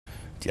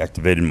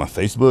deactivated my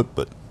Facebook,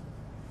 but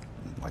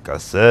like I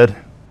said,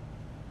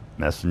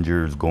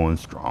 Messenger is going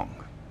strong.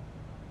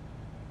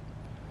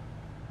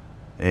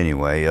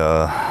 Anyway,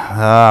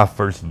 I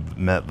first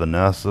met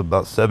Vanessa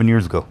about 7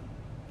 years ago.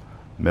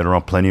 Met her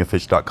on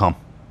plentyoffish.com.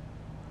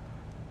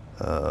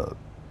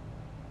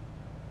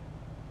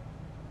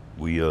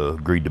 We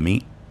agreed to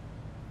meet.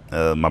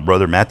 My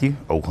brother Matthew,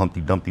 old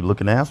Humpty Dumpty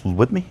looking ass, was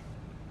with me.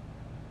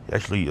 He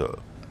actually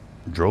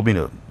drove me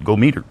to go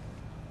meet her.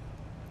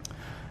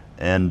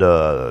 And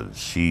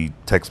she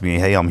texted me,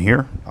 "Hey, I'm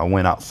here." I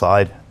went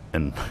outside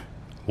and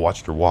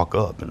watched her walk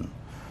up. And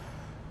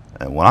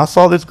when I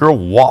saw this girl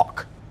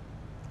walk,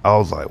 I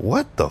was like,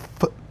 what the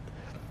fuck?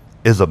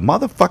 Is a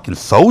motherfucking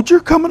soldier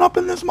coming up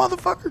in this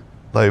motherfucker?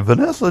 Like,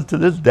 Vanessa, to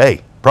this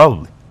day,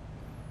 probably.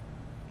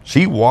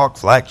 She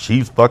walks like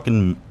she's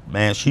fucking,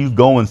 man, she's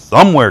going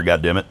somewhere,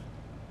 goddammit.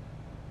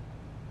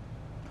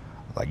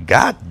 Like,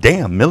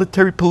 goddamn,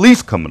 military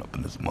police coming up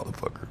in this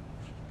motherfucker.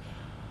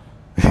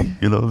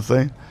 You know what I'm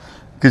saying?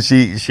 Because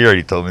she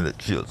already told me that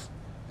she was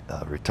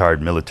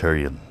retired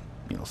military and,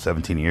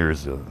 17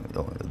 years.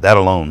 That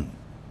alone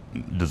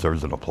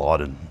deserves an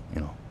applaud. And,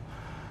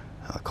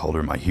 I called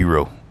her my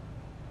hero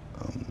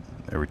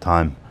every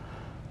time.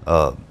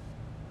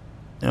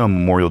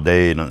 Memorial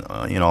Day and,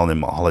 all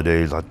them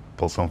holidays, I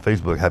post on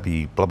Facebook,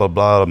 happy blah, blah,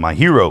 blah, my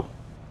hero,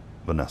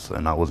 Vanessa.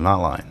 And I was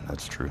not lying.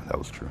 That's true. That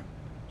was true.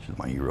 She's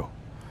my hero.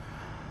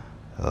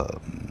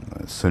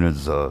 As soon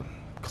as,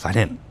 because I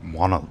didn't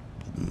want to,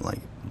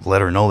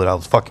 let her know that I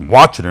was fucking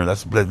watching her.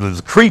 That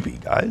was creepy,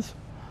 guys.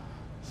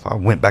 So I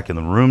went back in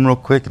the room real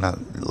quick and I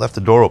left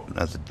the door open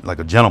like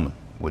a gentleman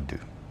would do.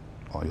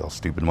 All y'all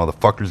stupid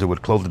motherfuckers that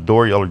would close the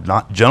door, y'all are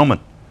not gentlemen.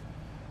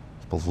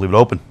 Supposed to leave it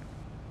open.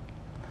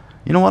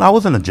 You know what? I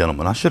wasn't a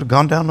gentleman. I should have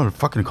gone down to the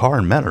fucking car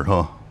and met her,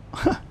 huh?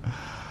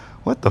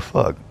 What the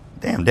fuck?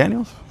 Damn,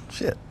 Daniels.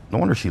 Shit. No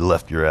wonder she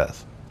left your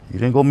ass. You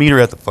didn't go meet her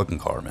at the fucking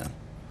car, man.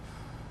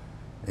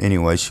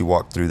 Anyway, she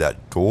walked through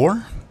that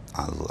door.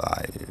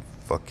 I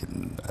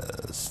fucking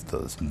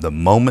the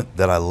moment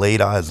that I laid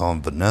eyes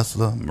on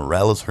Vanessa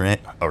Morales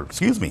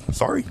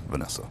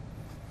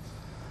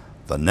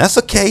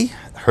Vanessa K.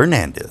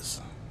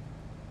 Hernandez,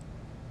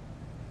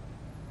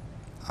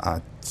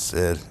 I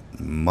said,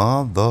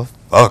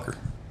 motherfucker,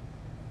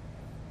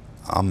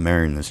 I'm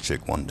marrying this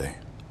chick one day.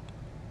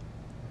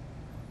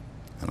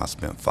 And I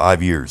spent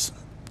 5 years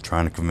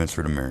trying to convince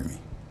her to marry me.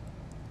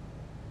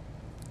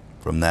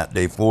 From that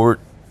day forward,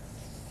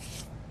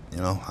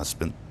 I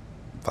spent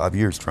 5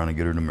 years trying to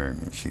get her to marry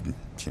me. She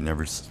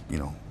never,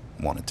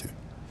 wanted to.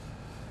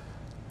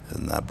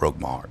 And that broke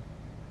my heart.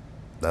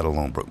 That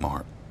alone broke my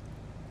heart.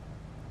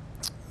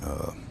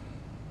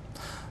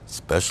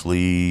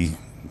 Especially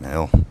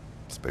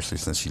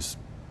since she's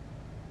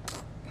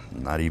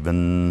not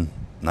even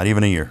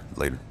a year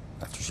later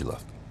after she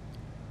left.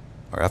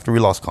 Or after we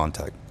lost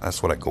contact.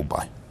 That's what I go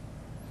by.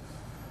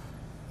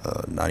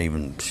 Not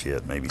even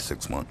maybe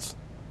 6 months.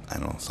 I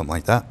don't know, something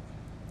like that.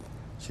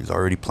 She's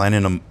already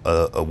planning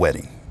a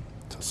wedding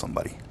to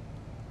somebody.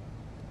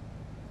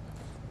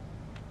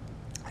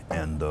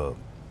 And,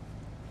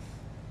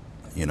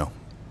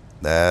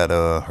 that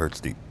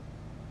hurts deep.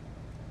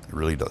 It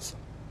really does.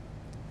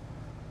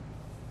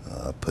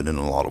 Put in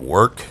a lot of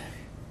work.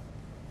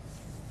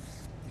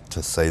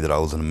 To say that I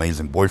was an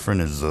amazing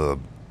boyfriend is,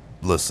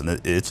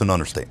 listen, it's an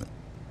understatement.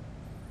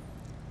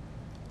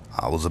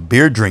 I was a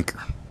beer drinker.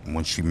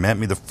 When she met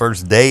me the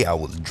first day, I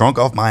was drunk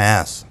off my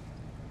ass.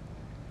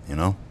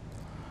 And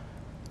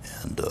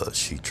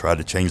she tried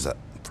to change that.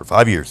 For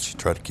 5 years, she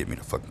tried to get me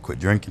to fucking quit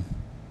drinking.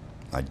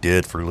 I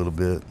did for a little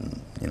bit,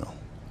 and,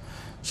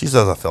 she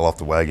says I fell off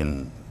the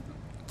wagon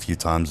a few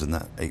times in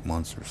that 8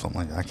 months or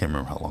something like that. I can't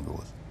remember how long it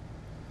was.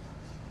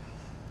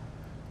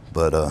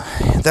 But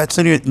that's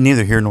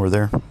neither here nor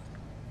there.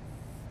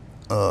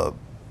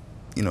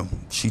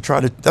 She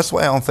tried to. That's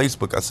why on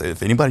Facebook I say,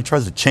 if anybody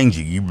tries to change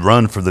you, you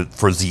run for the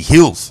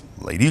hills,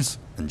 ladies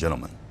and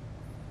gentlemen.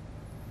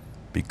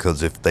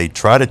 Because if they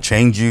try to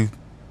change you,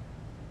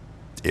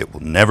 it will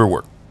never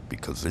work.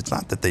 Because it's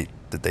not that they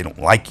don't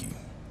like you.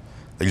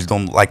 They just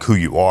don't like who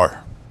you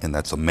are. And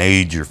that's a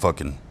major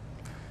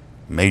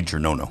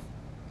no-no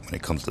when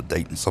it comes to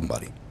dating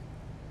somebody.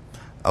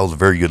 I was a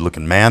very good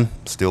looking man,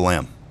 still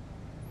am.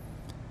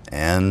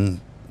 And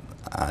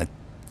I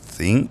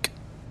think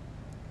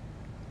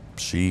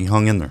she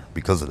hung in there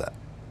because of that.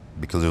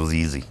 Because it was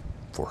easy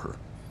for her.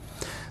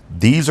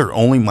 These are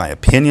only my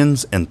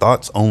opinions and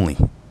thoughts only.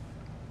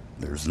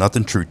 There's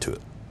nothing true to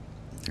it.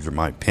 These are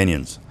my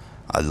opinions.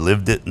 I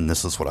lived it, and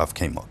this is what I've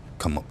come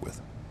up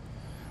with.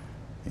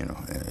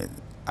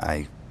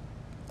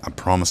 I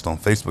promised on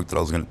Facebook that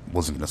I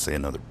wasn't gonna say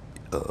another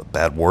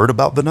bad word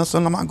about Vanessa,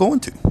 and I'm not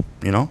going to.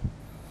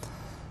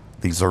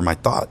 These are my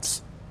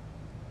thoughts.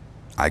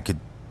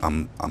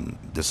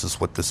 This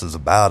is what this is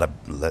about. I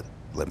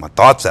let my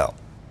thoughts out,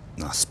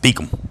 and I speak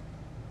them.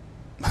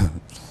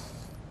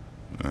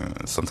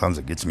 Sometimes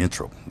it gets me in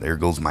trouble. There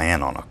goes my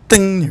aunt Anna.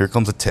 Ding! Here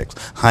comes a text.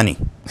 Honey,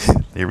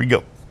 here we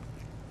go.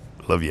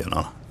 Love you,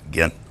 Anna.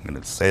 Again, I'm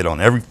going to say it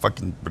on every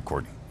fucking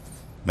recording.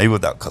 Maybe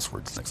without cuss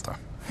words next time.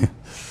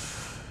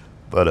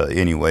 But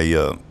anyway,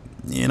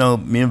 me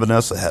and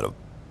Vanessa had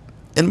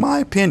in my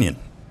opinion,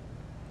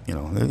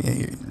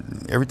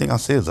 everything I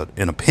say is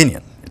an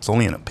opinion. It's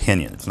only an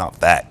opinion. It's not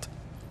fact.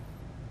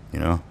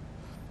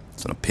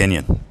 It's an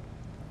opinion.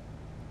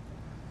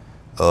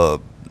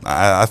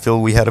 I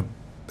feel we had a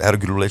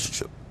good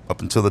relationship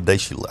up until the day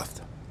she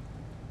left.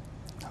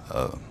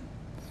 I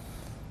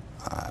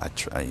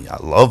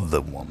love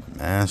the woman,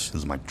 man. She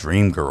was my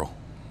dream girl.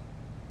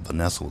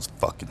 Vanessa was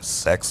fucking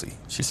sexy.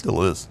 She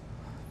still is.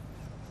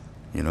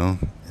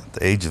 At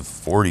the age of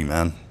 40,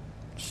 man,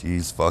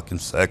 she's fucking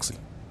sexy.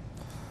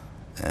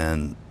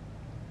 And,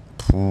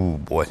 oh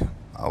boy,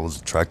 I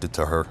was attracted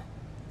to her.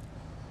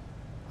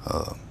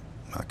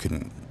 I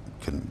couldn't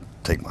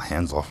take my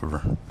hands off of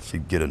her.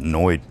 She'd get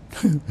annoyed.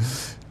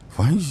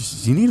 Why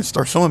you need to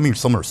start showing me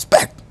some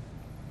respect?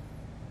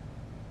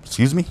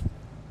 Excuse me?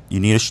 You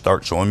need to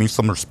start showing me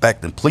some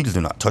respect, and please do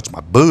not touch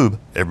my boob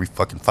every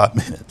fucking 5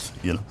 minutes.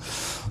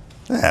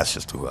 That's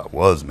just who I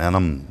was, man.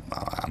 I'm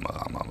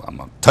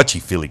a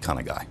touchy-feely kind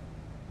of guy.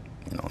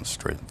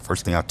 Straight.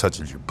 First thing I touch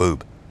is your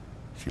boob.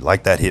 If you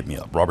like that, hit me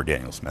up. Robert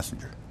Daniels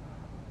Messenger.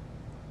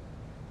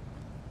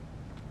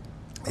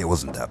 It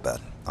wasn't that bad.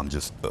 I'm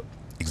just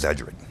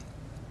exaggerating.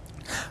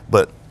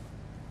 But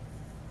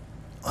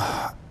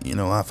I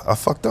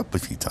fucked up a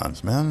few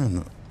times, man,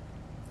 and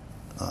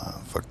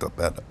fucked up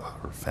at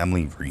her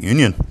family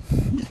reunion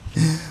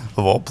of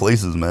all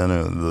places, man.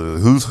 The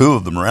who's who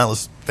of the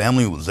Morales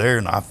family was there,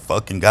 and I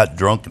fucking got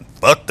drunk and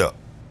fucked up.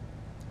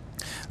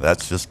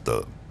 That's just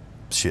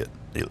shit.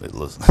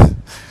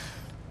 Listen,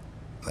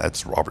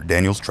 that's Robert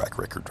Daniels' track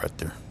record right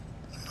there.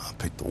 I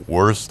picked the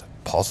worst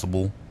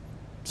possible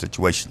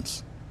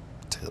situations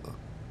to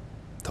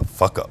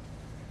fuck up.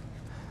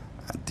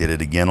 I did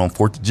it again on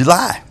 4th of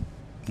July,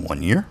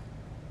 1 year.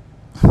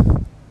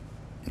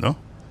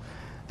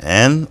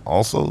 And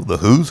also the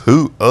who's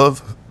who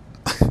of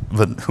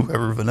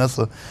whoever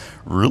Vanessa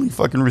really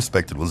fucking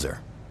respected was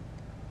there.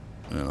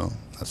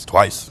 That's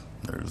twice.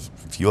 There's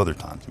a few other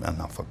times, man,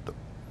 I fucked up.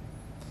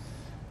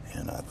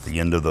 And at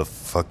the end of the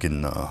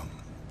fucking, at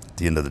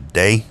the end of the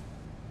day,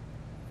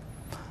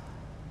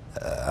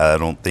 I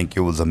don't think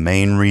it was a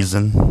main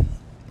reason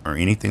or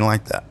anything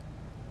like that.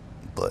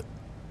 But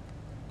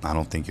I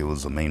don't think it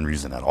was a main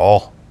reason at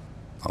all.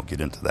 I'll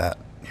get into that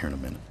here in a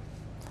minute.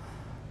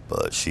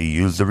 But she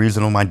used the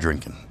reason of my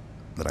drinking,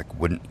 that I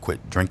wouldn't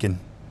quit drinking,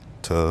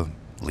 to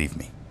leave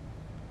me.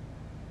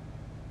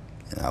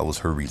 And that was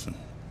her reason.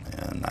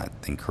 And I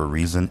think her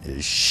reason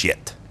is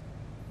shit.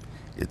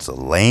 It's a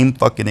lame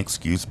fucking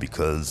excuse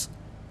because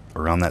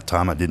around that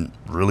time I didn't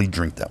really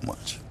drink that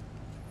much.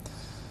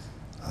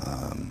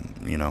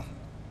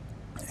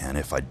 And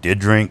if I did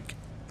drink,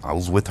 I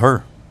was with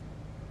her.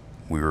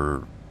 We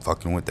were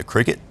fucking with the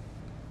Cricut,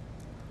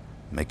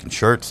 making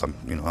shirts.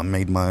 I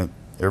made my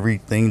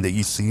everything that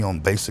you see on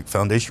Basic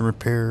Foundation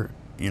Repair,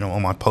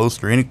 on my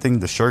post or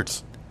anything, the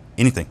shirts,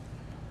 anything.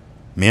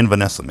 Me and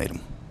Vanessa made them.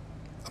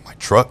 My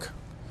truck,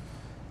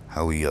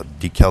 how we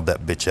decaled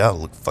that bitch out, it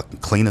looked fucking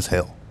clean as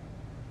hell.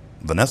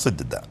 Vanessa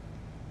did that.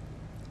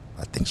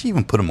 I think she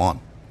even put them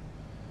on.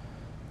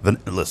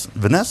 Listen,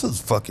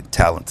 Vanessa's fucking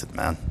talented,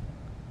 man.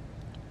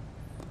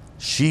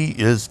 She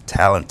is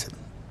talented.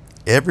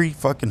 Every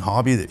fucking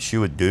hobby that she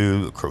would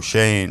do, the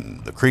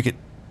crocheting, the Cricut,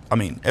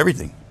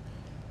 everything.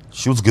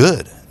 She was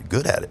good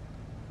at it.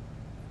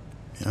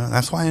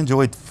 That's why I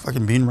enjoyed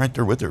fucking being right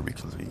there with her,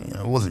 because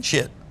it wasn't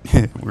shit.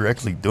 We were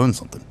actually doing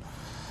something,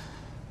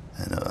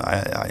 and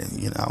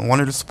I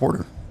wanted to support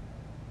her,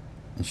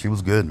 and she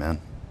was good, man.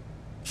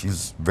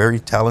 She's very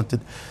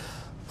talented.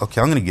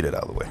 Okay, I'm gonna get it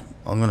out of the way.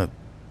 I'm gonna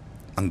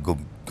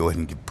go ahead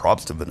and give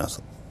props to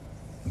Vanessa.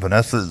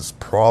 Vanessa is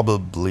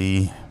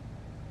probably,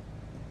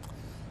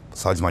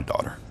 besides my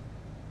daughter,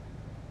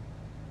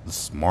 the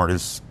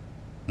smartest,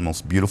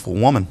 most beautiful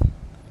woman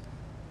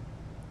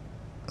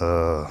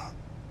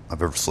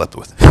I've ever slept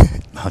with.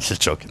 No, I'm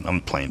just joking. I'm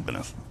playing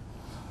Vanessa.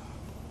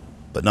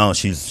 But no,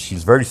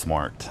 she's very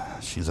smart.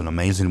 She's an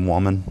amazing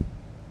woman.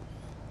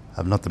 I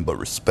have nothing but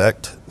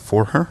respect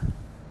for her.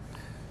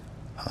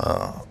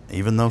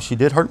 Even though she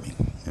did hurt me.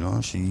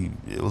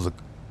 It was a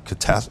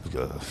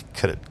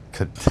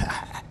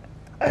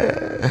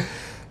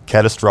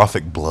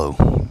catastrophic blow.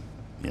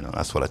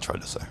 That's what I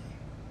tried to say.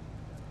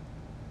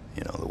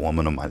 The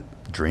woman of my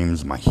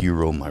dreams, my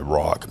hero, my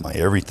rock, my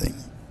everything,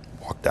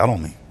 walked out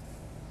on me.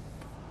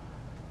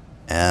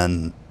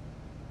 And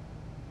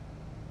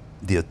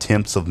the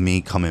attempts of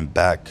me coming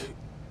back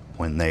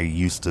when they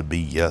used to be,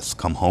 yes,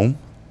 come home,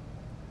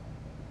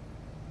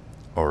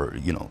 or,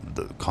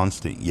 the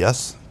constant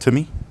yes to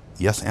me,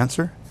 yes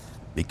answer,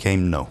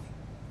 became no.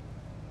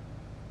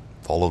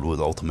 Followed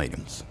with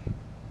ultimatums,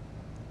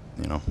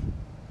 And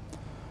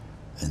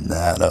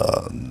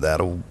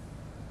that'll,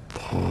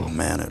 oh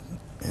man,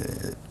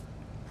 it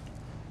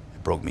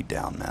broke me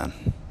down, man.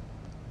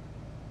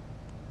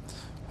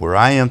 Where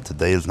I am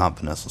today is not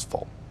Vanessa's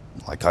fault.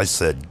 Like I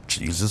said,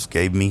 Jesus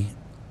gave me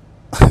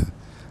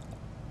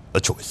a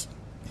choice.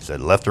 He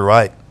said left or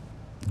right,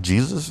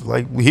 Jesus,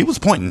 like, he was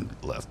pointing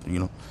left, He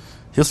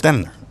was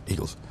standing there. He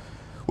goes,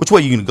 which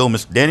way you gonna go,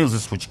 Mr. Daniels?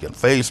 This is what you gonna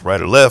face,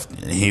 right or left?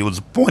 And he was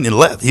pointing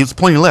left. He was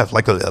pointing left,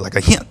 like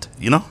a hint,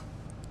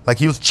 like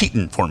he was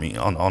cheating for me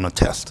on a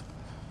test.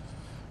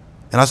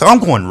 And I said, I'm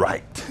going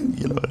right.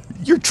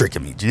 You're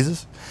tricking me,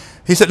 Jesus.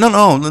 He said, no.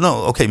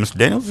 Okay, Mr.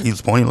 Daniels. He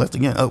was pointing left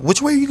again.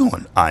 Which way are you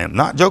going? I am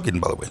not joking,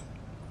 by the way.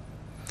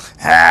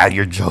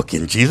 You're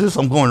joking, Jesus.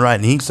 I'm going right.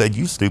 And he said,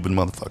 you stupid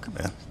motherfucker,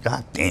 man.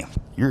 God damn,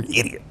 you're an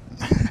idiot.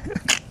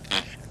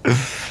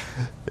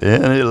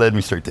 And it led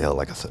me straight to hell,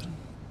 like I said.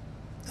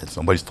 It's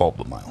nobody's fault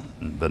but my own.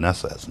 And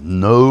Vanessa has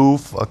no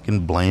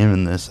fucking blame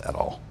in this at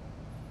all.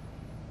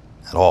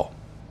 At all.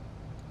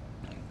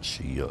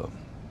 She,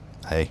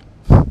 hey,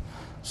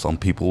 some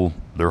people,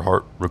 their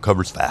heart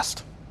recovers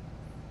fast.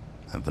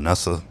 And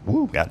Vanessa,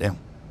 woo, goddamn.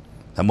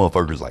 That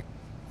motherfucker's like,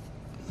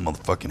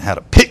 motherfucking had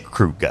a pit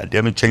crew,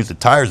 goddamn it, changed the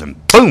tires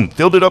and boom,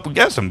 filled it up with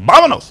gas and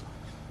vámonos.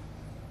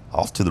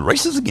 Off to the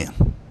races again.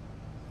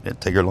 It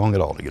didn't take her long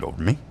at all to get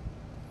over me.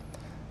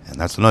 And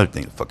that's another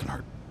thing that fucking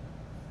hurt.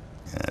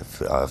 And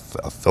I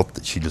felt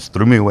that she just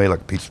threw me away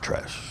like a piece of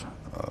trash,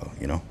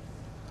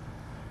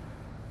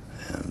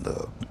 And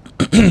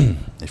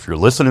if you're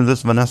listening to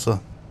this,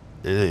 Vanessa,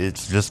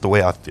 it's just the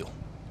way I feel.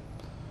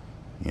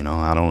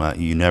 I don't.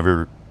 You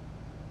never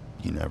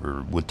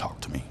would talk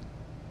to me,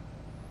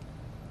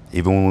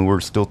 even when we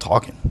were still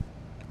talking,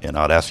 and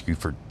I'd ask you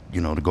for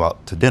to go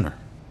out to dinner.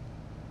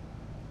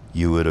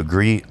 You would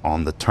agree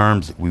on the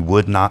terms that we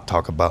would not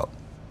talk about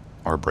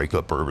our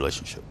breakup or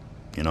relationship,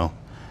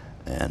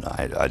 and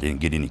I didn't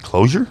get any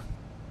closure,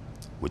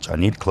 which I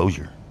need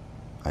closure.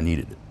 I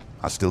needed it.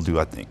 I still do,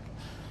 I think,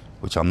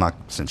 which I'm not,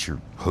 since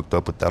you're hooked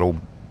up with that old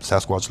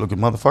Sasquatch looking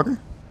motherfucker,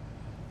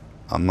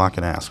 I'm not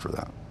going to ask for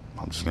that.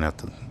 I'm just going to have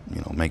to,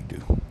 make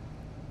do.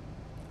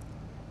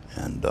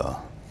 And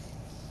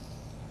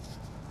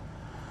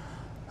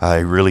I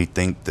really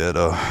think that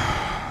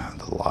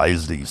the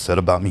lies that you said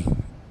about me,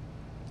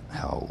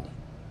 how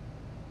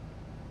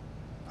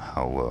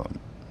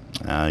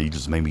you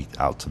just made me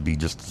out to be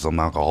just some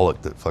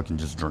alcoholic that fucking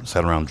just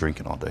sat around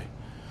drinking all day.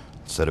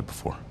 I said it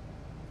before.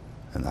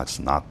 And that's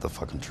not the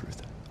fucking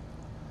truth.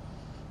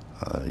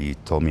 You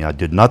told me I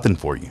did nothing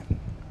for you.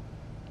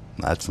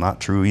 That's not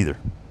true either.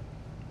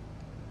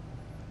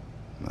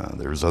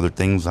 There's other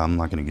things, I'm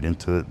not going to get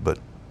into it, but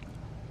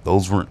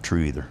those weren't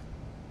true either.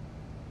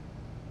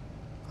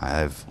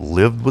 I've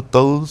lived with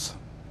those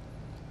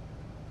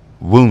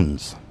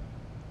wounds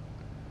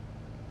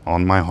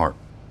on my heart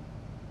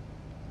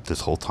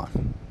this whole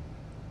time.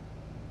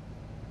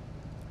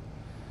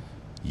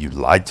 You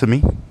lied to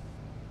me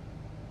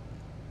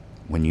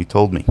when you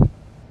told me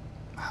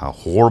how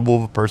horrible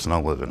of a person I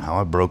was and how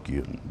I broke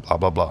you and blah,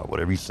 blah, blah,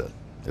 whatever you said.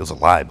 It was a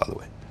lie, by the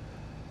way.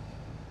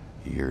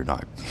 You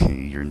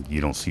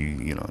don't see,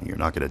 you're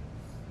not going to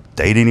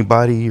date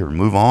anybody or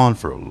move on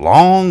for a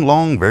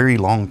long, very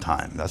long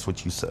time. That's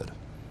what you said.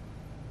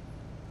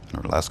 In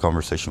our last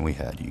conversation we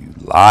had, you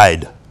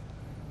lied.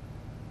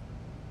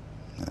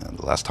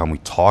 The last time we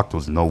talked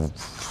was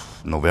November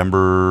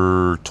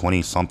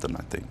 20-something,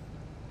 I think.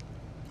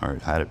 All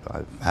right,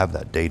 I have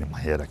that date in my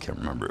head. I can't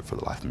remember it for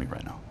the life of me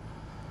right now.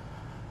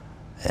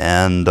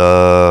 And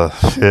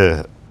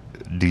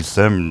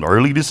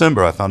early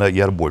December, I found out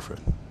you had a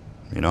boyfriend.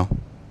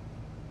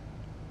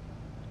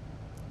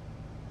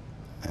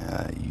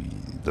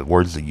 The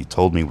words that you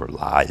told me were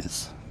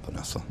lies,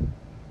 Vanessa.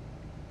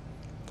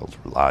 Those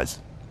were lies.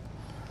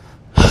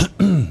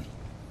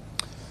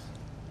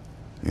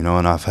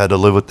 And I've had to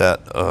live with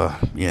that.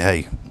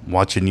 Hey,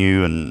 watching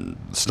you and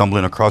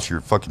stumbling across your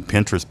fucking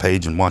Pinterest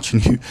page and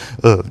watching you.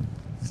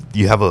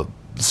 You have a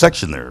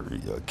section there,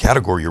 a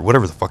category or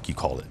whatever the fuck you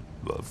call it,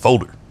 a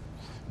folder.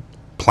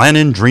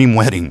 Planning dream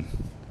wedding.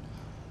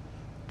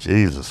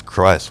 Jesus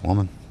Christ,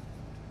 woman.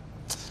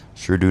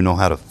 Sure do know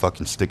how to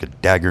fucking stick a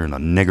dagger in a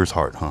nigger's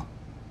heart, huh?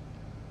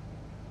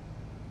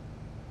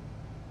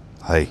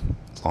 Hey,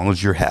 as long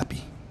as you're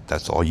happy,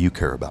 that's all you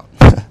care about.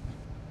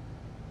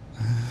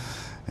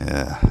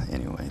 Yeah,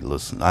 anyway,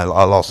 listen, I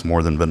lost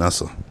more than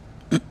Vanessa.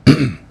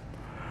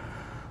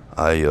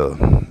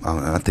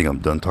 I think I'm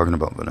done talking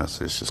about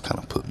Vanessa. It's just kind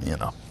of put me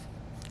in a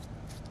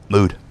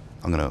mood.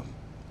 I'm going to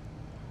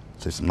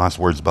say some nice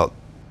words about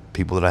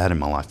people that I had in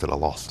my life that I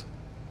lost.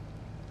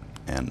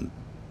 And,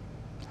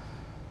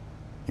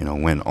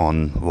 went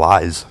on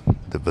lies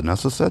that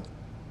Vanessa said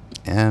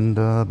and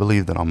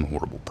believe that I'm a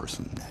horrible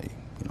person.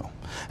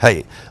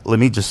 Hey, let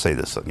me just say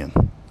this again.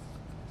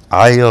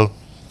 I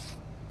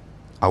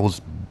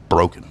was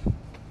broken.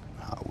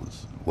 I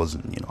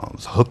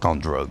was hooked on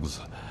drugs.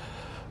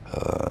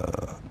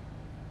 I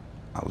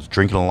was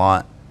drinking a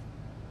lot.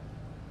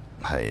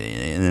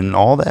 And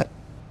all that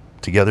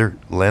together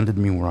landed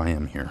me where I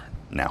am here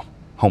now,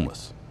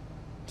 homeless,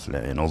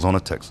 in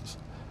Ozona, Texas.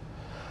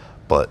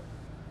 But,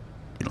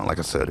 like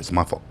I said, it's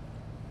my fault.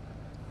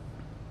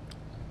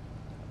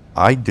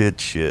 I did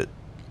shit.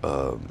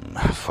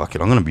 Fuck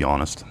it, I'm going to be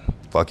honest.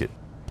 Fuck it.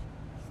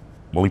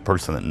 The only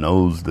person that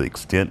knows the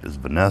extent is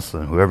Vanessa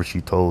and whoever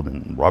she told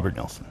and Robert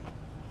Nelson,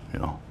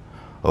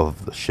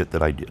 of the shit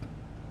that I did.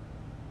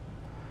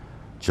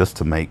 just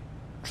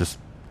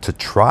to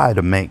try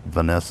to make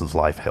Vanessa's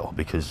life hell.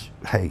 Because,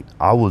 hey,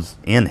 I was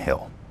in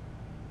hell.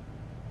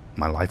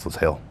 My life was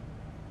hell.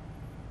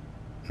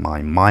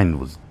 My mind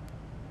was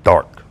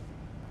dark.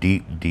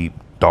 Deep, deep,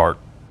 dark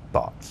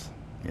thoughts,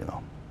 you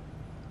know.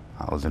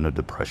 I was in a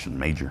depression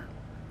major.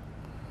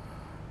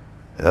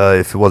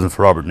 If it wasn't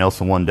for Robert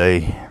Nelson one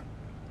day,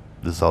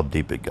 this is how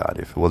deep it got.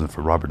 If it wasn't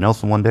for Robert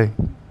Nelson one day,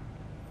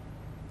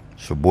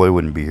 your boy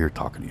wouldn't be here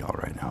talking to y'all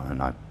right now.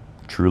 And I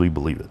truly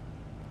believe it.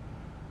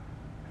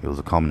 It was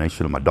a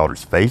combination of my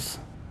daughter's face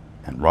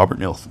and Robert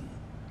Nelson,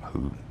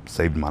 who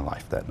saved my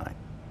life that night.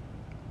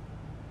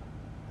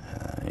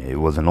 It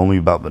wasn't only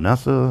about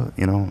Vanessa,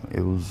 you know,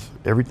 it was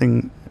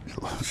everything.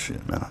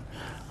 Shit, man.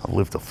 I've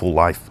lived a full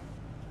life.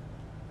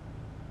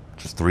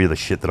 Just 3 of the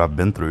shit that I've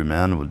been through,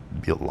 man,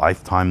 would be a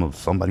lifetime of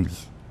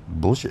somebody's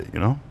bullshit, you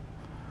know?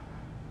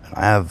 And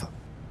I have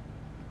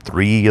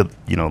 3 of,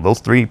 you know, those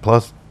 3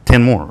 plus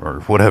 10 more or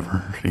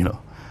whatever, you know.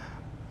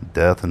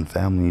 Death and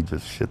family,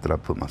 just shit that I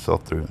put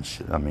myself through and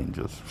shit. I mean,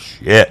 just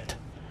shit.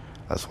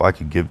 That's why I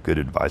could give good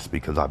advice,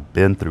 because I've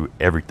been through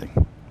everything.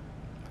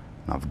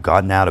 And I've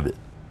gotten out of it.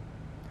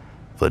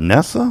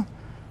 Vanessa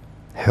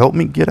helped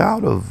me get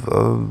out of,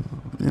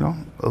 you know,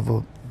 of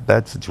a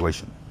bad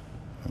situation.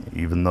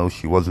 Even though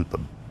she wasn't the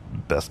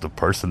best of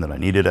person that I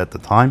needed at the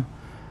time,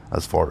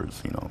 as far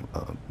as, you know,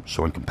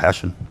 showing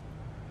compassion.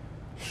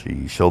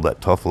 She showed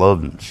that tough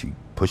love and she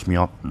pushed me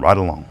up right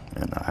along.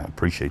 And I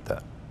appreciate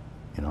that,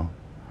 you know.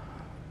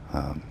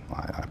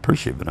 I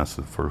appreciate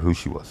Vanessa for who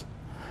she was.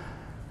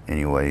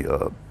 Anyway,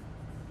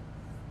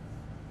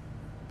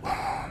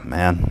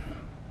 man,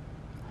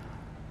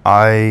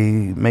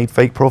 I made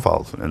fake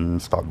profiles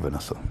and stalked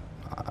Vanessa.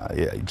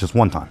 Yeah, just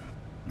one time.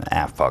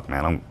 Fuck,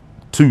 man.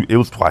 It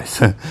was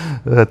twice. I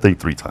think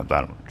 3 times. I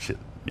don't know. Shit,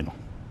 you know.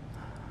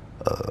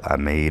 I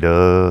made,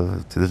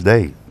 to this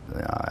day,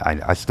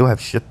 I still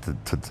have shit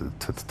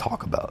to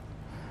talk about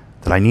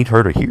that I need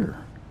her to hear.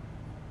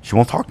 She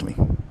won't talk to me.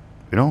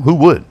 You know, who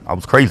would? I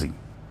was crazy.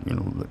 You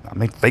know, I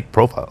make fake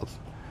profiles.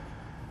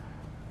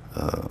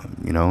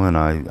 You know, and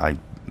I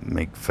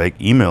make fake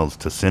emails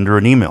to send her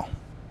an email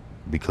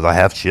because I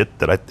have shit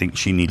that I think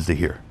she needs to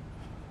hear.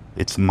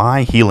 It's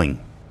my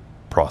healing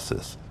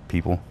process,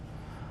 people.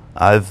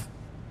 I've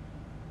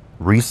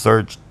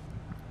researched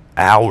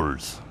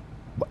hours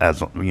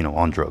as, you know,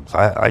 on drugs.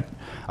 I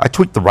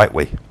tweak the right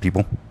way,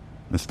 people.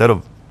 Instead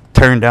of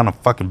tearing down a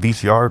fucking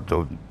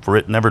VCR for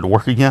it never to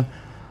work again,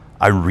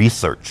 I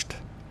researched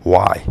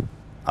why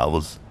I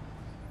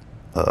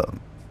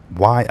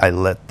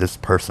let this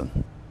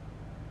person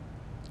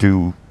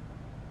do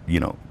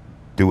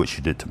what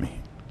she did to me.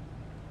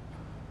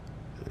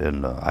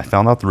 And I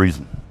found out the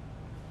reason.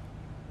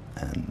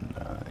 And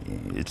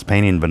it's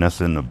painting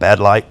Vanessa in a bad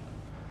light.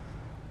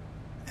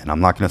 And I'm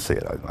not going to say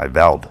it. I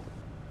vowed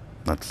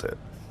not to say it.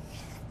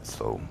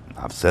 So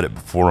I've said it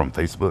before on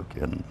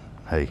Facebook. And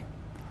hey,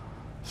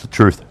 it's the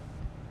truth.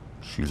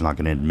 She's not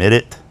going to admit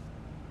it.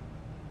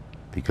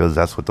 Because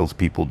that's what those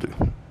people do.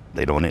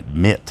 They don't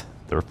admit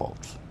their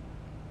faults.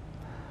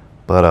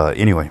 But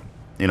anyway,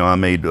 you know, I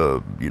made,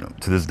 you know,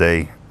 to this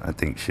day, I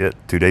think 2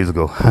 days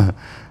ago, I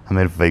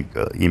made a fake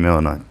email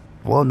and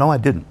no, I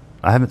didn't.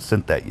 I haven't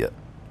sent that yet.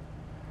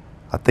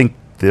 I think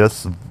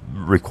this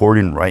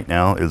recording right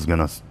now is going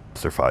to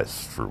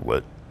suffice for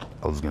what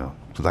I was going to,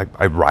 because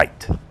I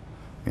write,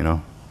 you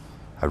know,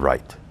 I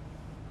write.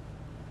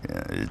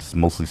 Yeah, it's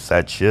mostly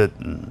sad shit.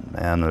 And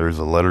man, there's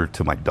a letter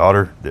to my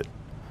daughter that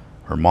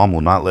her mom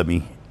will not let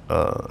me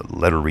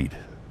let her read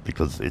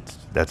because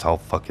that's how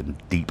fucking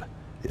deep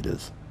it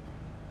is.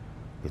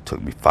 It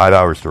took me 5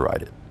 hours to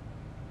write it.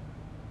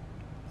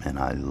 And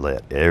I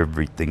let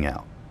everything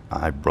out.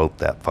 I wrote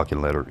that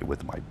fucking letter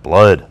with my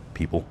blood,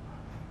 people.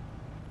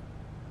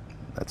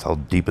 That's how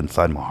deep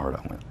inside my heart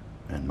I went.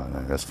 And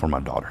that's for my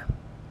daughter.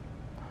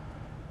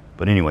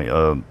 But anyway,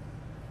 you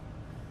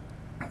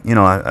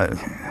know,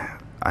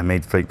 I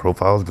made fake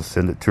profiles to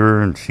send it to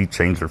her, and she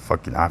changed her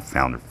fucking, I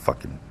found her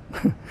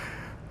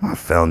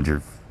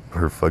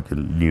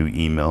fucking new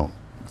email,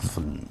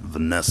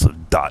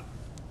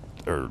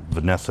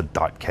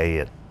 Vanessa.k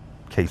at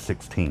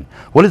K16.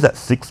 What is that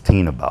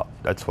 16 about?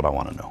 That's what I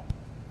want to know.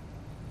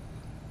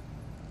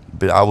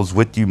 But I was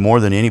with you more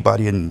than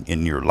anybody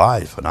in your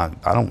life, and I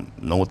don't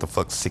know what the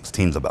fuck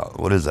 16's about.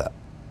 What is that?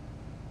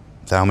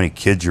 Is that how many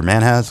kids your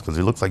man has? Because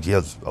it looks like he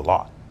has a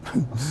lot.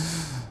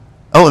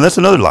 Oh, and that's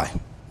another lie.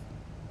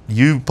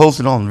 You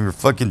posted on your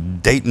fucking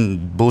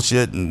dating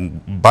bullshit,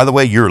 and by the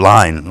way, you're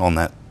lying on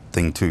that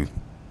thing too,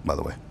 by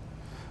the way.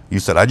 You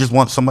said, I just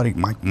want somebody,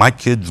 my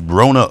kid's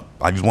grown up.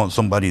 I just want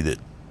somebody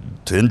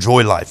to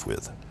enjoy life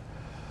with.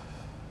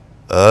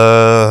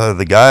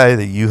 The guy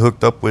that you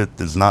hooked up with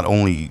is not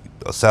only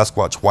a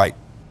Sasquatch white,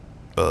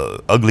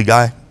 ugly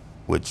guy,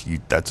 which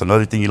that's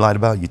another thing you lied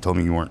about. You told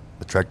me you weren't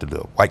attracted to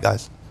white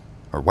guys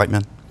or white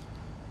men.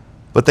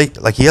 But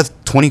he has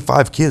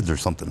 25 kids or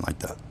something like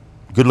that.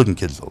 Good looking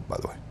kids though, by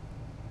the way.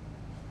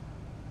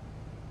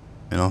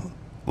 You know,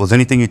 was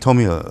anything you told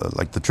me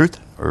like the truth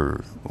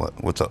or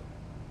what's up?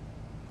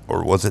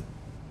 Or was it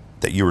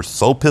that you were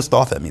so pissed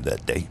off at me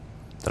that day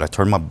that I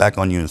turned my back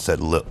on you and said,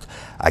 look,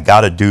 I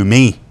got to do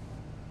me.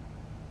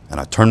 And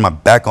I turned my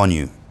back on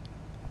you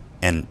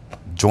and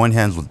joined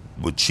hands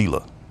with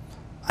Sheila.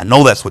 I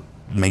know that's what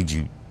made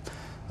you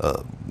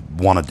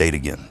want to date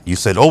again. You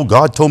said, oh,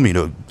 God told me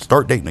to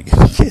start dating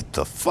again. Get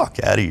the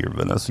fuck out of here,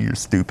 Vanessa. You're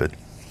stupid.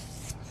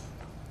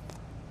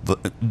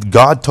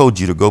 God told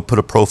you to go put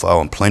a profile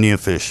on Plenty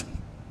of Fish.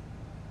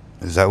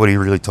 Is that what he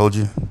really told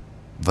you,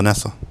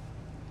 Vanessa?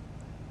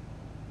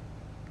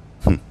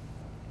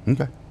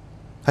 Okay.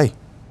 Hey,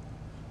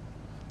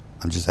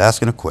 I'm just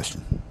asking a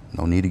question.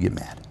 No need to get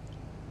mad.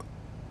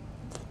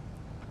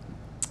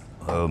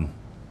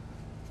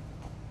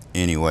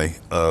 Anyway,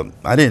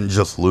 I didn't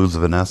just lose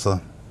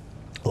Vanessa.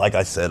 Like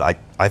I said,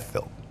 I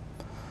felt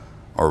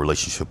our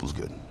relationship was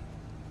good.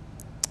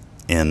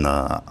 In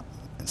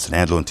San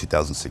Angelo in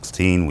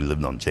 2016, we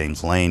lived on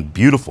James Lane.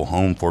 Beautiful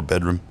home,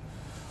 4-bedroom.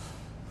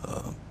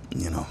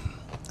 You know,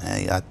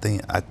 hey, I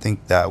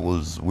think that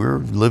was, we're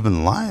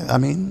living life. I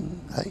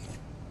mean, hey,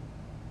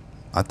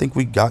 I think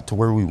we got to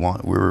where we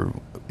want. We were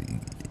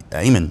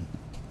aiming,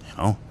 you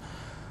know.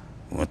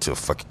 We went to a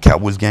fucking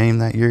Cowboys game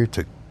that year.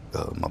 Took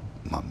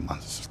my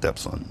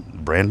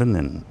stepson Brandon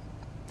and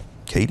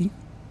Katie.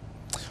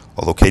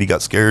 Although Katie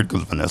got scared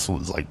because Vanessa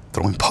was like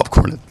throwing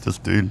popcorn at this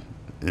dude.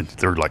 And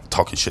they were like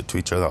talking shit to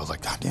each other. I was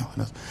like, God damn,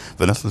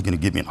 Vanessa's going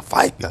to get me in a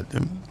fight. God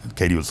damn it.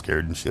 Katie was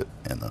scared and shit.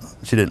 And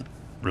she didn't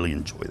really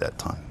enjoy that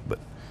time. But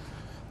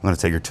I'm going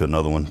to take her to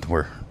another one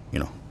where, you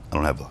know, I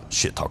don't have a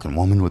shit talking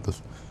woman with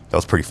us. That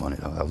was pretty funny.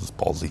 That was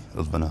ballsy. That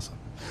was Vanessa.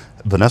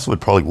 Vanessa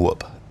would probably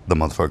whoop the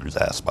motherfucker's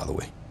ass, by the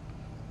way.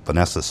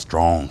 Vanessa's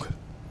strong.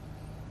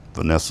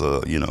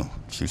 Vanessa, you know,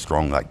 she's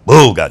strong like,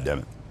 whoa,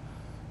 goddammit.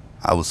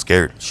 I was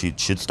scared.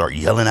 She'd start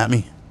yelling at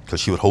me because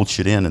she would hold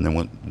shit in, and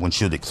then when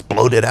she would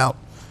explode it out,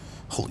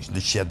 holy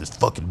shit, she had this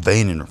fucking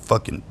vein in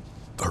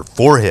her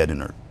forehead,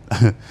 and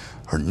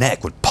her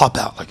neck would pop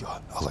out. Like,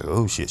 I was like,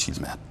 oh shit, she's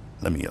mad.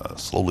 Let me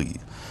slowly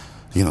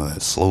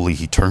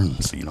he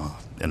turns, you know,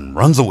 and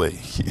runs away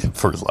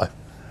for his life.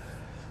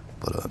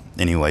 But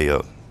anyway,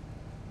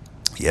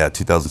 yeah,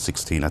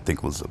 2016 I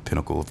think was the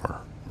pinnacle of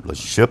our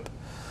relationship.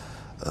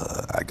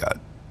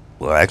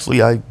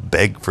 I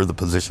begged for the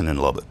position in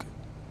Lubbock,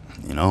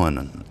 you know,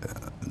 and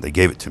they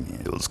gave it to me.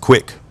 It was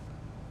quick.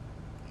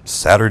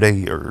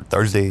 Saturday or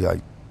Thursday,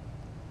 I,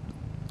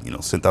 you know,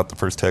 sent out the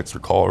first text or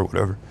call or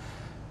whatever.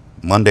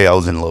 Monday, I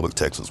was in Lubbock,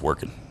 Texas,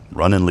 working,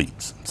 running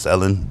leads,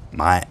 selling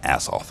my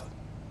ass off.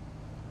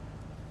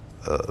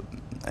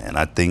 And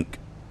I think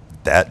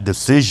that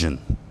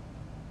decision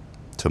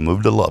to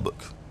move to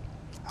Lubbock,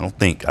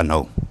 I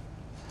know,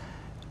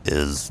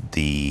 is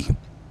the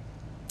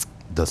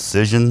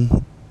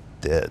decision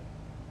that,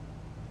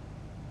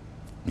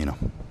 you know,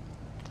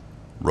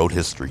 wrote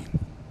history,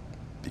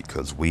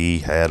 because we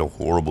had a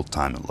horrible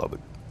time in Lubbock.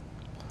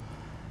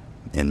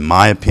 In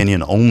my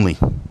opinion only,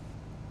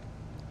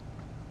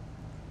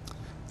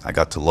 I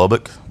got to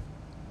Lubbock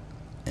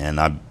and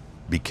I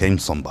became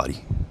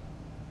somebody.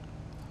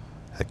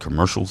 Had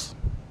commercials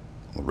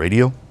on the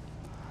radio.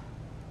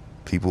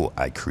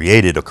 I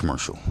created a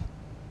commercial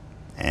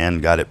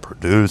and got it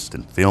produced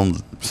and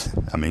filmed.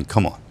 I mean,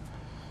 come on.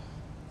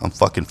 I'm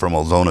fucking from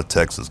Ozona,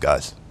 Texas,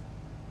 guys.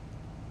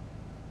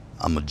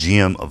 I'm a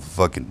GM of a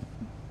fucking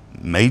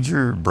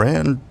major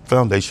brand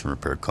foundation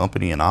repair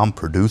company, and I'm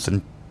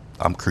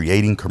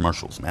creating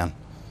commercials, man,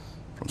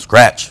 from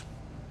scratch.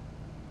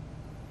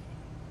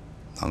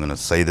 I'm going to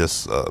say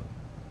this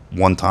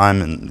one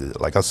time, and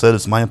like I said,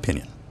 it's my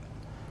opinion.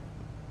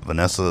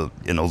 Vanessa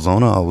in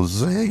Ozona, I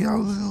was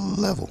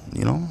level,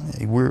 you know,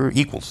 we're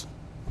equals.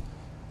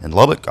 In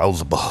Lubbock, I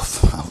was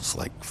above. I was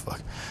like,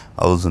 fuck.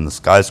 I was in the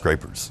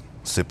skyscrapers,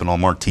 sipping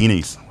on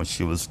martinis when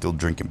she was still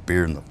drinking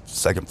beer in the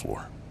second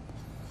floor.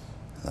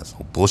 That's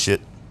no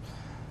bullshit.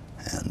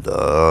 And,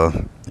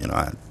 you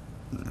know,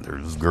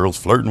 there's girls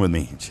flirting with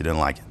me. She didn't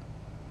like it.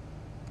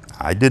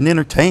 I didn't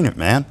entertain it,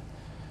 man.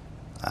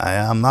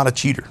 I'm not a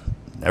cheater.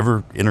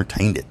 Never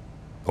entertained it.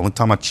 The only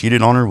time I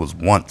cheated on her was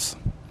once.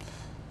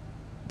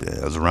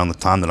 It was around the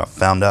time that I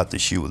found out that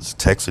she was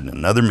texting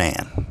another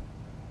man.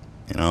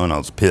 You know, and I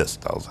was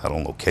pissed. I was out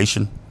on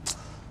location.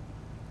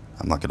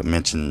 I'm not going to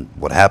mention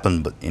what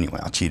happened, but anyway,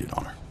 I cheated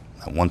on her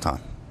that one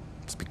time.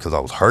 It's because I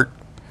was hurt,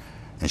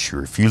 and she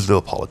refused to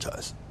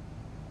apologize.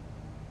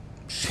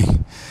 She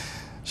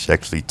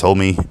actually told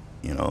me,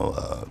 you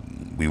know,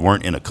 we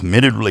weren't in a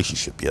committed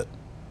relationship yet,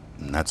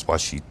 and that's why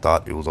she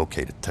thought it was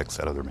okay to text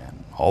that other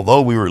man.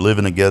 Although we were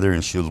living together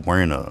and she was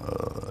wearing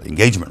a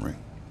engagement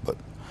ring, but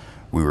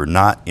we were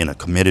not in a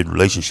committed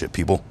relationship,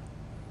 people.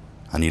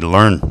 I need to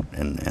learn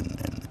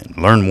and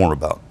learn more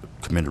about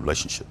committed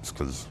relationships,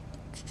 because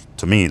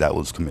to me that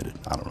was committed.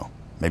 I don't know.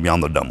 Maybe I'm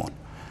the dumb one.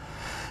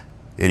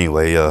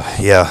 Anyway,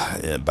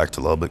 yeah, back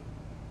to Lubbock.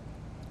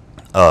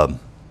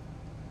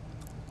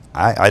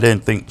 I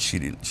didn't think she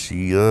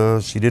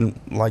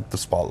didn't like the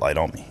spotlight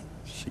on me.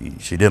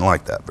 She didn't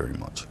like that very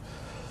much.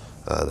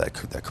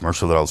 That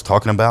commercial that I was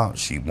talking about,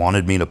 she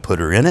wanted me to put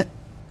her in it,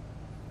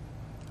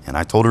 and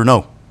I told her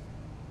no.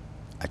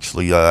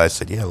 Actually, I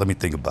said, yeah, let me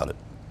think about it.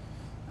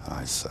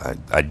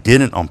 I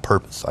didn't on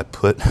purpose. I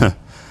put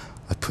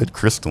I put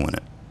Crystal in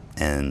it,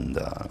 and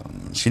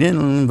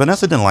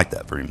Vanessa didn't like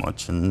that very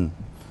much, and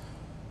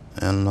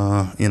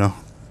you know,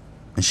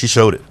 and she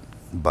showed it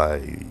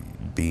by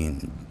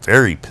being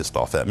very pissed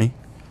off at me,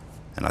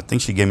 and I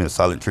think she gave me the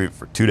silent treatment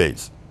for 2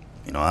 days.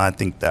 You know, I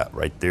think that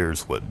right there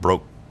is what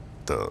broke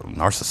the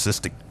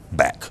narcissistic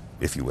back,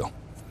 if you will.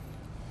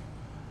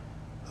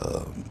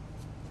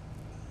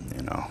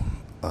 You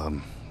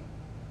know,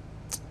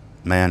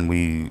 man,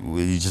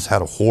 we just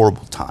had a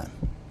horrible time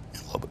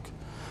in Lubbock.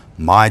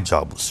 My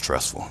job was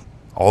stressful,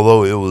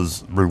 although it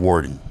was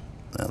rewarding.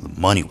 The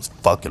money was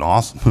fucking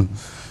awesome.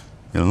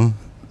 You know,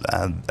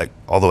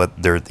 although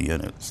there at the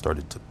end it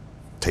started to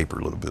taper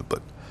a little bit,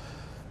 but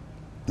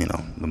you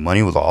know, the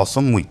money was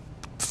awesome.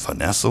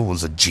 Vanessa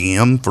was a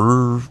GM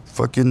for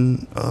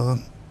fucking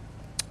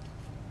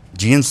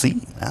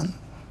GNC, man.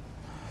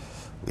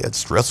 We had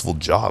stressful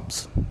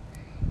jobs,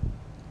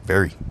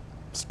 very,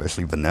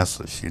 especially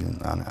Vanessa. She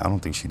didn't. I don't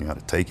think she knew how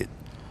to take it,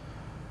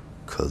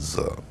 cause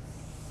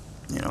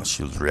you know,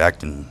 she was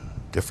reacting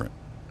different.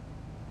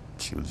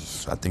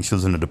 I think she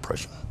was in a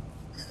depression.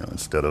 You know,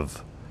 instead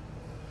of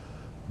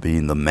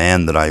being the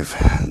man that I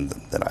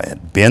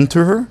had been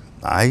to her,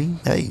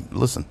 hey,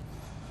 listen,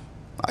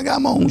 I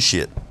got my own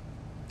shit.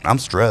 I'm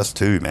stressed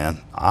too,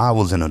 man. I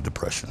was in a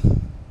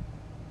depression.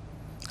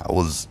 I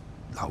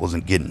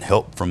wasn't getting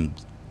help from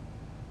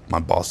my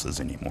bosses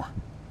anymore.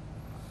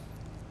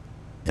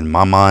 In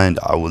my mind,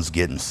 I was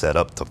getting set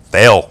up to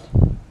fail.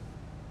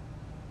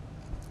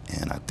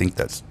 And I think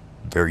that's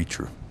very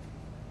true.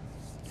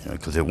 You know,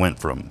 because it went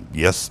from,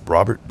 yes,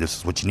 Robert, this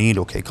is what you need.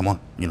 Okay, come on.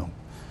 You know,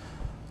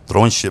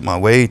 throwing shit my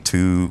way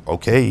to,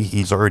 okay,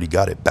 he's already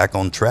got it back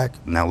on track.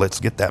 Now let's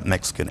get that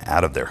Mexican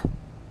out of there.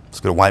 Let's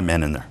get a white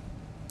man in there.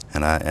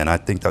 And I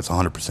think that's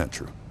 100%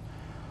 true.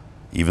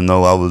 Even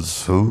though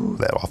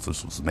that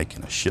office was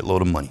making a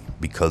shitload of money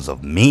because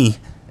of me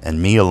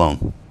and me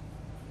alone.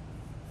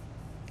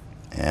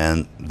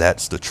 And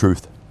that's the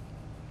truth.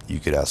 You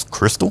could ask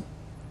Crystal.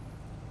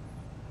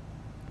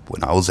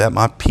 When I was at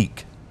my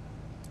peak,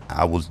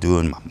 I was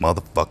doing my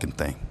motherfucking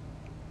thing.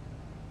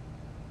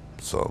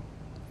 So,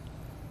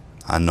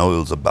 I know it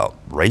was about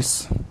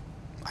race.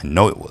 I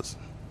know it was.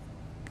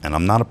 And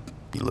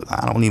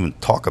I don't even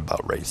talk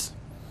about race.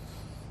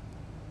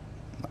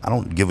 I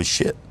don't give a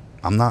shit.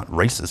 I'm not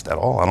racist at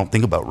all. I don't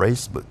think about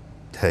race, but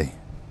hey,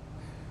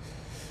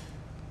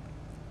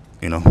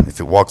 you know, if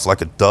it walks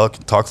like a duck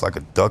and talks like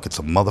a duck, it's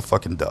a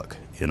motherfucking duck.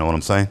 You know what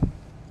I'm saying?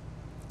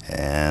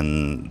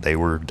 And they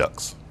were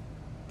ducks.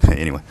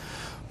 Anyway,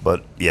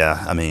 but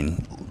yeah, I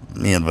mean,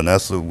 me and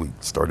Vanessa, we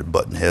started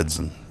butting heads,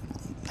 and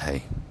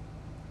hey,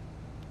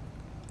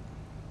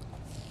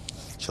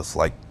 just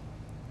like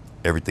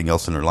everything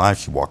else in her life,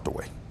 she walked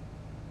away.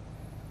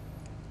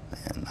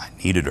 And I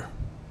needed her.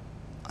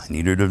 I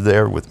needed her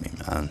there with me,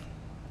 man.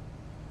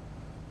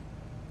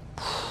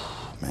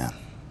 Man,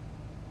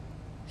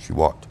 she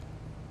walked.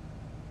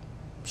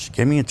 She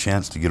gave me a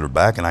chance to get her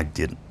back, and I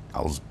didn't.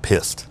 I was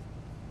pissed.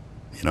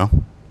 You know?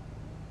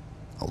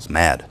 I was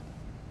mad.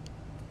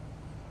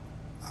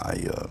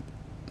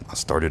 I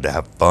started to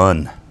have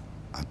fun.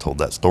 I told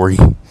that story.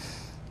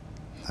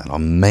 That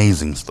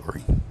amazing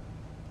story.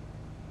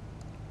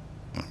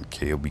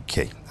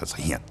 KOBK. That's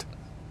a hint.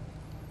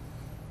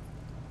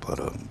 But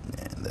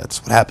man,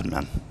 that's what happened,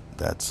 man.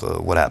 That's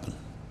what happened.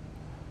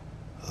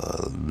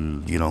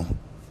 You know,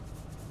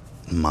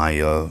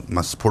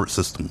 my support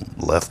system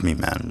left me,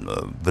 man.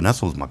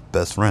 Vanessa was my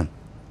best friend.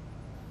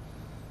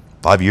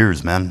 5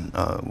 years, man.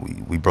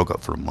 We broke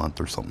up for a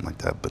month or something like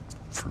that, but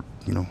for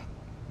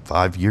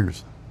 5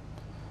 years,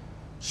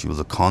 she was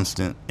a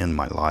constant in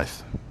my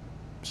life.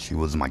 She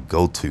was my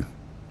go-to,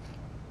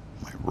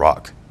 my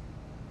rock,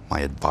 my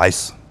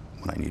advice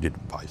when I needed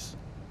advice.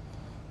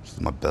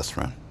 She's my best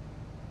friend.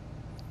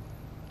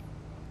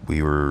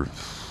 We were,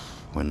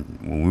 when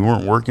we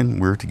weren't working,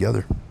 we were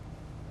together.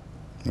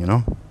 You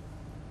know?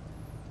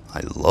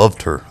 I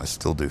loved her. I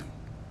still do.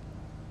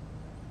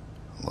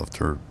 I loved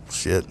her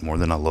shit more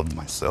than I loved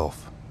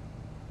myself.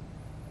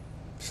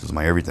 She was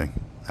my everything.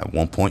 At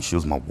one point, she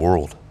was my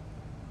world.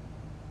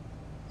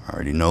 I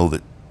already know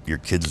that your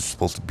kids are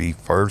supposed to be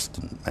first,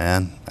 and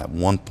man, at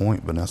one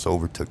point, Vanessa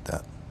overtook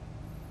that.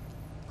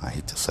 I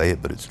hate to say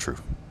it, but it's true.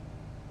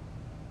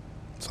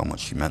 That's how much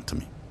she meant to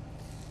me.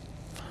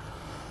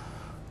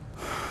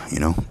 You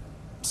know?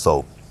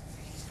 So,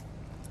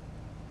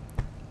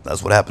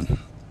 that's what happened.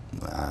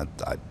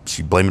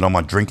 She blamed it on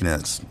my drinking,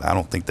 and I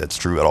don't think that's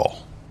true at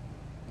all.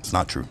 It's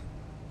not true.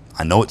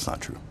 I know it's not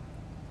true.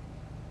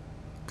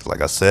 Because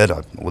like I said,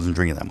 I wasn't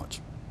drinking that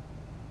much.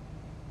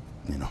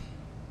 You know?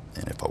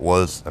 And if I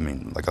was, I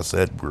mean, like I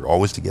said, we're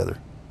always together.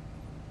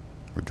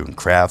 We're doing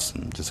crafts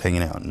and just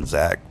hanging out. And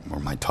Zach, or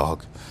my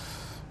dog.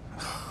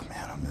 Oh,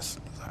 man, I miss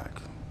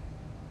Zach.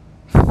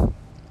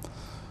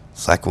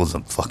 Zach was a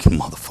fucking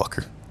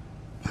motherfucker.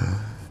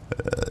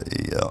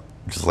 Yeah.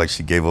 Just like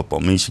she gave up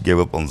on me, she gave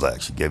up on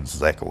Zach. She gave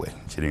Zach away.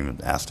 She didn't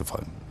even ask if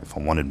I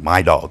wanted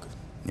my dog,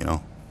 you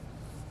know,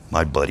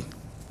 my buddy.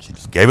 She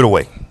just gave it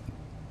away.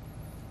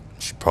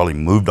 She probably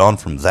moved on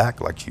from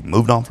Zach like she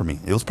moved on from me.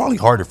 It was probably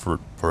harder for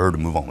her to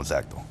move on with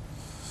Zach, though.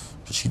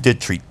 But she did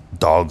treat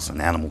dogs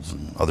and animals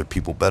and other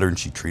people better than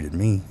she treated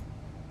me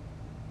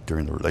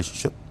during the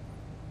relationship.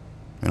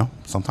 You know,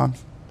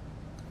 sometimes.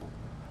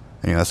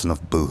 Anyway, that's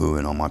enough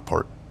boo-hooing on my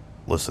part.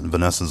 Listen,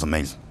 Vanessa's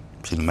amazing.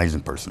 She's an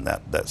amazing person.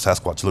 That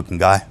Sasquatch-looking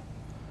guy,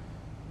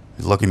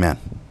 he's a lucky man.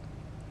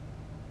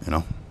 You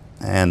know?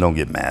 And don't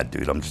get mad,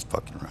 dude. I'm just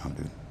fucking around,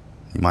 dude.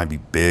 You might be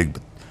big,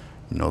 but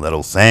you know that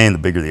old saying, the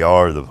bigger they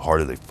are, the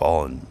harder they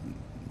fall. And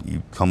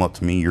you come up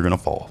to me, you're going to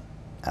fall,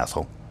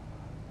 asshole.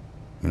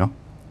 You know?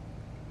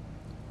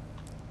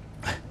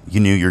 You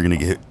knew you were going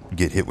to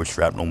get hit with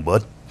shrapnel,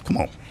 bud. Come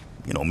on.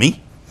 You know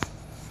me.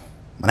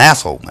 I'm an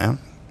asshole, man.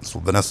 That's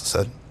what Vanessa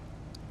said.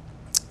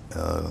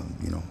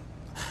 You know,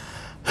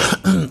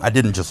 I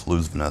didn't just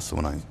lose Vanessa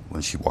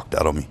when she walked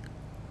out on me.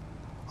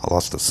 I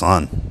lost a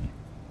son,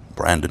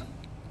 Brandon.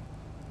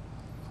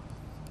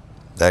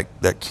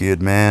 That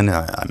kid, man,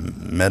 I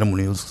met him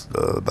when he was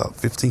about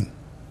 15.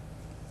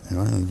 You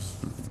know,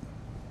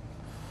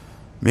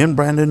 me and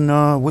Brandon,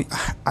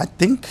 I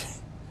think,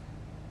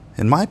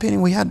 in my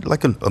opinion, we had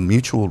like a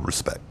mutual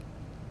respect.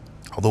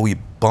 Although we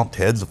bumped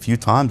heads a few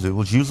times, it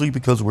was usually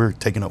because we were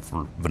taking up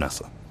for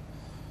Vanessa.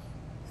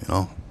 You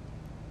know,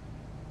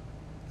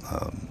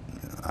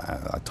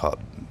 I taught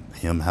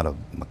him how to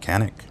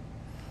mechanic.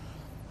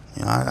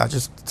 You know, I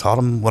just taught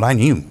him what I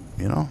knew.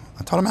 You know,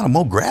 I taught him how to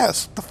mow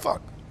grass. What the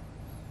fuck?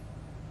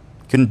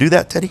 Couldn't do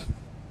that, Teddy?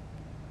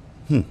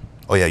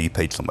 Oh yeah, you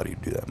paid somebody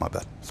to do that. My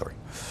bad. Sorry.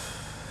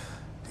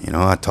 You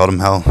know, I taught him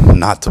how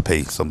not to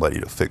pay somebody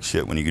to fix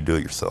shit when you could do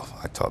it yourself.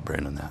 I taught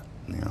Brandon that.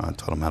 You know, I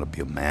taught him how to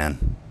be a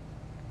man.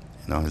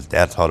 You know, his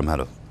dad taught him how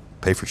to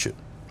pay for shit.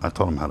 I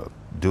taught him how to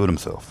do it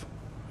himself.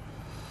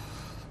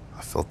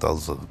 I felt that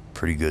was a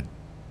pretty good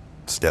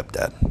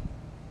stepdad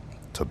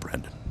to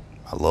Brandon.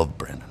 I love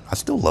Brandon. I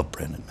still love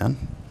Brandon,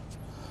 man.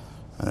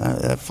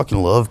 That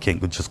fucking love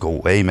can't just go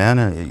away,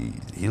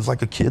 man. He was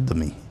like a kid to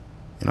me.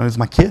 You know, he was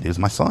my kid. He was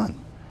my son.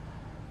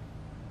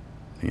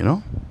 You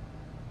know?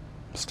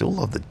 Still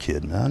love that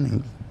kid,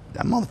 man.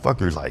 That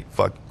motherfucker's like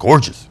fucking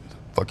gorgeous.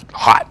 Fucking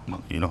hot,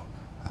 you know?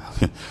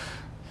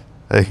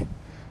 Hey,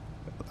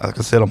 like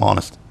I said, I'm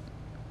honest.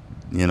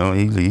 You know,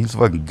 he's a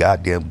fucking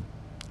goddamn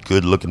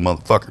good-looking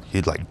motherfucker.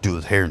 He'd like do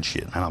his hair and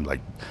shit. And I'm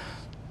like,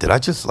 did I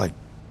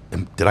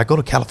go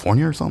to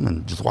California or something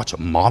and just watch a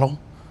model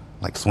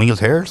like swing his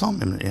hair or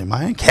something? Am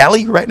I in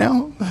Cali right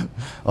now?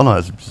 Oh no,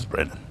 it's just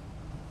Brandon.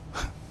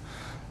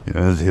 You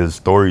know, his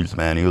stories,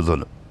 man. He's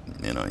an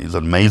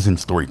amazing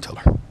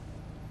storyteller.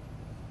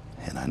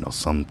 And I know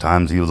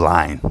sometimes he was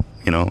lying.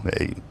 You know,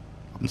 hey,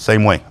 I'm the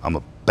same way. I'm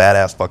a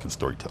badass fucking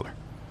storyteller.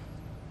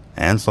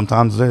 And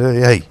sometimes,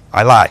 hey,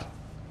 I lie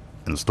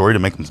in the story to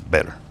make them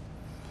better.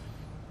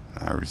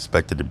 I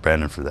respected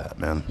Brandon for that,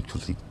 man,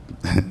 because he,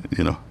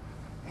 you know,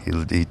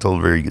 he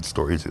told very good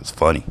stories. It was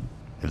funny.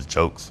 His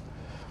jokes.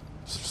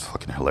 It's just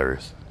fucking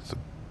hilarious. So,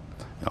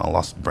 you know, I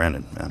lost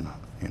Brandon, man.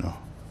 You know,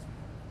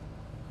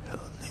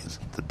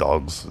 the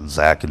dogs,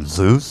 Zach and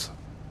Zeus.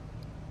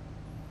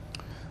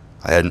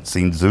 I hadn't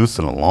seen Zeus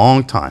in a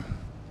long time,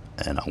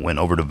 and I went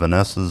over to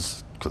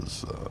Vanessa's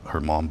because her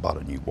mom bought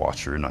a new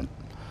washer, and I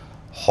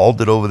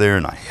hauled it over there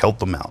and I helped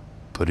them out,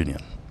 put it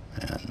in,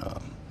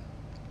 and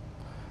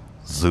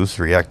Zeus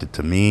reacted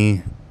to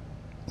me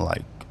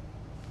like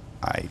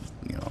I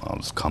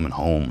was coming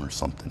home or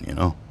something, you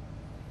know.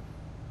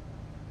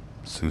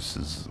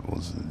 Zeus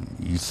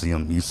you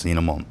seen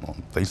him on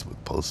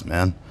Facebook posts,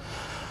 man.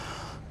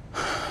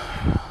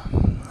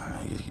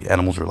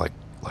 Animals are like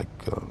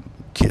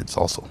kids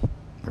also.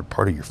 They're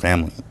part of your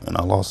family, and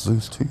I lost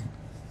Zeus too.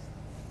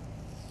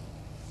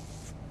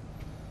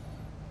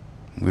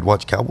 We'd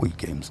watch Cowboy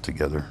games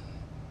together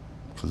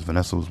because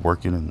Vanessa was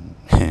working, and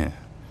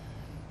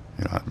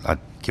you know, I'd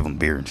give them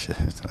beer and shit.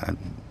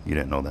 You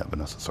didn't know that,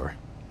 Vanessa, sorry.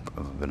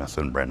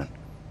 Vanessa and Brandon.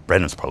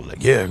 Brandon's probably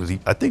like, yeah, because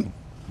I think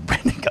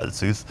Brandon got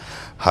Zeus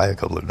high a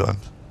couple of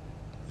times.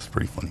 It's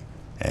pretty funny.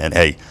 And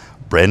hey,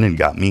 Brandon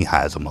got me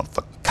high as a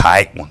motherfucking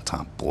kite one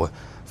time, boy.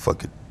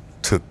 Fucking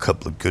took a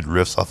couple of good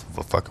riffs off of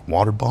a fucking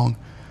water bong,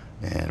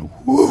 and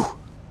whoo,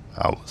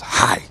 I was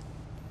high.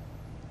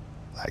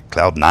 Like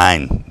cloud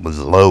 9 was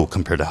low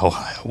compared to how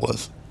high I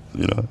was,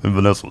 you know. And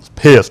Vanessa was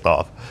pissed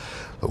off.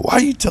 Why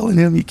are you telling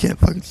him you can't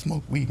fucking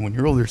smoke weed when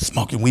you're over there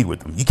smoking weed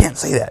with him? You can't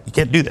say that. You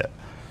can't do that.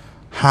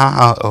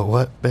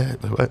 What?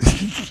 I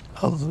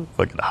was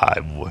fucking high,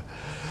 boy.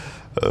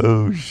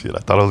 Oh shit! I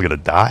thought I was gonna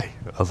die.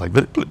 I was like,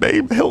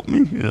 babe, help me!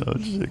 You know,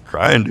 just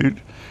crying,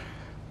 dude.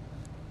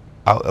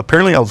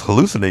 Apparently, I was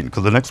hallucinating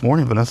because the next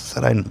morning Vanessa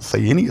said I didn't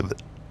say any of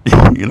it.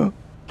 You know,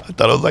 I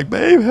thought I was like,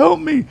 babe, help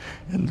me,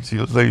 and she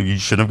was like, you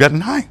shouldn't have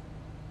gotten high,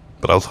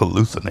 but I was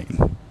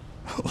hallucinating.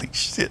 Holy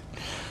shit,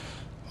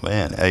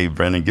 man! Hey,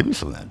 Brandon, give me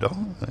some of that, dog.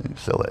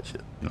 Sell that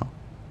shit, you know.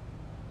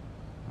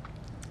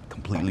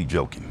 Completely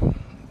joking.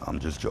 I'm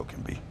just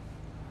joking, B.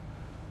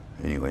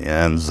 Anyway,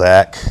 and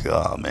Zach,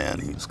 oh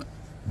man,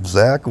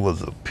 Zach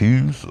was a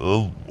piece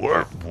of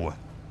work, boy.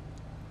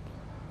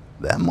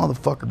 That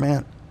motherfucker,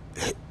 man.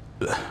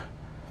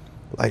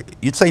 Like,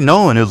 you'd say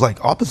no, and it was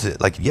like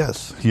opposite, like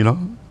yes, you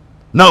know,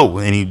 no,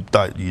 and he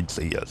thought you'd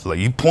say yes. Like,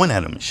 you point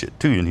at him and shit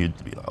too, and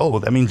he'd be like, oh,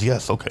 that means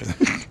yes, okay,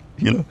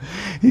 you know.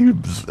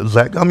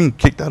 Zach got me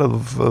kicked out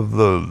of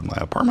my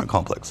apartment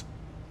complex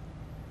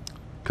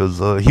because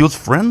he was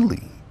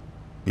friendly,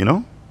 you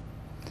know.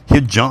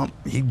 He'd jump,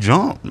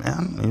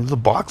 man. He was a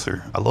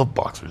boxer. I love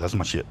boxers. That's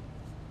my shit.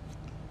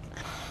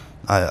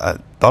 I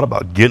thought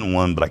about getting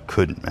one, but I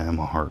couldn't, man.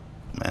 My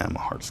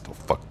heart's still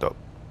fucked up.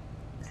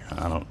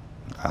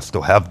 I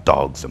still have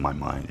dogs in my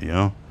mind, you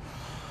know?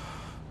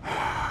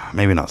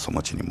 Maybe not so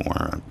much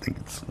anymore.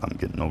 I'm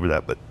getting over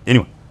that. But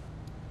anyway,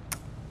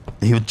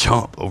 he would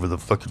jump over the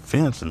fucking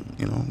fence and,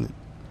 you know,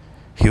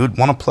 he would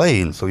want to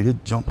play. And so he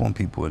did jump on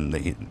people. And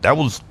that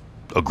was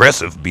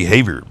aggressive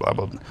behavior. Blah,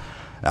 blah, blah.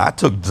 I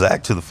took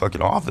Zach to the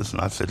fucking office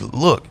and I said,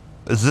 look,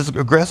 is this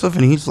aggressive?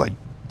 And he's like,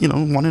 you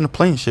know, wanting to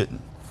play and shit.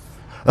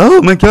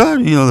 Oh my God,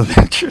 you know, the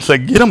manager's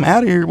like, get him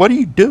out of here. What do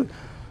you do?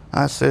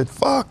 I said,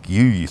 fuck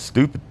you, you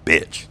stupid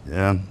bitch.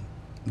 Yeah.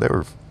 They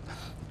were,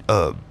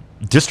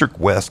 District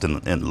West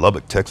in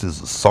Lubbock, Texas,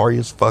 is the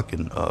sorriest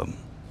fucking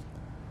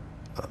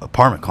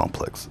apartment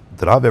complex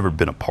that I've ever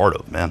been a part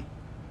of, man.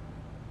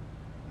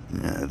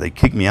 Yeah, they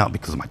kicked me out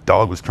because my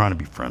dog was trying to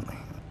be friendly.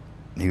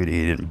 He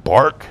didn't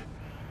bark.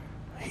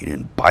 He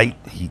didn't bite.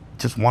 He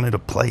just wanted to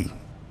play.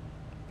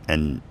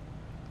 And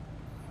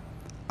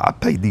I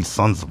paid these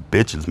sons of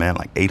bitches, man,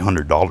 like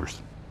 $800.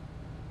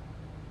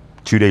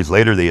 2 days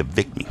later, they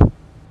evict me.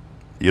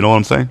 You know what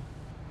I'm saying?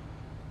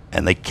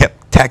 And they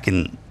kept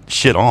tacking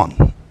shit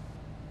on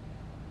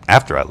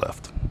after I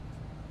left.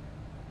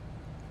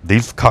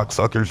 These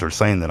cocksuckers are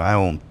saying that I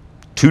own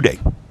today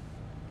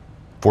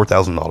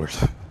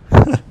 $4,000.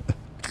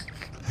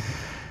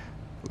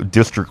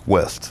 District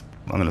West.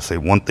 I'm going to say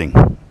one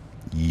thing.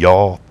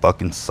 Y'all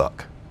fucking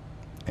suck.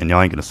 And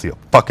y'all ain't going to see a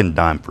fucking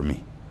dime from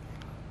me.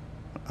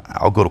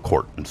 I'll go to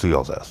court and sue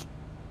y'all's ass.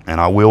 And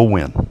I will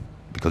win.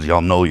 Because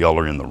y'all know y'all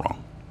are in the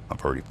wrong.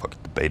 I've already fucking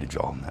debated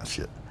y'all on that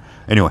shit.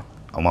 Anyway,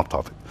 I'm off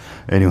topic.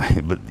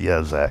 Anyway, but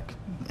yeah, Zach.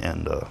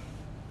 And,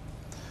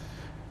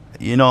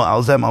 you know, I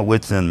was at my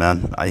wit's end,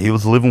 man. He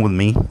was living with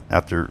me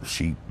after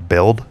she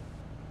bailed.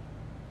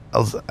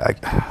 I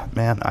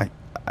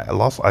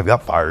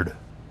got fired.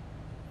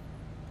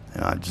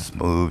 And I just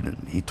moved,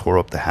 and he tore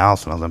up the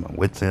house, and I was at my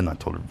wit's end. I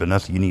told her,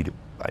 Vanessa, you need it.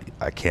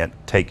 I can't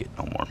take it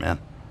no more, man.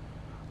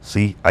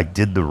 See, I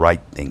did the right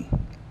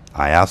thing.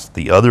 I asked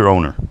the other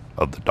owner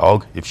of the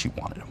dog if she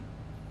wanted him.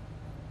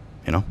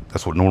 You know,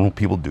 that's what normal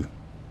people do.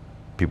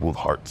 People with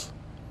hearts.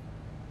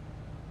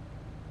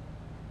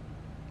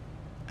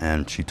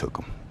 And she took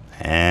him.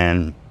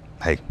 And,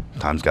 hey,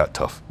 times got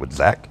tough with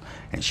Zach,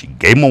 and she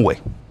gave him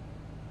away.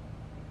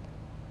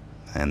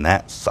 And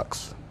that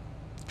sucks.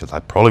 Because I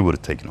probably would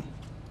have taken him.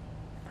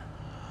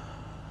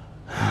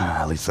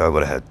 At least I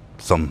would have had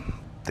something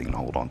to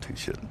hold on to.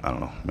 Shit, I don't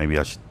know. Maybe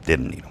I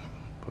didn't need him.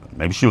 But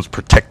maybe she was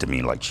protecting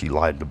me like she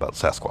lied about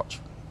Sasquatch.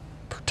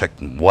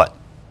 Protecting what,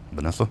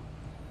 Vanessa?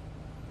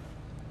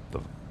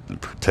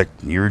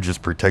 You're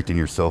just protecting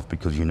yourself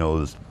because you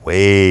know it's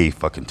way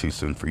fucking too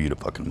soon for you to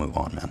fucking move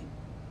on, man.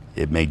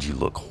 It made you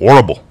look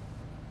horrible.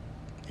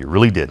 It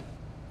really did.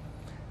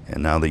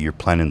 And now that you're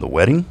planning the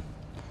wedding,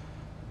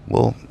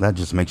 well, that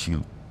just makes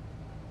you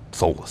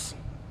soulless,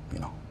 you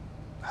know.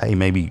 Hey,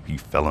 maybe you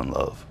fell in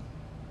love.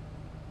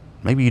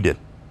 Maybe you did.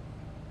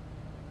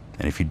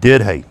 And if you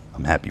did, hey,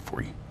 I'm happy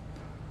for you.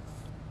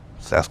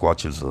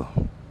 Sasquatch is a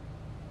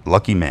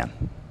lucky man.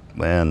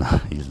 Man,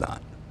 he's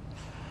not.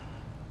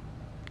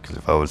 Because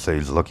if I would say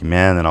he's a lucky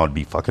man, then I would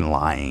be fucking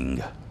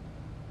lying.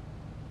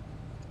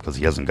 Because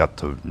he hasn't got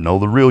to know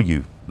the real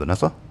you,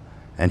 Vanessa.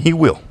 And he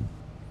will.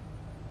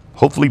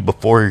 Hopefully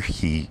before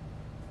he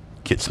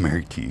gets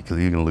married to you. Because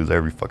he's going to lose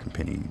every fucking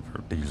penny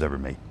he's ever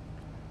made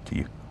to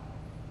you.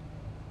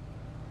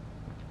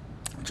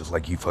 Just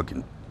like you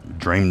fucking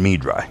drained me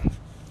dry,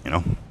 you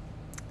know.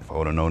 If I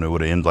would have known it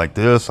would have ended like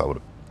this, I would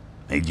have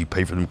made you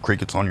pay for them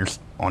crickets on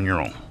your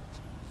own.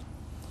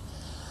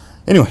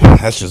 Anyway,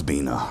 that's just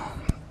being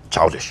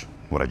childish.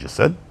 What I just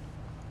said.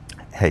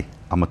 Hey,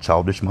 I'm a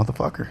childish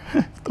motherfucker.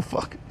 What the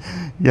fuck?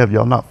 Yeah, have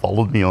y'all not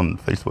followed me on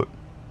Facebook?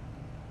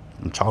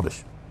 I'm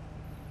childish.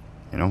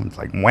 You know, it's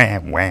like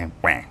wham, wham,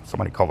 wham.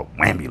 Somebody call it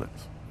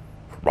Whambulance.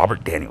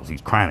 Robert Daniels,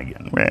 he's crying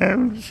again.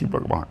 Well, she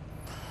broke my heart.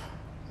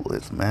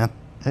 Listen, man.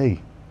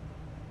 Hey.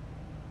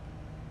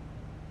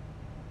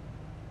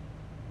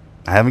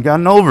 I haven't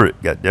gotten over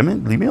it. God damn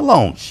it. Leave me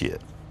alone.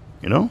 Shit.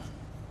 You know?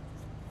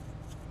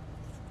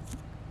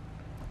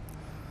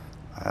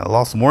 I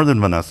lost more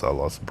than Vanessa. I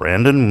lost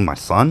Brandon, my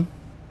son,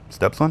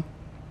 stepson.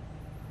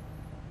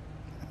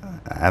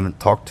 I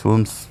haven't talked to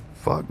him.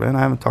 Fuck, man.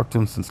 I haven't talked to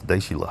him since the day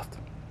she left.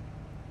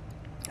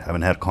 I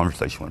haven't had a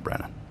conversation with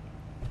Brandon.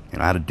 You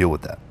know, I had to deal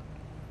with that.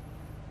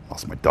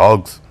 Lost my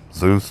dogs.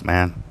 Zeus,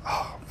 man.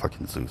 Oh,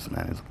 fucking Zeus,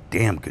 man. He's a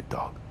damn good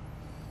dog.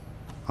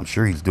 I'm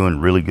sure he's doing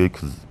really good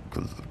because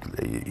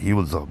he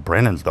was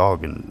Brandon's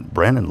dog, and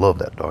Brandon loved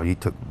that dog. He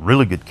took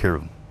really good care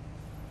of him.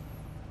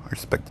 I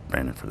respected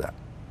Brandon for that.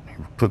 He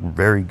took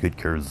very good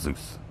care of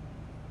Zeus.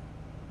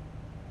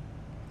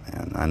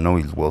 And I know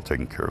he's well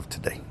taken care of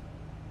today.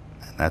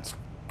 And that's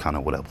kind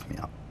of what helps me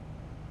out.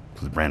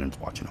 Because Brandon's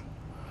watching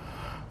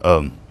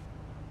him.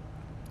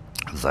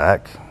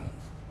 Zach,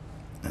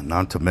 and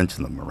not to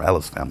mention the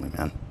Morales family,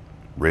 man.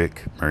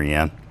 Rick,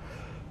 Marianne.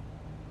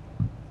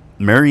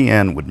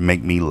 Marianne would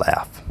make me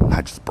laugh.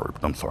 I just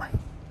burped, I'm sorry.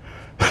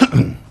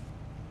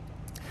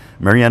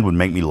 Marianne would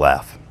make me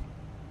laugh.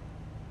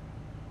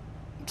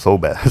 So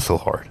bad, so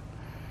hard.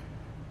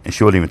 And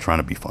she wasn't even trying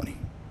to be funny.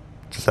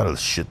 Just out of the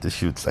shit that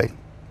she would say.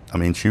 I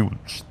mean,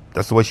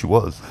 that's the way she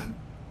was.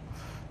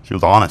 She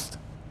was honest.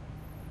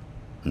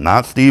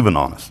 Not Steven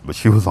honest, but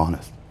she was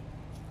honest.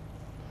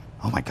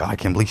 Oh my God, I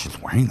can't believe she's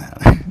wearing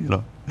that. You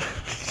know?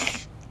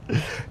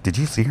 Did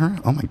you see her?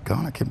 Oh my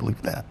God, I can't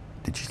believe that.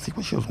 Did you see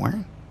what she was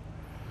wearing?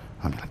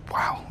 I'm like,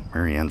 wow,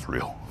 Marianne's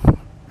real.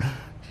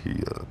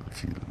 She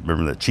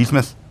remember that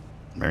chismes?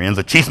 Marianne's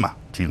a chisma,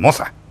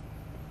 chismosa.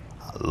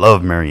 I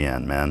love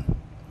Marianne, man.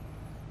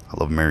 I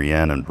love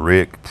Marianne and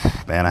Rick.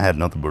 Man, I had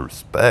nothing but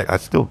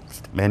respect.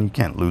 Man, you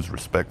can't lose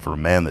respect for a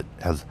man that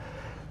has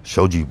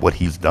showed you what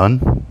he's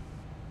done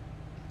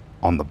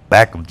on the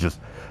back of just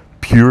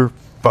pure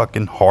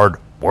fucking hard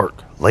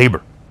work,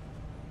 labor.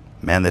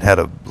 Man that had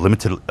a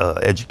limited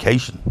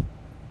education.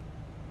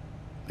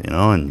 You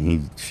know,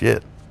 and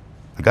the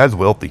guy's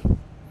wealthy.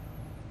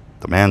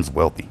 The man's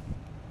wealthy.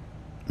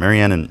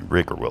 Marianne and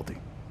Rick are wealthy.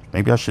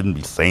 Maybe I shouldn't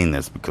be saying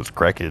this because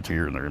crackheads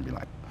here and they're going to be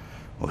like,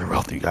 well, they're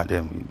wealthy,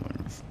 goddamn,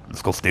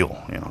 let's go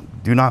steal. You know,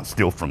 do not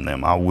steal from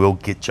them. I will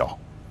get y'all.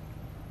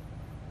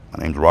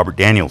 My name's Robert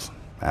Daniels.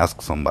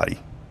 Ask somebody.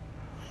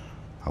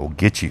 I will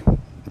get you.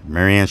 If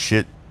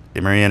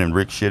Marianne and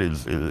Rick shit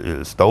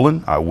is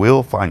stolen, I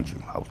will find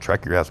you. I will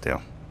track your ass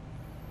down.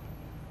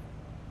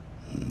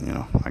 You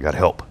know, I got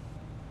help.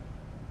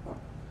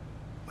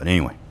 But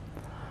anyway,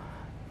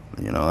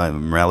 you know, I have a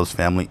Morales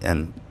family,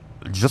 and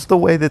just the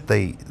way that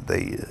they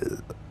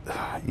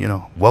you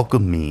know,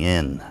 welcomed me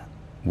in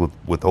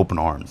with open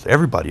arms.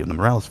 Everybody in the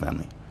Morales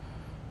family.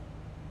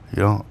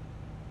 You know,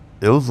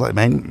 it was like,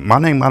 man, my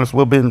name might as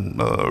well have been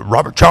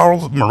Robert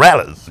Charles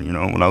Morales, you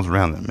know, when I was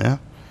around them, yeah.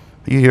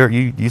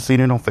 You seen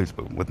it on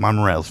Facebook with my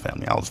Morales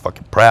family. I was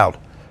fucking proud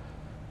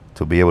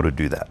to be able to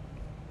do that.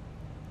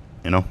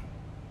 You know?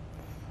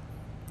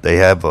 They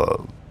have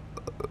a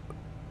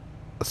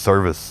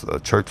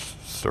church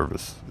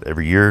service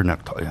every year.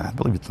 I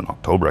believe it's in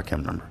October. I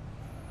can't remember.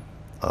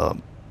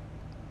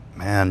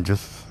 Man,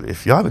 just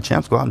if you have a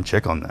chance, go out and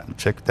check on that.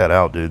 Check that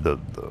out, dude. The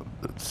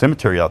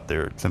cemetery out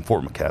there, it's in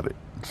Fort McCavitt.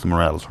 It's the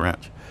Morales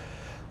Ranch.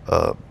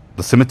 The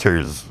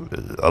cemetery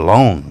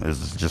alone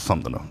is just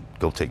something to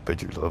go take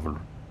pictures of or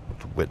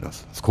to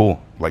witness. It's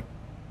cool. Like,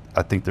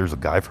 I think there's a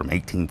guy from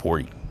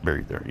 1840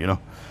 buried there, you know?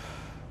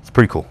 It's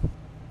pretty cool.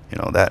 You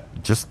know, that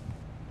just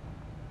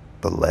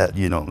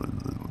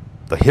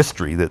the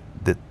history that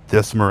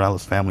this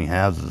Morales family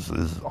has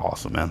is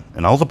awesome, man.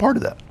 And I was a part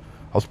of that.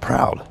 I was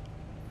proud.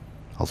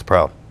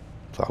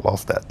 So I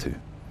lost that too.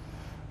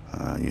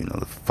 You know,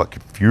 the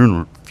fucking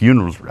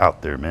funerals were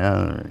out there,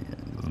 man.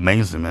 It was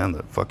amazing, man.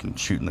 The fucking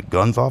shooting the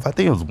guns off. I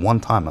think it was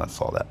one time I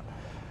saw that.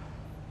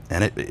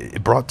 And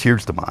it brought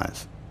tears to my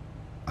eyes.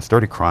 I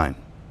started crying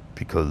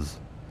because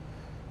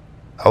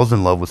I was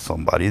in love with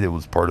somebody that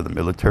was part of the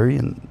military,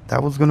 and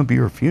that was going to be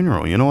her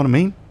funeral. You know what I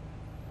mean?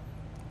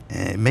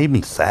 And it made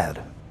me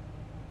sad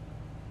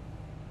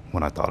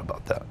when I thought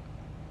about that.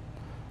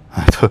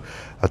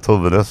 I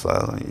told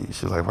Vanessa,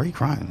 she was like, why are you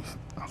crying?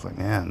 I was like,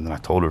 man. And then I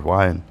told her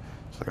why, and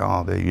she's like,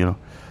 oh, babe, you know.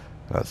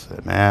 And I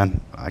said,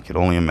 man, I could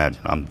only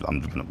imagine.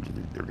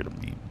 They're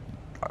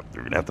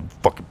gonna have to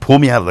fucking pull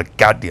me out of the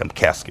goddamn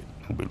casket.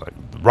 I'll be like,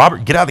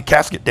 Robert, get out of the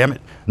casket, damn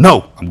it.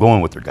 No, I'm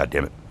going with her,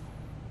 goddamn it.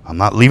 I'm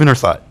not leaving her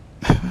side.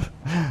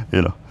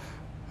 You know.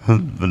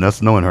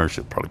 Vanessa, knowing her,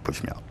 she'll probably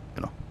push me out,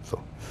 you know.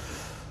 So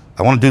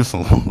I want to do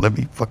something. Let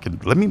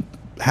me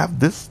have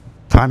this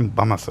time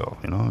by myself,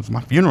 you know. It's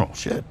my funeral.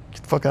 Shit,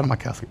 get the fuck out of my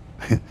casket.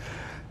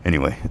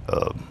 Anyway,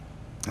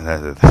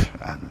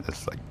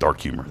 it's like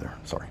dark humor there.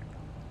 Sorry.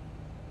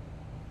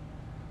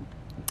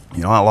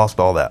 You know, I lost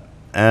all that,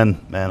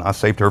 and man, I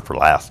saved her for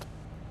last.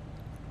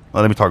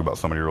 Well, let me talk about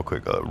somebody real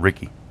quick.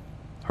 Ricky,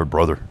 her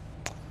brother.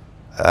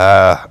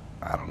 I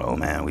don't know,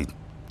 man.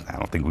 I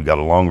don't think we got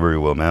along very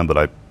well, man.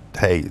 But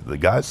hey, the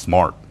guy's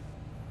smart.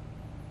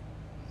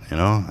 You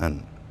know,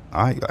 and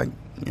I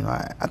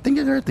think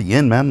there at the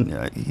end,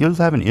 man, he was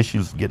having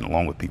issues getting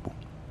along with people,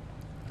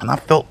 and I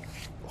felt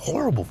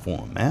horrible for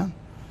him, man.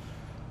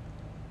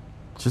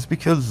 Just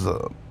because,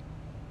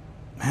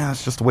 man,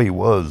 it's just the way he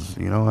was,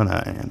 you know.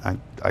 And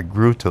I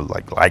grew to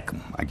like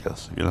him, I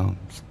guess, you know,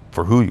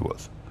 for who he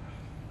was.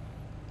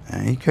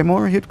 And he came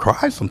over, he'd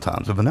cry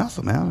sometimes with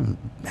Vanessa, man. And,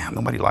 man,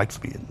 nobody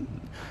likes me.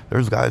 And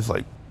there's guys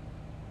like,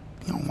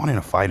 you know, wanting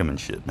to fight him and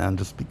shit, man,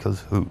 just because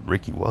who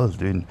Ricky was,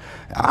 dude. And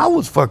I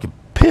was fucking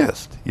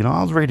pissed. You know,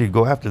 I was ready to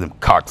go after them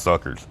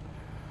cocksuckers.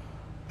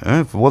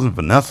 And if it wasn't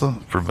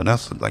for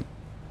Vanessa, like,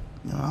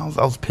 you know,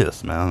 I was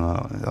pissed, man.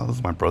 That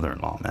was my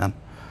brother-in-law, man.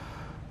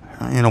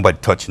 Ain't nobody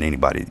touching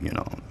anybody, you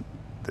know,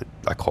 that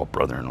I call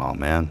brother-in-law,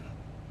 man.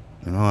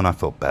 You know, and I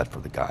felt bad for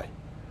the guy.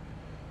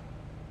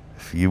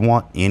 If you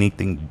want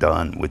anything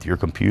done with your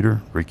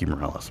computer, Ricky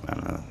Morales,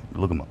 man,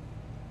 look him up.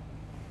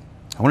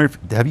 I wonder if,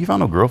 have you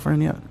found a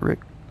girlfriend yet, Rick?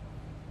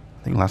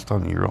 I think last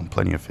time you were on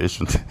Plenty of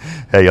Fish.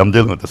 Hey, I'm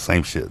dealing with the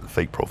same shit,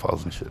 fake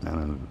profiles and shit,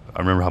 man. I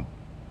remember how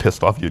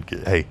pissed off you'd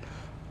get. Hey,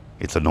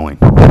 it's annoying.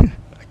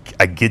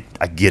 I get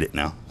it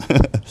now.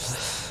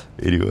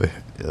 Anyway,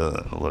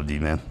 I love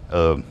you, man.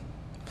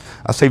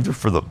 I saved her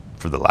for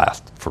the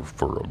last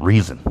for a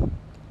reason,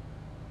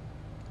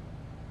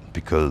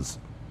 because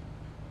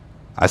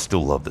I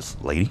still love this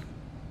lady.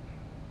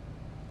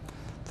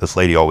 This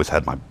lady always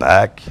had my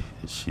back.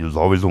 She was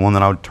always the one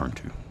that I would turn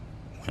to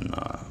when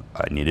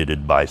I needed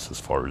advice as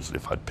far as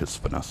if I'd piss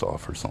Vanessa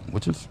off or something,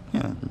 which is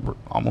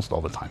almost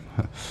all the time.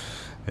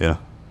 Yeah.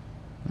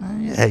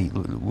 Hey,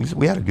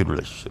 we had a good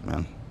relationship,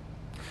 man.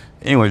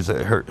 Anyways,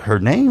 her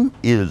name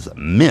is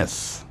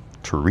Miss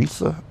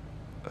Teresa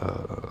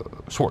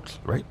Schwartz,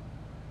 right?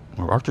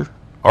 Or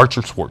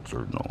Archer Schwartz,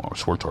 or no,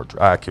 Schwartz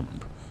Archer. I can't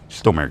remember. She's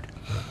still married.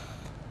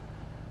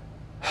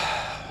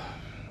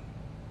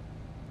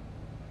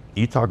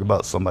 You talk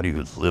about somebody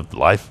who's lived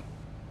life.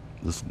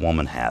 This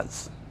woman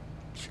has.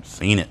 She's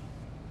seen it,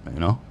 you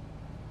know.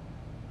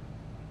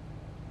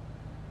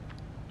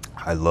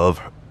 I love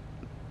her.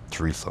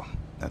 Teresa.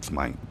 That's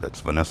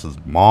Vanessa's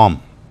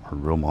mom, her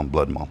real mom,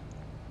 blood mom.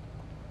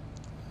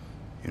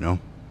 You know,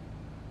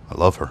 I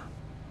love her.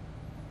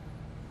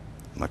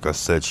 Like I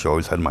said, she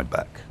always had my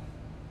back.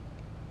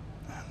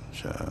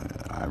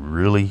 And I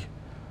really,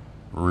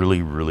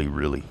 really, really,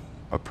 really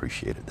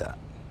appreciated that.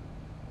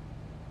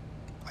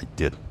 I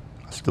did.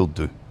 I still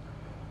do.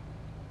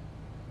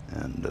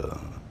 And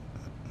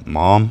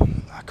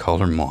Mom, I call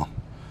her Mom.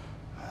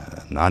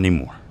 Not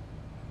anymore.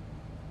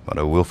 But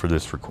I will for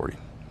this recording.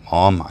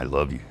 Mom, I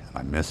love you. And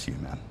I miss you,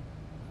 man.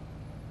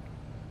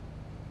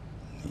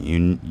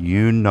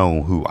 You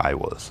know who I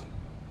was.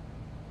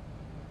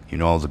 You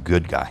know I was a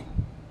good guy.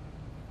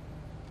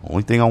 The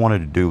only thing I wanted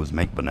to do was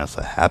make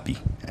Vanessa happy.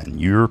 And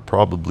you're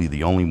probably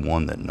the only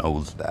one that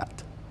knows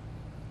that.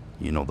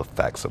 You know the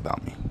facts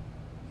about me,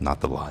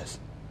 not the lies.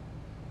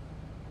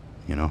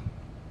 You know?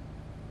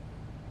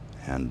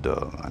 And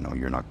I know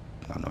you're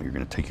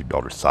going to take your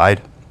daughter's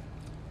side.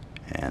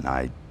 And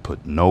I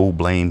put no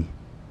blame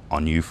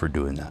on you for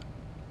doing that.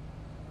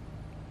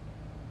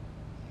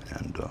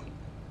 And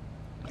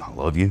I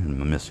love you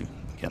and I miss you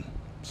again.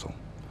 So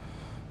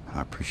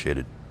I appreciate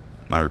it.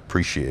 I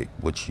appreciate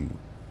what you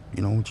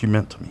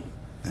meant to me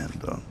and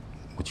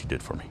what you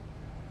did for me.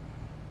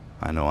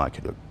 I know I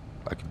could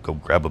go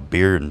grab a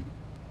beer and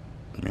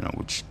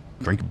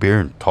drink a beer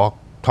and talk.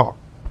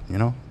 You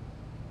know.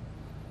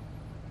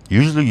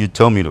 Usually you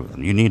tell me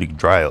you need to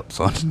dry up,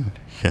 son.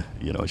 Yeah,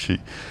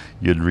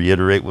 you'd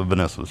reiterate what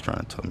Vanessa was trying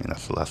to tell me.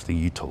 That's the last thing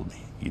you told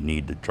me. You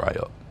need to dry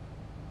up.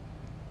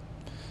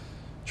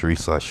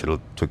 Teresa, I should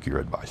have took your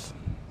advice.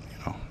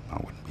 I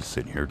wouldn't be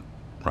sitting here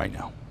right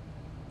now.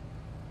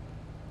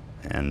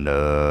 And,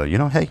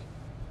 hey,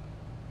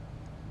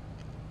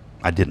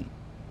 I didn't.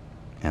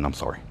 And I'm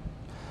sorry.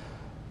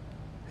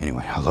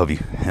 Anyway, I love you.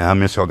 And I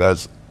miss y'all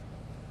guys.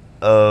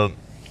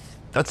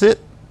 That's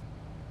it.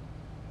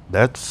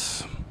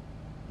 That's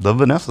the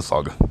Vanessa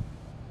saga.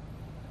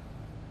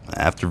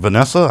 After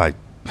Vanessa,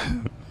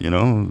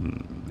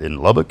 in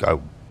Lubbock,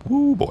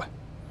 boy.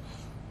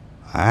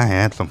 I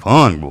had some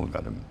fun. Boy.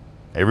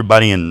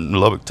 Everybody in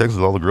Lubbock, Texas,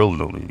 all the girls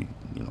know me.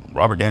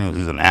 Robert Daniels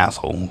is an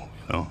asshole,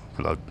 because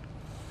I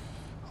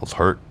was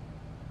hurt.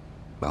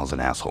 I was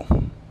an asshole.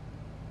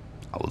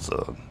 I was,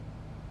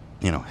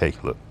 hey,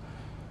 look,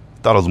 I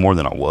thought I was more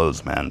than I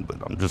was, man, but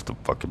I'm just a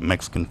fucking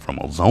Mexican from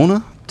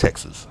Ozona,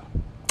 Texas.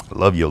 I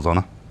love you,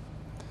 Ozona.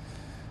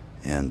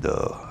 And,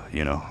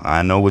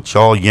 I know what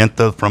y'all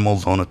Yenta from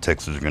Ozona,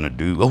 Texas are going to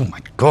do. Oh, my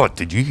God,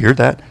 did you hear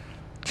that?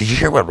 Did you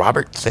hear what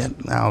Robert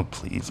said? No,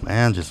 please,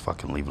 man, just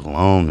fucking leave it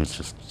alone. It's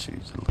just,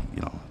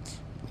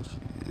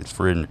 it's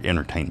for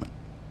entertainment.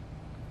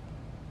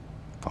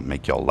 If I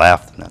make y'all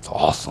laugh, then that's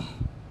awesome.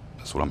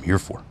 That's what I'm here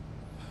for.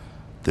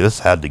 This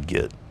had to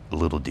get a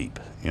little deep,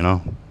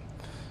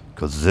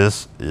 because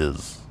this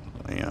is,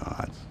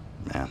 I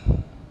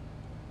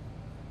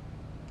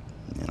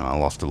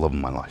lost the love of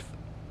my life,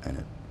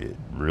 and it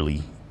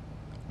really,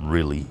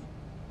 really,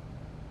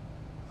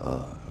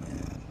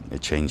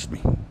 it changed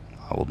me.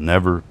 I will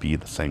never be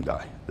the same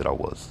guy that I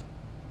was.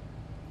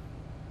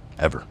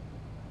 Ever.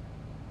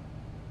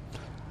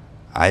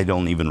 I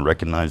don't even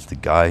recognize the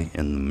guy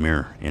in the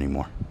mirror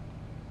anymore.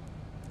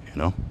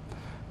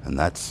 And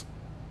that's,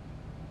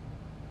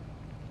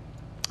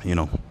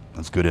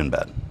 that's good and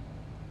bad.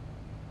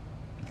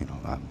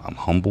 I'm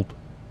humbled.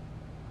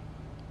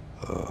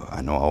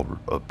 I know I'll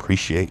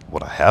appreciate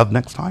what I have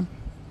next time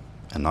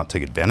and not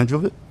take advantage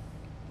of it.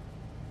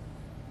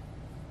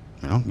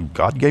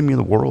 God gave me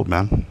the world,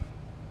 man.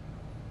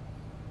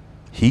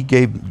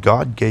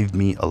 God gave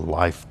me a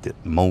life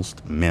that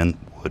most men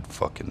would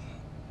fucking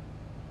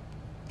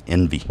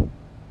envy,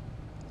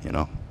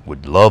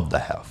 would love to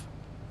have.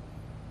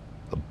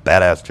 A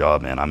badass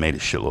job, man. I made a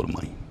shitload of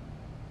money.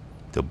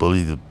 The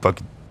ability to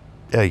fucking,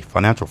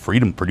 financial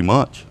freedom, pretty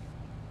much.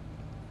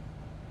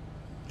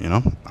 You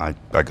know, I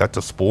got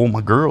to spoil my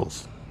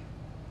girls.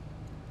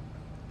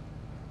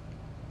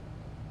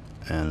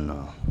 And,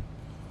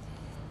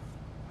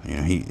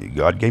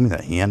 God gave me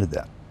that. He handed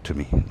that to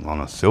me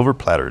on a silver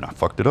platter, and I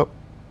fucked it up.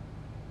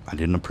 I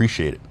didn't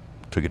appreciate it.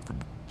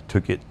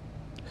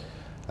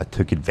 I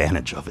took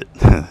advantage of it.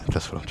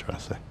 That's what I'm trying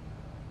to say.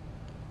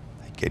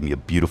 He gave me a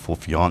beautiful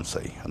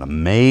fiance, an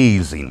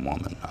amazing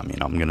woman. I mean,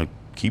 I'm going to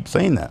keep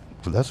saying that.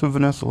 So that's who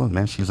Vanessa was,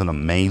 man. She's an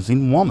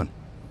amazing woman.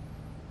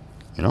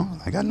 You know,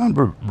 I got none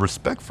but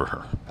respect for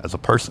her as a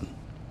person.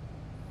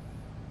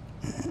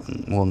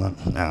 Well,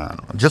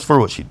 not just for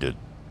what she did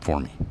for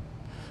me.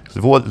 Because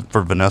if it wasn't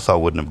for Vanessa, I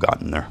wouldn't have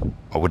gotten there.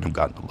 I wouldn't have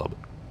gotten to Lubbock.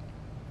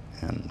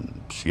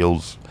 And I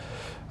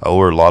owe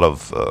her a lot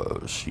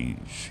of, she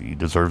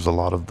deserves a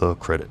lot of the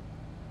credit,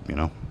 you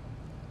know.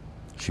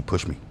 She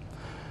pushed me.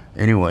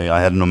 Anyway,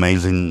 I had an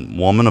amazing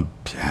woman.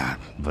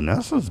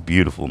 Vanessa's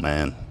beautiful,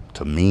 man,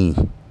 to me.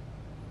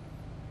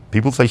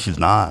 People say she's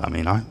not. I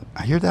mean, I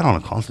hear that on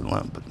a constant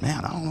level, but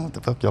man, I don't know what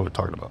the fuck y'all are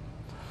talking about.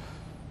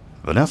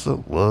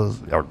 Vanessa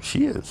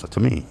she is, to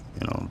me,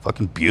 you know,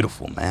 fucking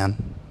beautiful,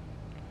 man.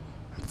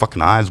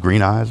 Fucking eyes,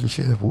 green eyes and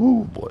shit.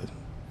 Woo, boy.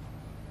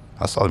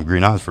 I saw them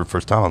green eyes for the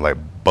first time. I was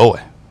like,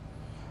 boy,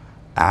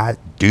 I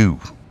do,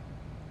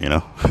 you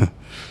know.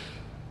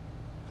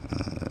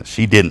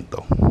 She didn't,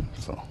 though.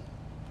 So,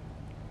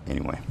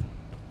 anyway.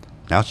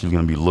 Now she's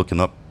going to be looking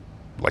up,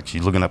 like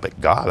she's looking up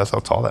at God. That's how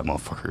tall that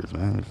motherfucker is,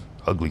 man. He's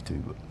ugly,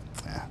 too, but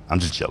I'm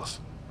just jealous.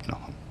 You know,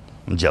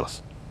 I'm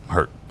jealous. I'm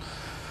hurt.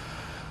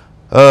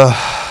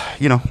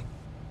 You know,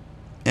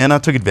 and I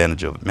took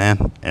advantage of it,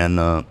 man. And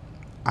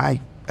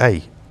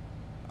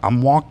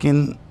I'm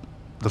walking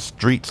the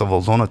streets of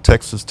Ozona,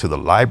 Texas to the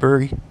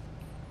library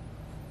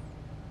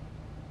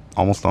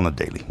almost on a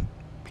daily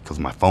because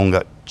my phone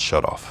got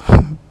shut off.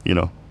 You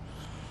know,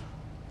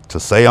 to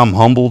say I'm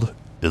humbled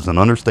is an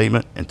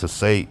understatement, and to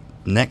say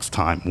next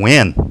time,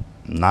 when,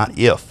 not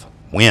if,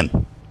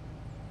 when,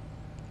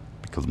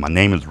 because my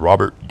name is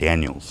Robert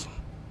Daniels.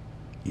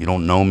 You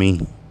don't know me,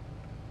 you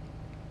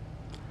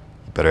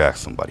better ask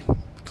somebody,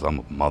 because I'm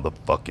a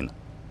motherfucking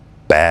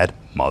bad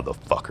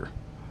motherfucker.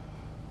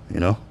 You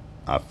know,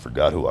 I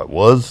forgot who I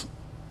was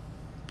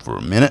for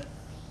a minute.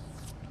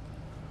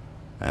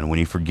 And when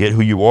you forget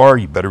who you are,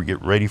 you better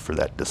get ready for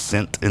that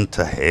descent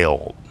into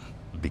hell,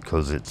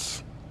 because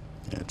it's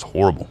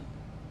horrible.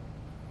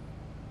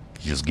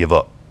 You just give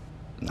up.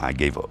 And I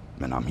gave up,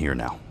 and I'm here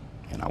now,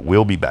 and I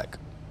will be back.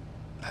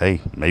 Hey,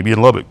 maybe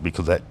in Lubbock,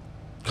 because that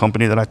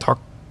company that I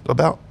talked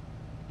about,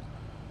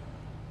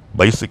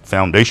 Basic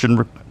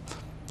Foundation.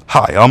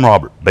 Hi, I'm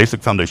Robert.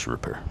 Basic Foundation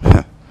Repair.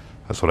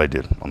 That's what I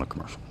did on the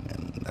commercial,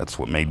 and that's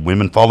what made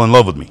women fall in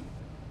love with me,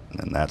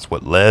 and that's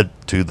what led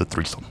to the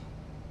threesome.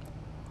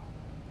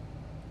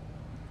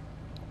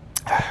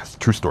 It's a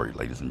true story,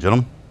 ladies and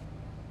gentlemen.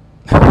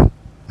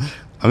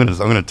 I'm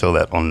gonna tell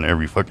that on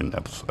every fucking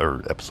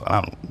episode.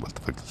 I don't know what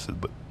the fuck this is,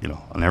 but you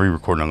know, on every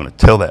recording, I'm gonna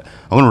tell that.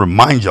 I'm gonna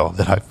remind y'all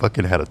that I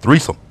fucking had a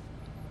threesome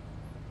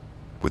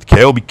with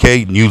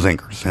KLBK news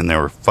anchors, and they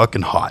were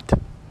fucking hot.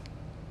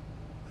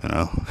 You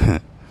know,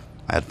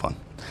 I had fun.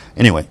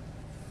 Anyway,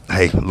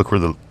 hey, look where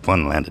the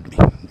fun landed me.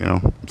 You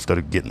know, instead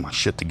of getting my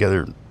shit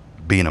together,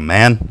 being a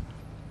man,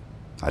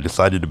 I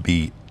decided to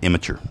be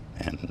immature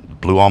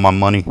and blew all my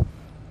money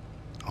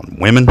on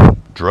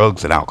women,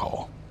 drugs, and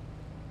alcohol.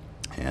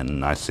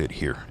 And I sit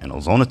here in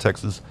Ozona,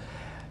 Texas,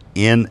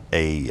 in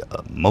a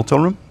motel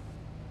room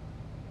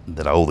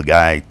that I owe the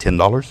guy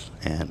 $10.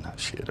 And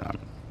shit,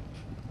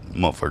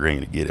 motherfucker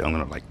ain't gonna get it. I'm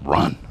gonna like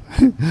run.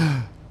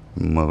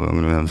 You know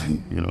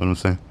what I'm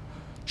saying?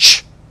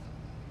 Shh.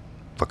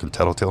 Fucking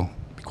tattletale.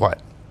 Be quiet.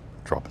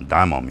 Dropping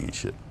dime on me and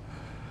shit.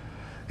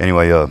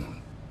 Anyway,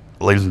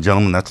 ladies and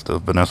gentlemen, that's the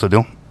Vanessa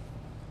deal.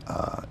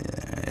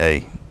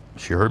 Hey,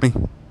 she hurt me.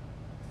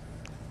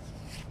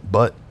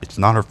 But it's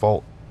not her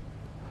fault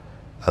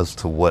as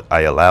to what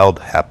I allowed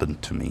happen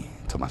to me,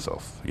 to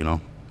myself, you know.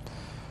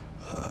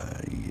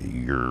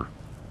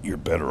 You're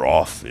better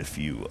off if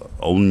you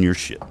own your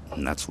shit.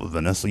 And that's what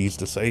Vanessa used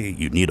to say.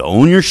 You need to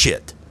own your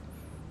shit.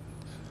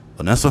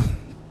 Vanessa,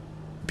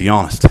 be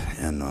honest,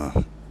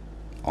 and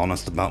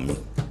honest about me.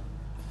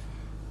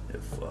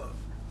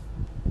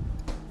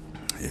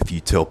 If you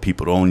tell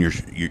people to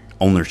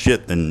own their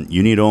shit, then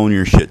you need to own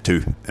your shit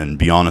too, and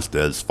be honest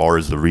as far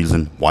as the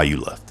reason why you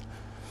left.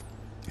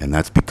 And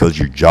that's because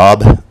your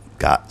job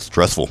got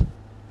stressful.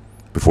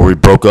 Before we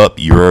broke up,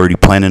 you were already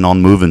planning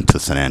on moving to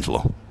San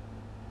Angelo.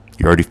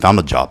 You already found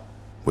a job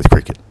with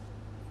Cricket.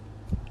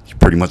 You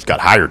pretty much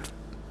got hired.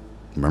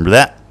 Remember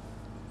that?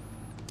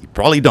 You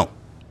probably don't,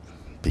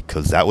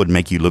 because that would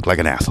make you look like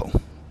an asshole.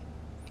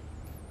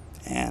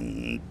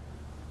 And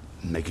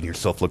making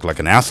yourself look like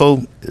an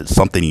asshole is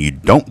something you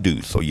don't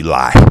do, so you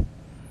lie.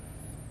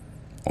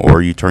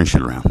 Or you turn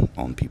shit around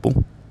on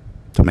people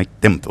to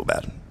make them feel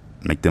bad.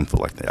 Make them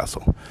feel like the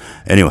asshole.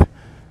 Anyway,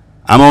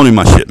 I'm owning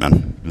my shit,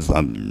 man.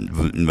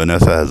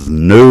 Vanessa has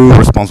no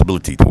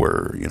responsibility to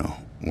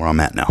where I'm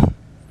at now.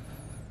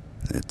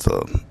 It's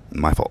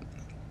my fault.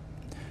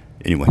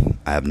 Anyway,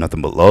 I have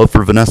nothing but love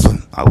for Vanessa.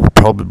 I will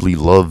probably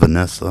love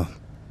Vanessa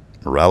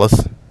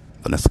Morales,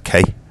 Vanessa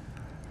K,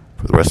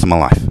 for the rest of my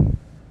life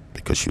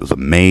because she was a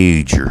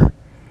major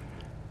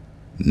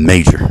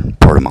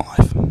part of my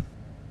life.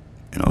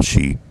 You know,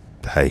 she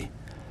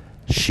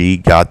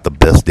got the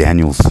best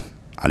Daniels.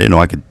 I didn't know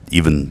I could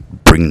even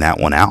bring that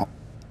one out.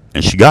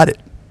 And she got it.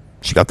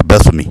 She got the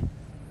best of me.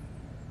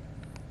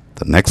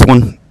 The next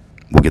one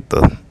will get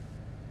the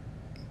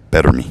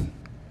better me.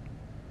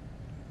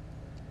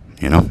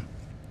 You know?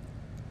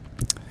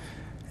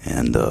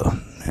 And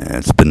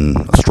it's been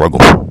a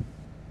struggle.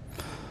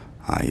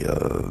 I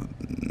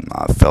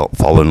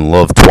fallen in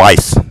love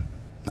twice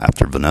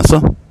after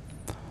Vanessa.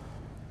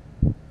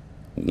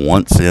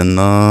 Once in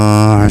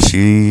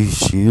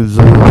she's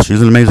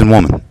an amazing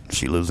woman.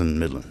 She lives in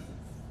Midland.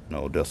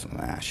 No, Odessa.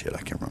 I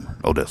can't remember.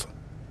 Odessa.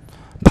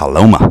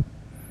 Paloma.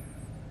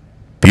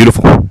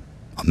 Beautiful.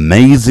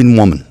 Amazing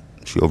woman.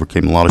 She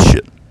overcame a lot of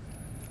shit.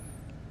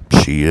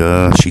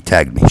 She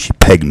tagged me. She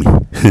pegged me.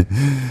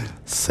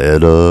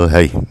 Said,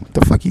 hey, what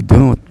the fuck you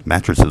doing with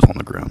mattresses on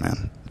the ground,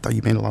 man? I thought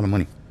you made a lot of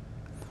money.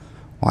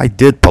 Well, I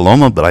did,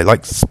 Paloma, but I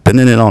like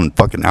spending it on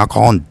fucking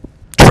alcohol and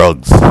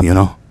drugs, you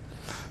know?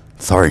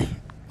 Sorry.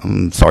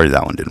 I'm sorry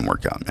that one didn't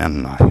work out,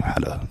 man. I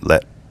had to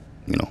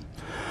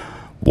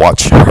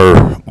watch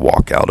her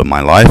walk out of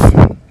my life.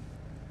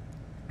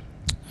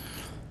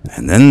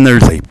 And then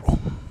there's April.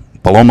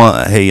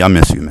 Paloma, hey, I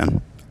miss you,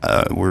 man.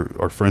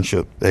 Our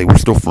friendship, hey, we're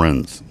still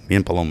friends. Me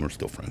and Paloma are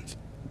still friends.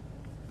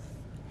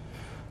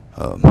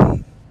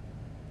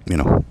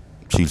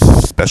 She's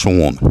a special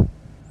woman.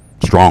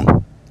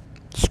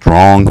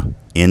 Strong,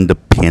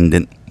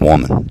 independent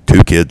woman.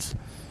 2 kids.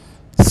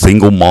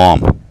 Single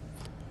mom.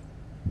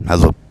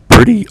 Has a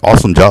pretty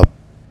awesome job.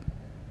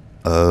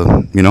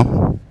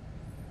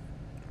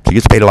 She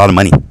gets paid a lot of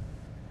money.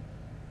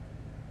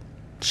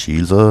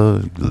 She's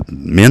a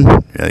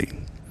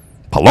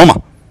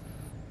Paloma.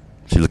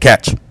 She's a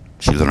catch.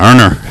 She's an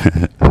earner.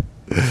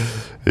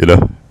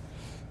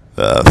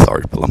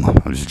 Sorry, Paloma.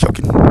 I'm just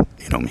joking.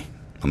 You know me.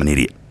 I'm an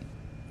idiot.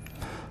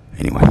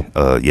 Anyway,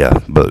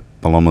 but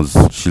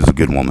she's a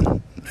good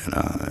woman. And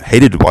I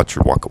hated to watch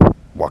her walk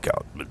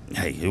out. But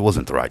hey, it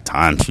wasn't the right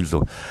time. She's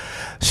the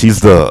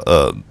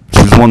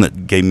one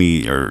that gave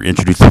me or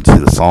introduced me to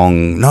the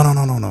song. No,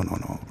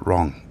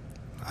 wrong.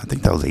 I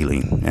think that was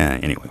Aileen. Yeah,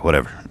 anyway,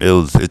 whatever.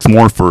 It's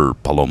more for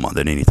Paloma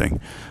than anything.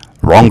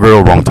 Wrong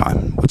girl, wrong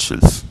time,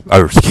 excuse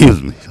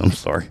me. I'm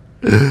sorry.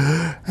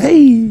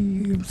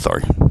 Hey, I'm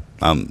sorry.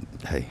 I'm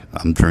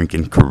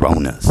drinking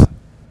Coronas.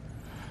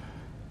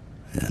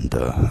 And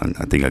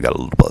I think I got a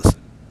little buzz.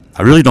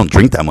 I really don't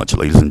drink that much,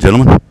 ladies and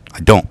gentlemen. I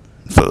don't.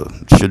 So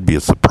it should be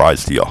a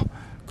surprise to y'all.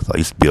 Because I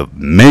used to be a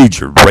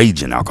major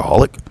raging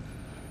alcoholic.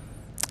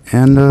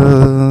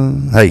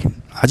 And, hey,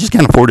 I just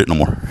can't afford it no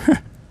more.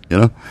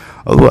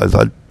 Otherwise,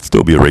 I'd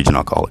still be a raging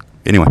alcoholic.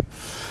 Anyway.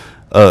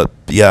 I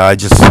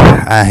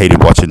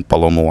hated watching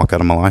Paloma walk out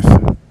of my life.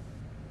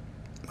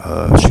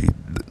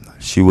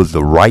 She was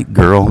the right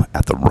girl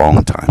at the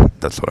wrong time.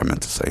 That's what I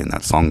meant to say. And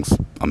that song's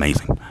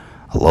amazing.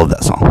 I love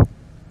that song.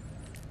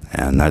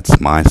 And that's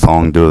my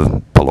song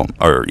to Paloma.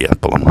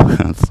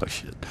 Paloma. So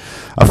shit.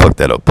 I fucked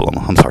that up,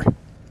 Paloma. I'm sorry.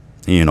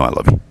 You know I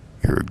love you.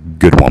 You're a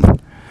good woman.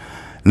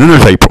 And then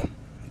there's April.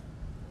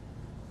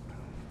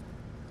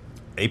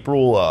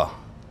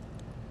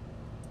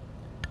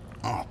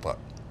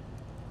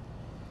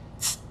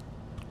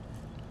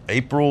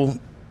 April,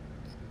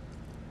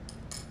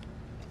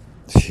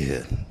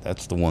 shit,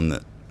 that's the one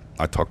that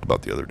I talked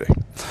about the other day.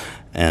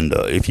 And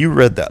if you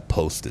read that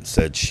post, it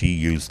said she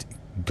used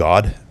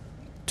God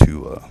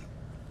to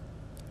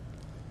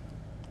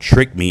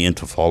trick me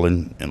into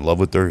falling in love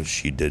with her.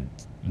 She did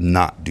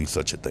not do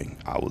such a thing.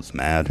 I was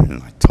mad,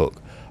 and I talked,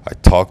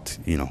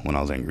 when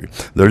I was angry.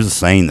 There's a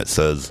saying that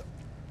says,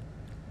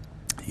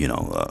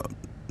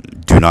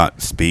 do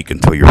not speak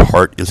until your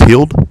heart is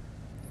healed.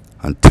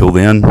 Until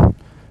then,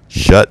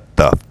 shut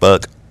the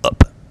fuck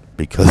up,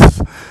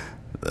 because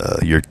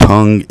your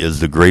tongue is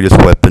the greatest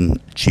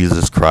weapon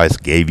Jesus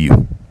Christ gave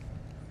you,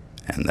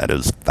 and that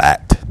is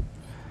fact.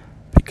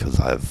 Because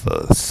I've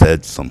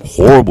said some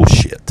horrible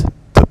shit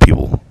to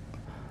people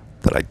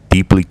that I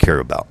deeply care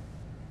about,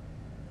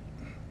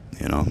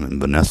 and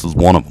Vanessa's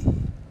one of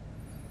them.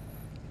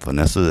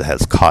 Vanessa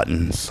has caught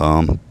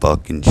some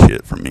fucking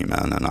shit from me,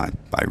 man, and I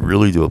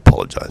really do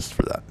apologize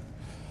for that.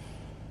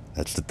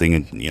 That's the thing,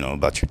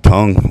 about your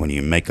tongue. When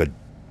you make a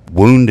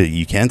wound,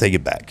 you can't take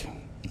it back.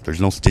 There's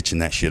no stitching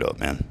that shit up,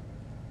 man.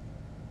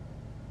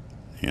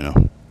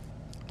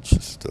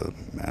 Just,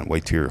 man,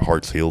 wait till your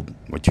heart's healed.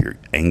 Wait till your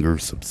anger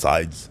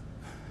subsides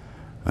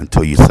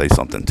until you say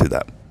something to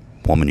that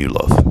woman you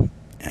love.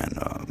 And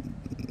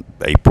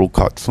April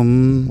caught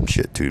some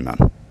shit too,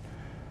 man.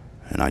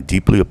 And I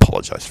deeply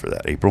apologize for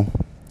that, April.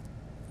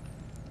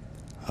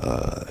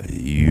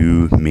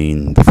 You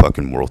mean the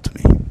fucking world to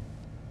me.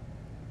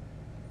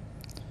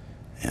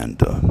 And,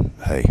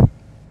 hey,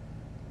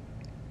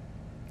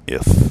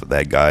 if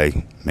that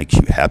guy makes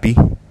you happy,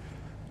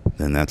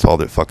 then that's all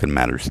that fucking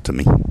matters to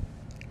me.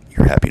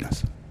 Your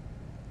happiness.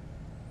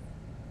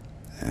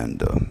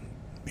 And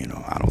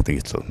I don't think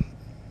it's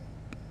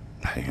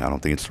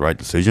the right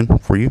decision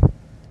for you.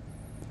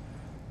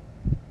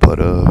 But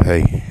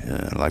hey,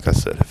 like I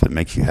said, if it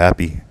makes you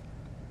happy,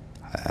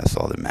 that's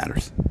all that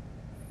matters.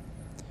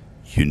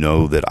 You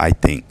know that I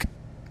think,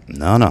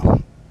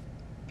 no,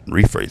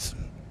 rephrase.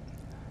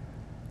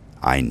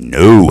 I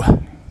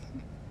know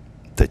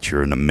that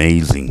you're an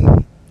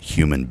amazing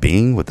human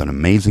being with an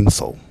amazing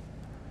soul.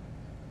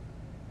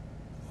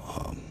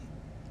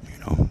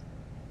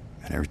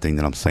 And everything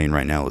that I'm saying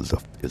right now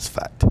is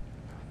fact.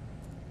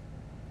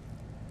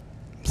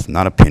 It's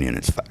not opinion,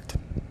 it's fact.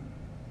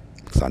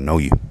 Because I know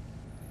you.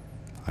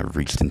 I've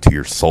reached into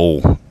your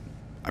soul.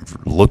 I've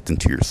looked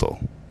into your soul.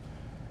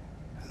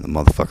 And the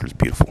motherfucker's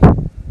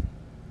beautiful.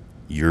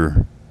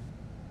 You're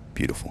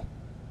beautiful.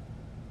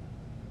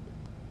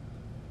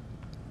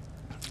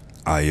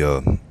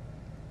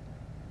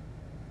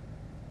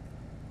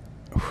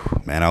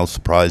 Man, I was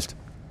surprised.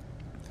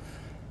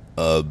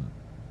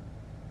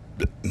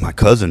 My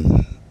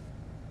cousin,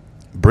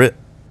 Britt,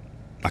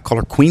 I call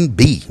her Queen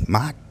B,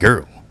 my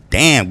girl.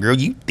 Damn, girl,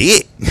 you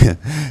did.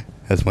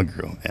 That's my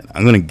girl. And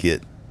I'm going to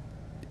get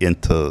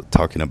into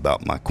talking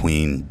about my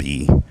Queen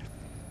B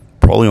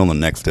probably on the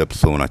next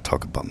episode when I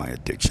talk about my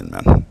addiction,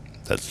 man.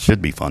 That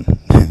should be fun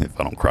if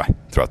I don't cry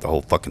throughout the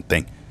whole fucking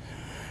thing.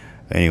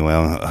 Anyway,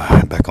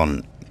 back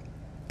on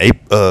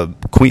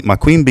my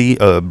Queen B,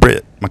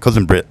 Britt, my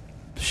cousin Britt.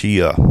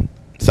 She,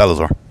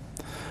 Salazar.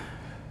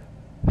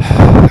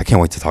 I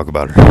can't wait to talk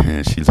about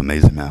her. She's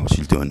amazing, man, what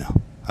she's doing now.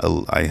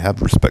 I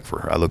have respect for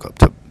her. I look up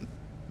to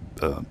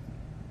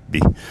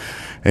B.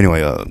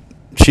 Anyway,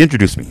 she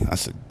introduced me. I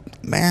said,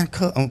 man,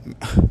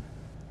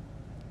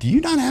 do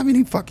you not have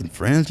any fucking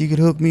friends you could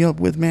hook me up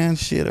with, man?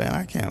 Shit, man,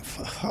 I can't.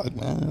 Fuck,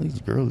 man. These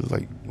girls is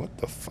like, what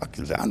the fuck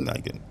is that?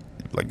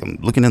 Like I'm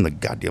looking in the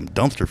goddamn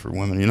dumpster for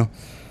women,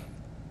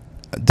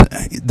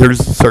 There's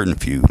certain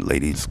few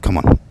ladies. Come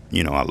on.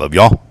 I love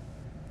y'all.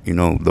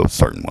 Those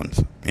certain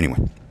ones. Anyway.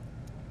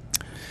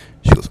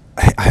 She goes,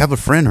 I have a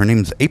friend. Her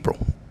name's April.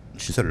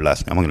 She said her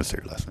last name. I'm going to say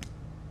her last name.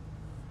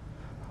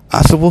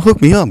 I said, well,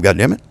 hook me up,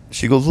 goddammit.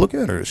 She goes, look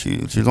at her.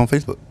 She's on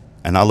Facebook.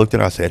 And I looked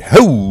at her. I said,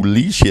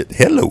 holy shit.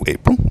 Hello,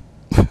 April.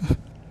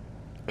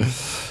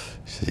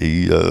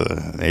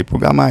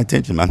 April got my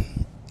attention, man.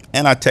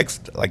 And I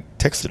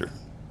texted her.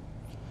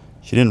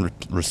 She didn't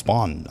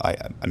respond. I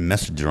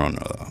messaged her on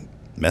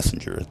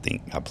Messenger,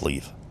 I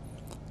believe.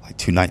 Like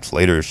 2 nights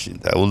later,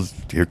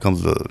 here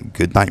comes the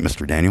good night,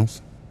 Mr.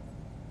 Daniels.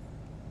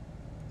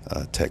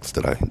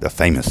 The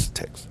famous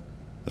text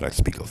that I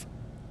speak of.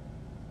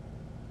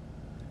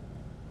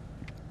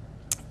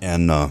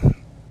 And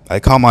I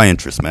caught my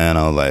interest, man.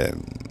 I was like,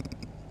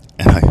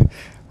 and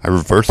I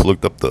reverse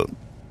looked up the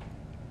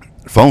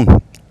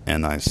phone,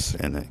 and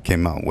it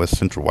came out West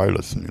Central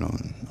Wireless, And, I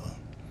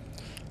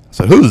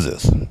said, who is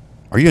this?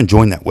 Are you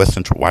enjoying that West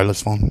Central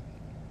Wireless phone?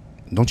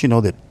 Don't you know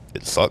that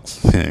it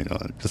sucks?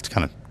 Just to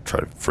kind of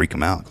try to freak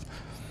him out.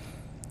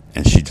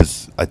 And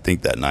I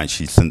think that night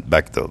she sent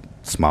back the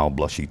smile,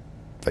 blushy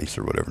face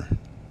or whatever.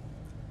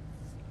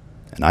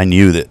 And I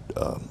knew that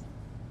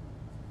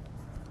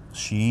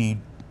she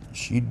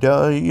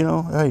dealt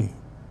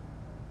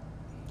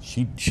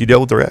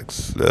with her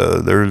ex.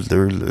 There's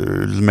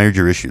a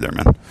major issue there,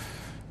 man.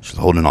 She's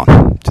holding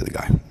on to the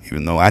guy,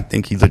 even though I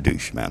think he's a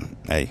douche, man.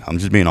 Hey, I'm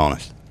just being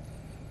honest.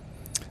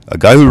 A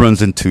guy who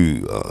runs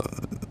into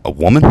a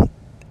woman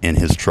in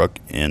his truck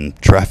in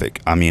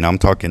traffic. I mean, I'm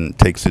talking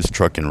takes his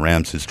truck and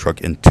rams his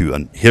truck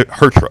into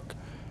her truck.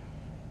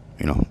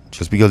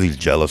 Just because he's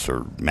jealous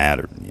or mad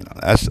or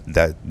that's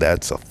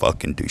a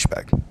fucking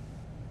douchebag. And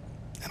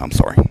I'm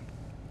sorry.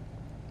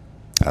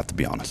 I have to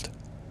be honest.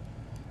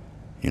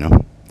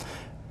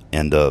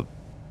 And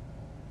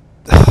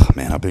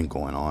man, I've been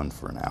going on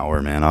for an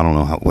hour, man. I don't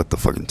know what the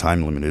fucking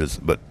time limit is,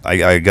 but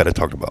I got to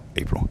talk about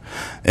April.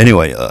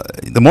 Anyway,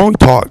 the more we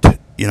talked,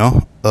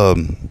 the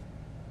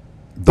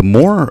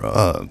more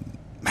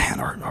man,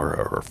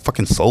 our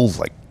fucking souls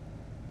like.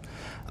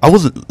 I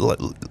wasn't.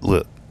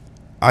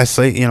 I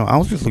say, I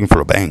was just looking for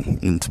a bang.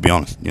 And to be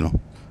honest, I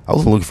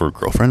wasn't looking for a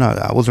girlfriend.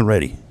 I wasn't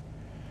ready.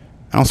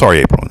 And I'm sorry,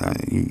 April.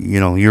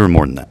 You were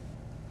more than that.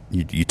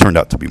 You turned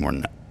out to be more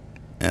than that.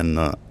 And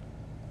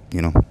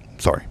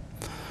sorry.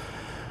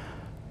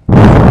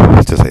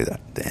 To say that.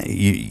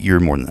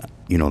 You're more than that.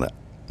 You know that.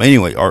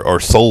 Anyway,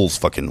 our souls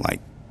fucking like,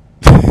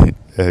 I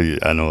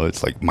know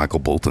it's like Michael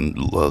Bolton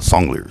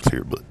song lyrics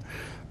here, but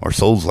our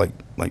souls like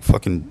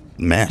fucking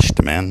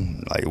meshed,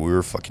 man. Like we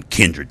were fucking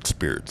kindred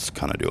spirits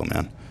kind of deal,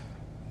 man.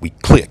 We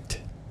clicked.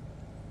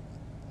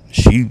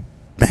 She's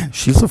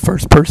the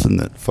first person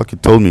that fucking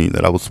told me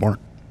that I was smart.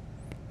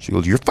 She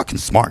goes, you're fucking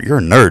smart. You're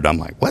a nerd. I'm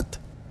like, what?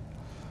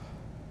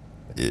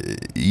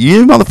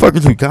 You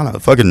motherfuckers who kind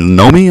of fucking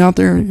know me out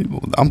there,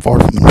 I'm far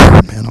from a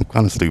nerd, man. I'm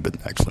kind of stupid,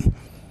 actually.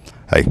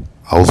 Hey,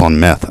 I was on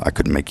meth. I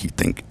couldn't make you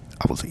think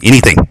I was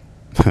anything.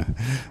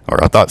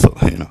 Or I thought so,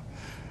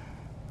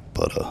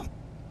 But,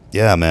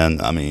 yeah,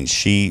 man. I mean,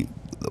 I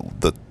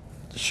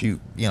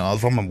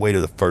was on my way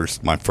to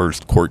my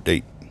first court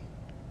date.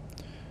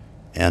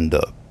 And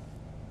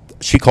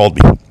she called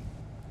me.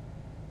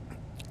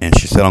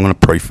 said, I'm going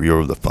to pray for you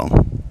over the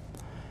phone.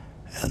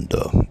 And,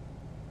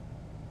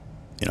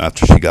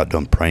 after she got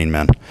done praying,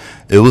 man,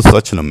 it was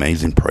such an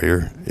amazing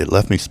prayer. It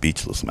left me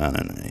speechless, man.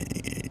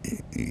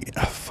 And,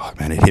 fuck,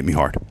 man, it hit me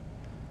hard.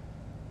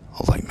 I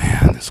was like,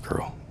 man, this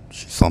girl,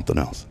 she's something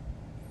else.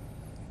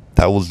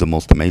 That was the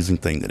most amazing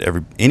thing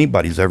that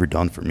anybody's ever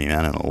done for me,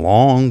 man, in a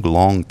long,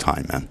 long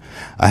time, man.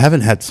 I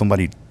haven't had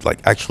somebody,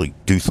 actually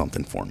do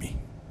something for me.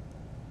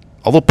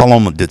 Although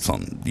Paloma did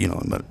something,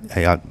 but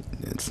hey,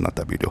 it's not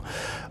that big a deal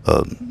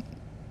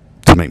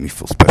to make me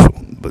feel special.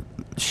 But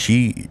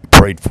she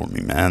prayed for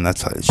me, man.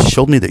 That's how she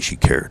showed me that she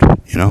cared,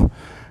 And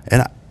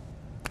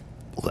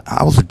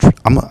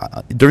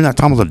during that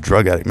time, I was a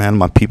drug addict, man.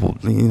 My people,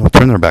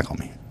 turned their back on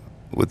me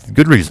with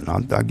good reason.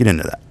 I'll get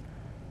into that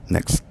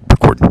next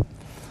recording.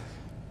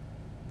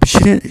 But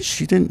she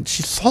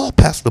saw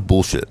past the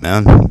bullshit,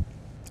 man.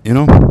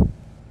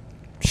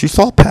 She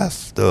saw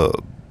past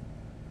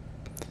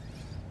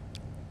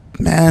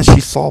she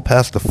saw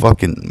past the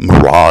fucking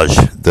mirage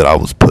that I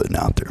was putting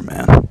out there,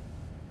 man.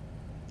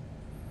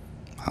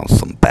 I was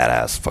some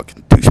badass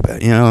fucking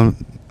douchebag,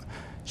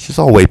 She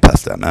saw way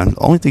past that, man. The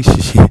only thing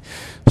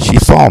she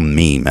saw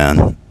me,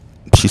 man.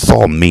 She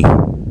saw me,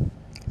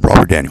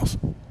 Robert Daniels.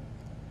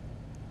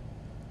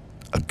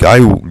 A guy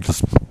who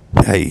just,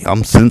 hey,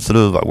 I'm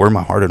sensitive. I wear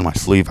my heart on my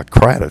sleeve. I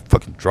cry at a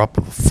fucking drop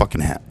of a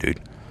fucking hat, dude.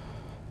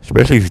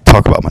 Especially if you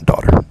talk about my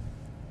daughter,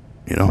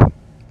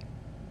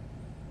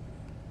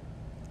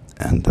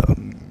 And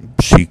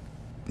she,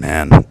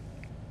 man,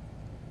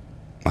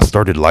 I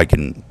started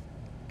liking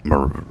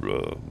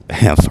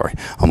I'm sorry,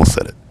 I almost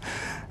said it.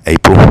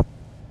 April,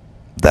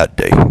 that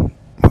day.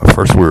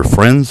 First we were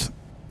friends,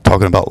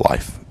 talking about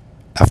life.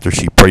 After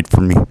she prayed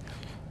for me,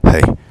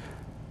 hey,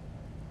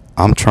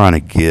 I'm trying to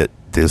get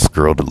this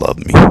girl to love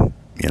me,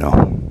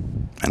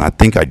 And I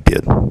think I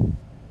did.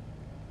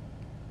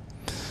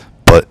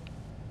 But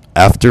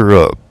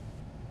after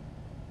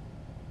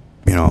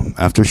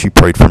after she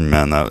prayed for me,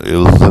 man, it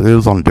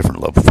was on a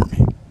different level for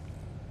me.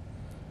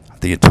 I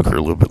think it took her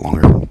a little bit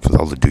longer because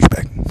I was a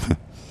douchebag.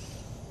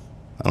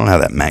 I don't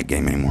have that Mac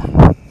game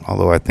anymore,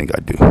 although I think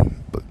I do.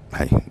 But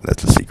hey,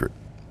 that's a secret.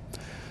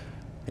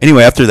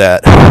 Anyway, after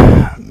that,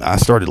 I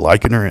started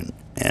liking her,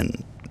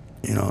 and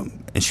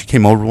she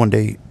came over one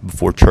day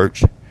before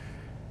church.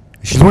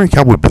 She's wearing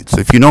cowboy boots.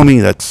 If you know me,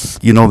 that's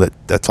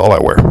all I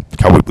wear,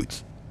 cowboy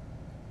boots.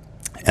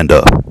 And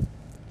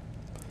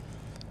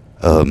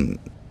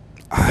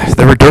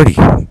they were dirty,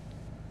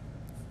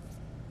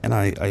 and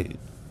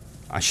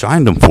I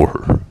shined them for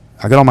her.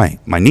 I got on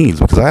my knees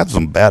because I had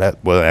some bad.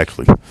 Well,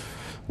 actually,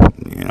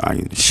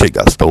 shit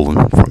got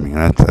stolen from me.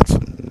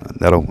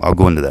 I'll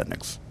go into that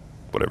next,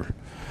 whatever.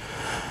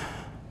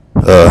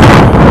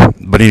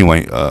 But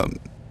anyway, I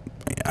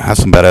had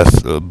some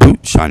badass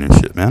boot shining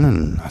shit, man.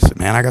 And I said,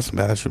 man, I got some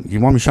badass shit. You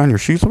want me to shine your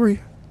shoes for you?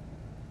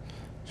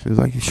 She was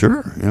like,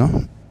 sure,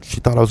 She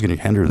thought I was going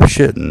to hand her the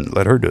shit and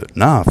let her do it.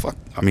 Nah, fuck.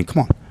 I mean,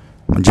 come on.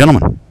 I'm a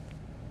gentleman.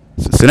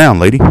 So sit down,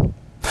 lady.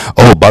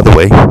 Oh, by the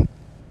way,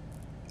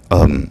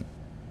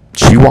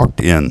 she walked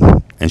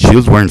in, and she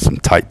was wearing some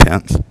tight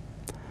pants.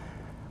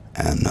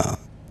 And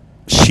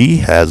she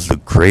has the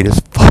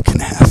greatest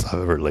fucking ass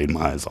I've ever laid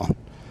my eyes on.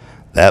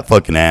 That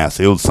fucking ass.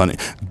 It was Sunday.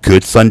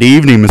 Good Sunday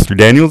evening, Mr.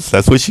 Daniels.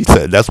 That's what she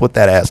said. That's what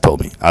that ass told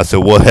me. I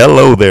said, well,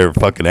 hello there,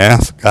 fucking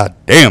ass. God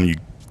damn, you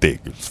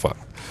big as fuck.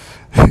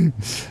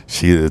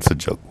 It's a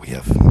joke we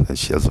have.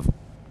 She has a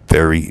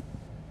very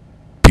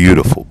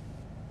beautiful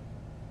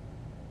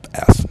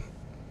ass.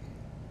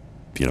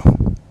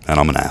 And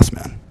I'm an ass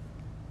man.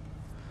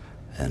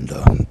 And,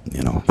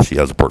 she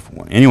has a perfect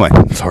one. Anyway,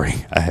 sorry.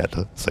 I had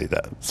to say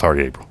that.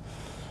 Sorry, April.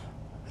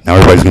 Now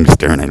everybody's going to be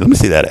staring at me. Let me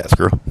see that ass,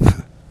 girl.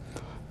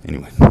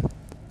 Anyway.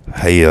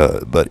 Hey,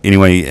 but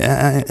anyway,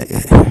 I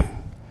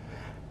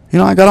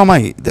got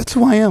on that's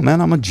who I am,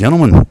 man. I'm a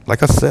gentleman.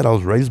 Like I said, I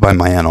was raised by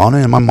my Aunt Anna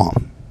and my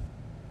mom.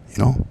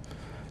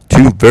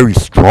 Two very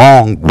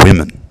strong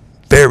women.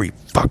 Very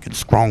fucking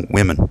strong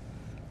women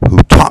who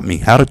taught me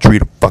how to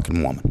treat a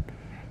fucking woman.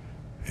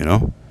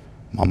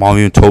 My mom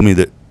even told me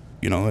that,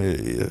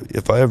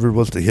 if I ever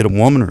was to hit a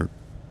woman or,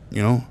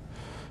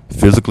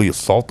 physically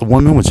assault a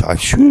woman, which I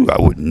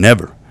would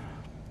never.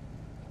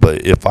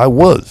 But if I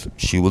was,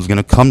 she was going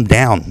to come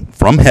down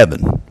from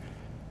heaven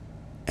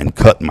and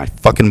cut my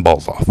fucking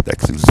balls off.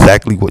 That's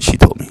exactly what she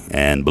told me.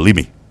 And believe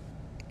me,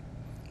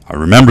 I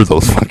remember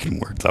those fucking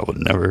words. I would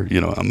never,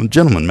 I'm a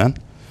gentleman, man.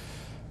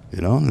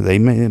 They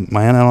made,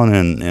 my Aunt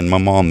Ellen and my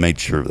mom made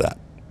sure of that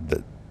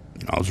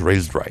I was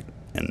raised right.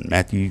 And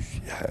Matthew,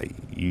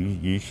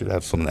 you should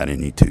have some of that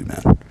in you too,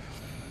 man.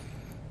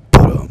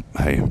 But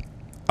hey,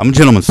 I'm a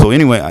gentleman. So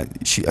anyway, I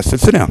said,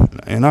 sit down,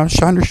 and I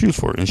shined her shoes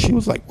for her, and she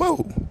was like,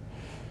 whoa.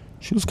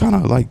 She was kind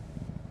of like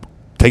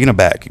taken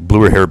aback,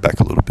 blew her hair back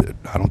a little bit.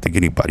 I don't think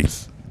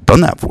anybody's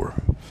done that for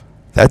her.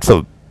 That's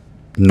a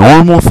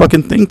normal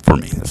fucking thing for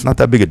me. It's not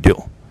that big a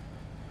deal.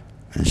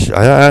 And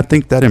I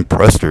think that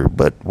impressed her.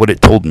 But what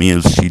it told me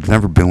is she'd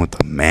never been with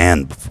a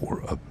man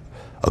before,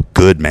 a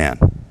good man.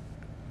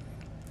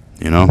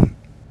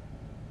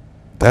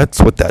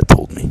 That's what that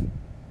told me.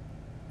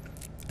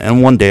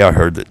 And one day I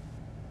heard that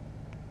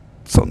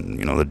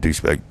the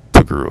douchebag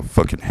took her a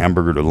fucking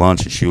hamburger to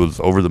lunch and she was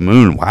over the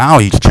moon. Wow,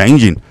 he's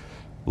changing.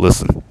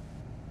 Listen,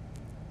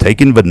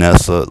 taking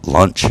Vanessa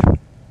lunch,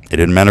 it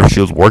didn't matter if she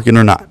was working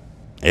or not.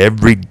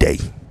 Every day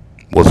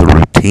was a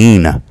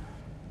routine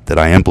that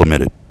I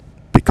implemented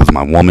because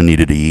my woman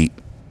needed to eat.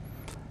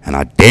 And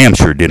I damn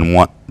sure didn't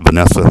want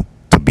Vanessa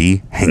to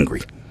be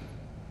hangry.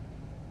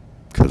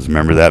 Because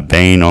remember that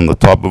vein on the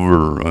top of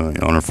her,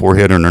 on her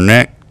forehead and her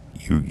neck?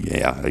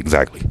 Yeah,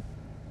 exactly.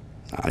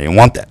 I didn't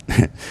want that.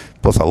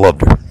 Plus, I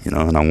loved her,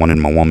 and I wanted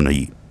my woman to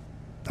eat.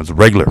 As a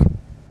regular.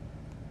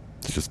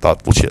 It's just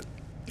thoughtful shit.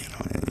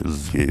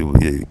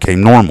 It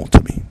came normal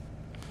to me.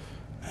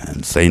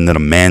 And saying that a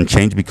man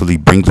changed because he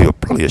brings you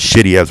probably a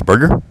shitty ass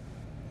burger,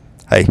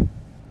 hey,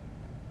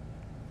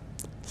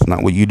 it's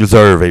not what you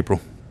deserve,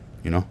 April.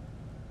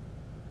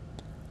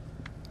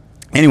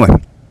 Anyway,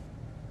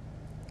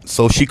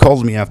 so she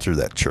calls me after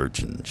that church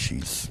and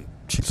she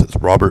says,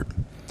 Robert,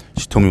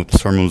 she told me what the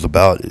sermon was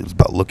about. It was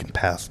about looking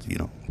past,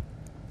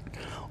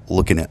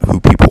 looking at who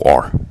people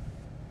are.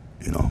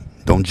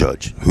 Don't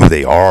judge. Who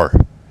they are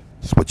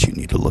is what you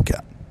need to look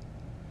at.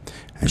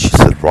 And she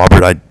said,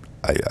 Robert,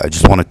 I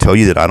just want to tell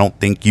you that I don't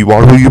think you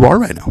are who you are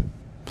right now.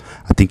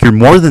 I think you're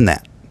more than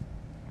that.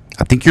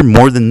 I think you're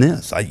more than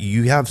this.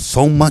 You have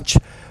so much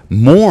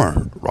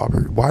more,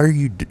 Robert. Why are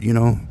you,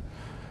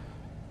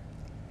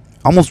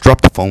 I almost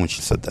dropped the phone when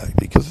she said that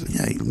because,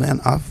 man,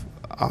 I've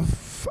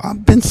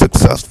been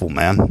successful,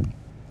 man.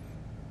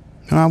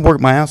 And I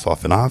worked my ass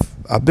off, and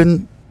I've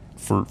been,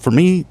 for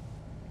me,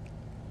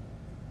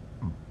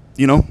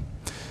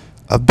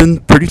 I've been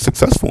pretty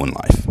successful in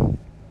life.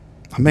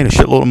 I made a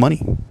shitload of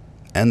money,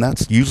 and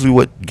that's usually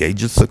what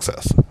gauges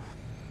success.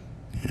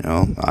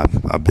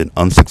 I've been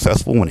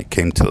unsuccessful when it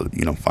came to,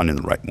 finding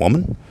the right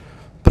woman.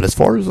 But as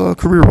far as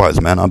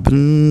career-wise, man, I've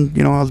been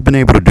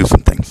able to do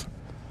some things.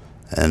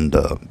 And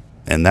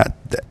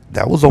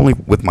that was only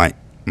with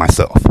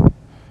myself.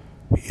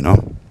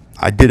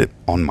 I did it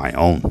on my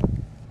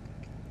own.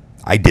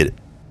 I did it.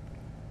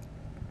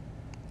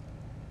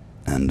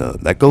 And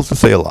that goes to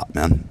say a lot,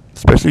 man.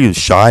 Especially a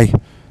shy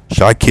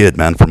kid,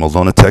 man, from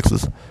Ozona,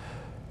 Texas.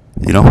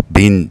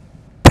 Being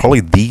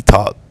probably the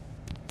top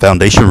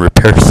foundation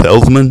repair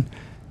salesman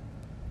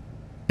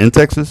in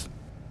Texas.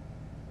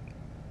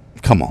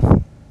 Come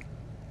on.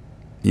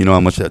 You know how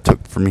much that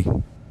took for me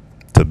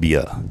to be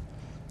a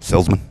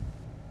salesman?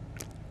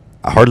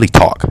 I hardly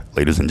talk,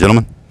 ladies and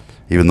gentlemen,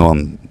 even though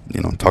I'm,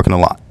 talking a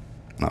lot.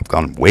 And I've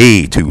gone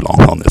way too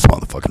long on this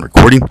motherfucking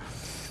recording.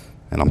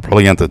 And I'm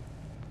probably going to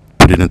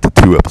put it into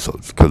 2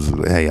 episodes because,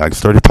 hey, I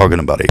started talking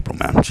about April,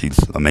 man. She's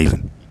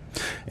amazing.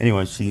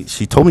 Anyway,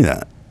 she told me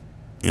that,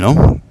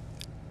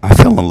 I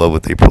fell in love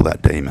with April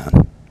that day,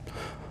 man.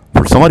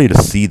 For somebody to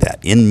see that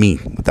in me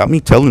without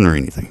me telling her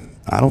anything,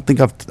 I don't think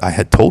I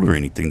had told her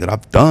anything that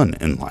I've done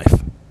in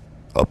life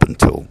up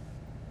until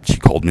she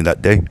called me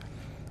that day.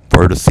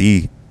 For her to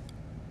see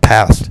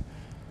past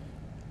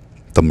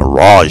the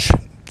mirage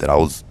that I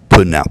was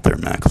putting out there,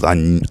 man, because I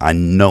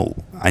know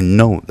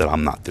that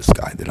I'm not this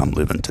guy that I'm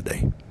living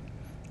today.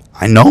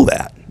 I know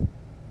that,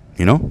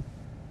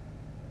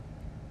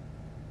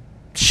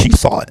 She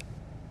saw it.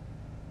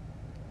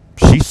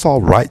 She saw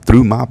right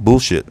through my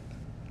bullshit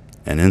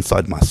and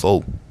inside my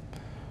soul,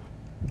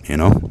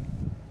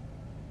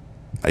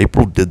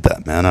 April did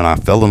that, man, and I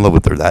fell in love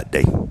with her that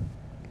day.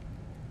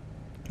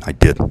 I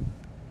did.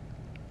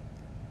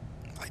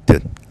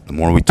 The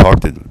more we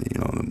talked, the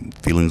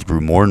feelings grew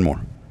more and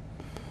more,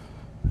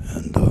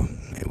 and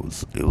it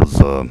was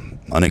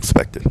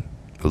unexpected.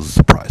 It was a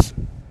surprise.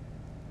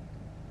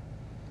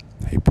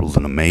 April's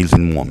an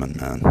amazing woman,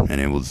 man,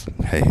 and it was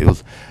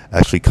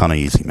actually kind of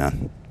easy,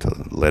 man, to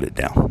let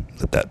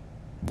that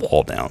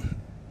wall down,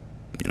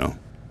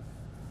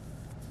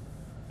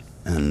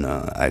 And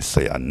I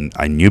say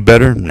I knew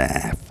better.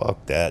 Nah,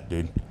 fuck that,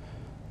 dude.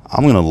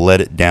 I'm gonna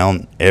let it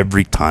down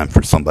every time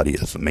for somebody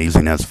as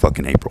amazing as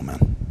fucking April,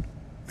 man.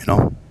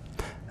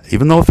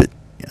 Even though if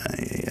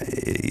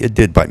it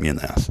did bite me in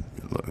the ass.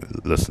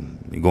 Listen,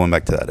 going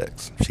back to that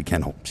ex, she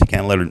can't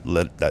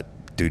let that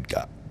dude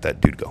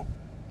go.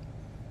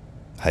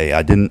 Hey,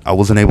 I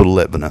wasn't able to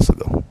let Vanessa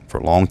go for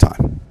a long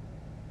time.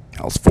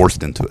 I was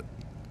forced into it.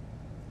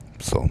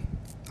 So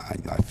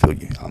I feel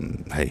you.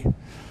 Hey,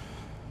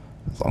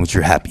 as long as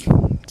you're happy,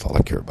 that's all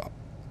I care about.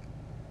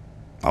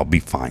 I'll be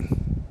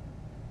fine.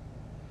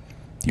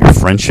 Your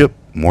friendship,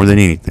 more than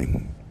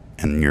anything,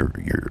 and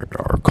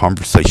our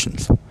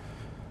conversations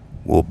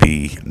will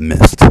be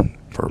missed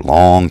for a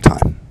long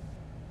time.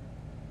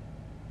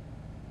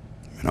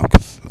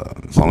 'Cause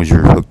as long as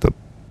you're hooked up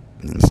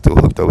and still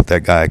hooked up with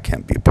that guy, I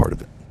can't be a part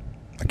of it.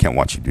 I can't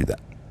watch you do that.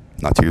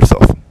 Not to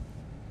yourself.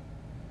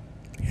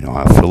 How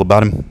I feel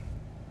about him,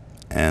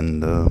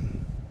 and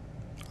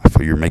I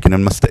feel you're making a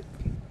mistake.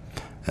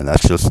 And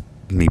that's just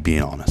me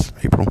being honest,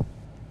 April.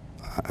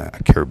 I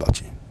care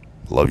about you.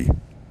 Love you.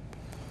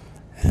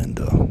 And,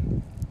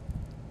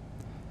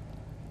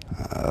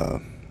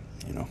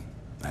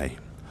 hey,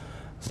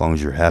 as long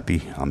as you're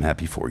happy, I'm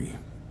happy for you.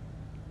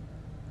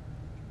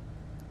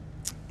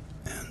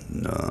 And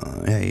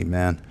And, hey,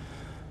 man,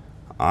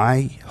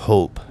 I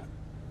hope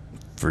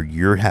for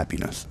your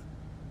happiness.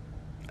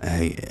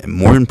 Hey, and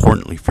more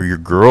importantly, for your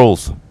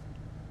girls.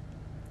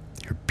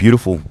 Your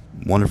beautiful,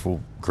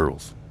 wonderful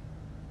girls.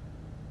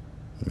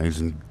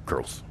 Amazing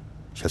girls.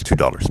 She has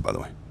 $2, by the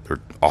way. They're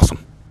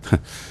awesome.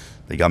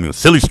 They got me a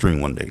silly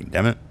string one day.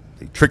 Damn it.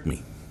 They tricked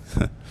me.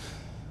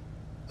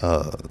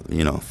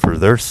 For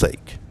their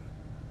sake.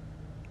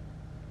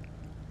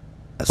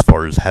 As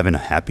far as having a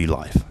happy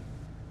life.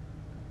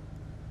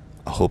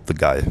 I hope the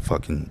guy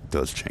fucking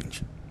does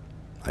change.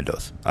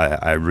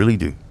 I really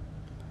do.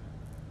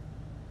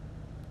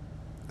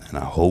 And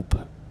I hope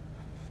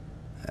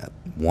at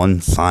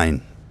one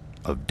sign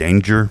of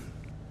danger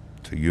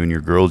to you and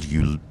your girls,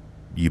 you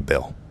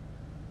bail.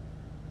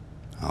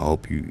 I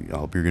hope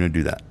you're gonna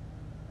do that.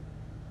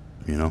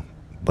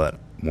 But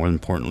more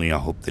importantly, I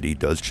hope that he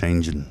does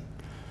change and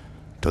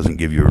doesn't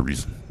give you a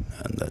reason,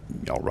 and that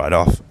y'all ride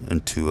off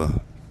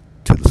to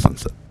the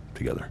sunset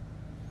together.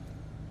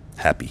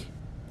 Happy.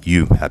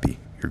 You happy.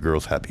 Your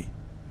girl's happy.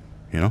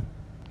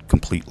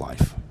 Complete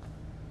life.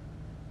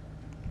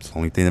 It's the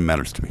only thing that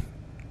matters to me.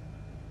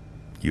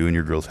 You and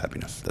your girl's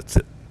happiness. That's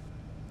it.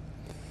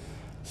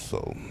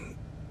 So,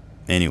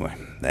 anyway,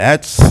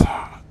 that's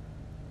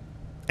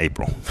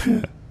April.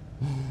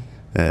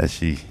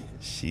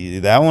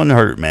 That one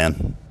hurt,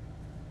 man.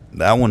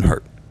 That one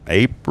hurt.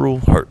 April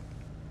hurt.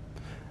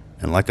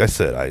 And like I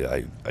said,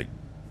 I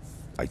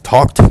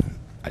talked.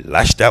 I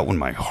lashed out when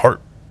my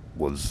heart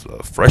was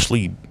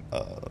freshly,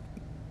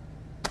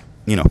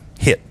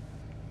 hit.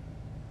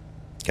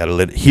 Got to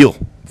let it heal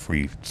before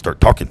you start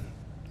talking,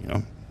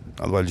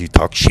 Otherwise you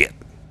talk shit.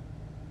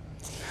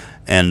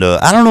 And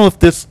I don't know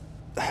if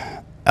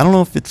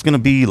it's going to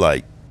be,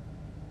 like,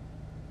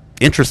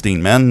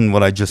 interesting, man,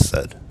 what I just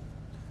said.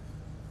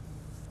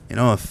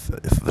 If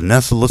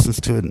Vanessa listens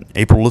to it and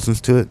April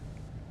listens to it,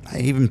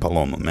 even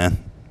Paloma,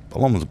 man.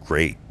 Paloma's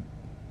great.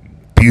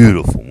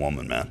 Beautiful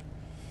woman, man.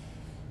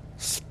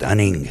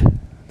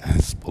 Stunning.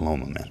 That's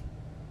Paloma, man.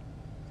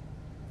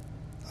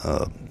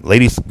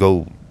 Ladies,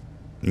 go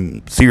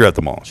see her at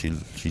the mall. She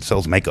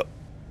sells makeup.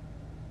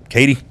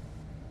 Katie,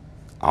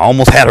 I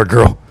almost had her,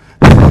 girl.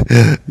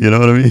 You know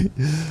what I mean?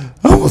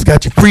 I almost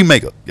got you free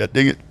makeup. God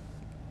dang it.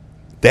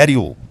 Daddy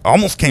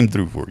almost came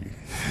through for you.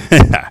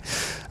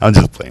 I'm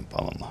just playing,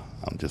 Paloma.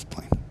 I'm just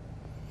playing.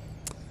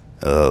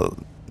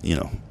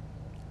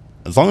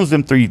 As long as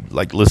them three,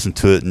 like, listen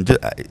to it. And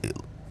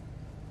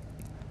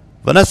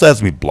Vanessa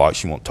has me blocked.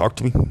 She won't talk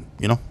to me,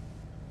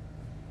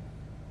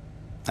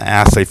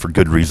 I say for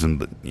good reason,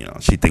 but,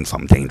 she thinks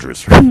I'm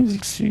dangerous.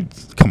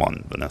 Come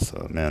on,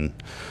 Vanessa, man.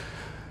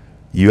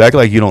 You act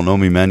like you don't know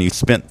me, man. You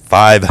spent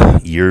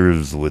 5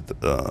 years with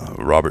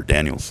Robert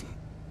Daniels.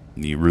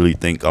 You really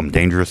think I'm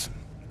dangerous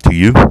to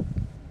you? I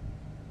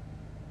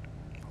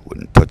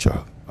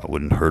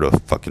wouldn't hurt a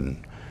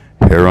fucking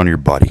hair on your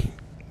body,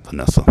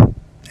 Vanessa.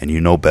 And you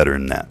know better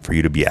than that. For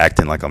you to be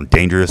acting like I'm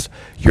dangerous,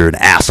 you're an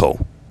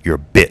asshole. You're a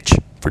bitch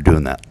for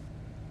doing that.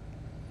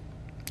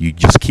 You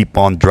just keep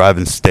on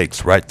driving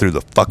stakes right through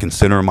the fucking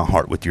center of my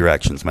heart with your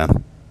actions,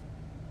 man.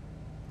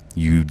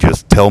 You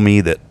just tell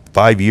me that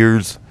 5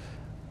 years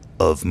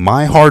of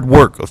my hard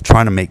work of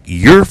trying to make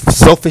your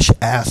selfish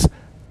ass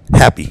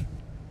happy.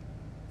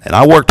 And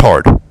I worked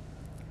hard.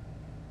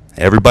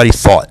 Everybody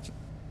saw it.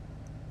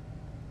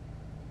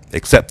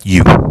 Except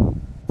you.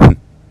 The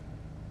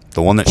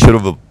one that should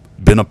have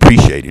been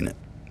appreciating it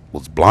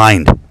was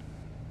blind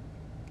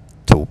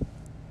to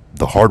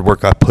the hard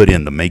work I put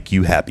in to make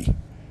you happy.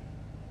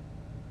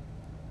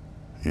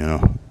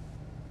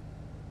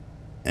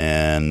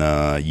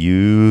 And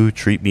you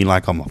treat me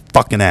like I'm a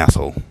fucking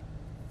asshole.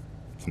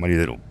 Somebody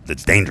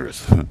that's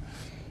dangerous.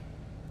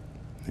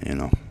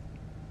 It's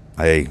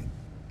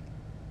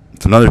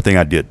another thing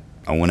I did.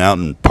 I went out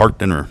and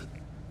parked in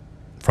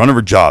front of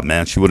her job,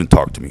 man. She wouldn't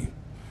talk to me.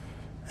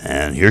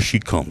 And here she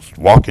comes,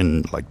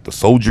 walking like the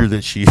soldier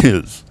that she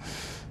is.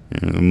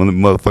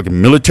 Motherfucking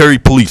military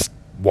police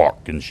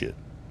walk and shit.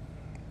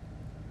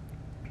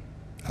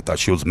 I thought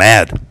she was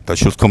mad. I thought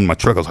she was coming to my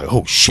truck. I was like,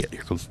 oh shit,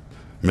 here goes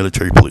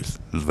military police.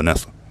 This is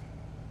Vanessa.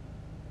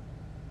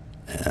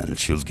 And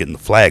she was getting the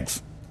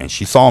flags. And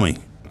she saw me.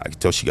 I could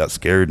tell she got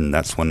scared, and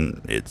that's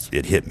when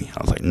it hit me.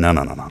 I was like, no.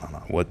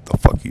 What the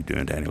fuck are you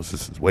doing, Daniels?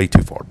 This is way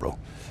too far, bro.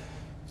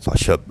 So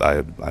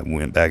I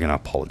went back and I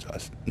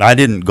apologized. I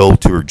didn't go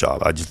to her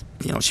job. I just,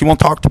 she won't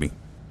talk to me.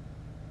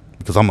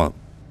 Because I'm a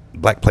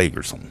black plague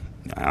or something.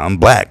 I'm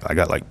black. I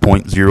got like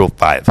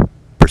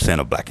 0.05%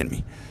 of black in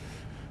me.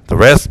 The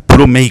rest,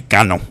 puro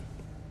mexicano.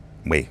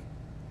 Wait.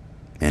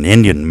 And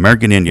Indian,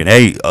 American Indian.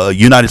 Hey,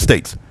 United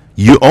States.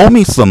 You owe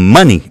me some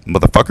money,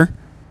 motherfucker.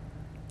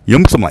 You owe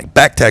me some like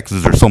back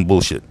taxes or some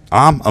bullshit.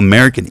 I'm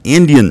American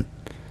Indian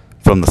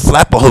from the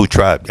Slapaho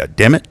tribe, god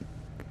damn it.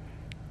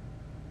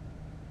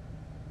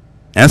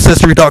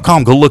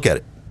 Ancestry.com, go look at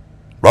it.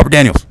 Robert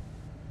Daniels.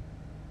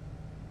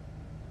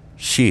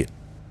 Shit.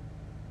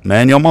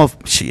 Man, y'all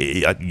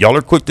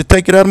are quick to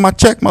take it out of my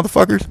check,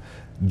 motherfuckers.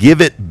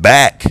 Give it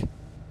back.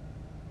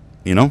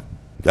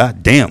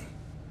 God damn.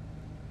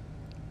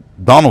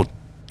 Donald,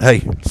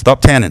 Hey,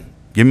 stop tanning.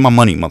 Give me my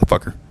money,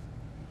 motherfucker.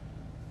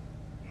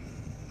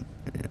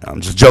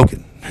 I'm just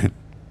joking.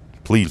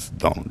 Please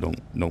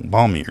don't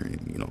bomb me or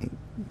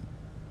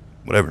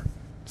whatever.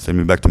 Send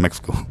me back to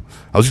Mexico.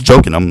 I was just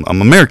joking.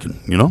 I'm American.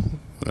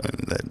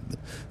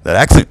 That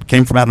accent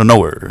came from out of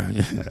nowhere.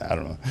 I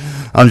don't know.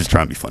 I'm just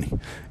trying to be funny.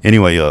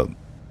 Anyway, I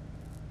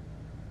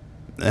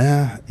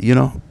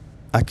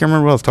can't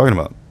remember what I was talking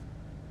about.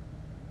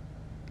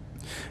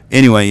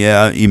 Anyway,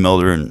 yeah, I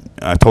emailed her and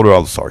I told her I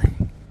was sorry.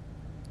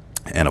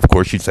 And of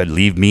course, she said,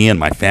 leave me and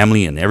my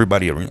family and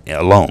everybody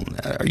alone.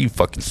 Are you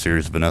fucking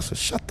serious, Vanessa?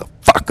 Shut the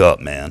fuck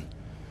up, man.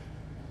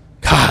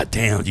 God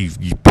damn,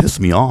 you piss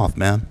me off,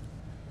 man.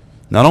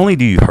 Not only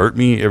do you hurt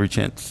me every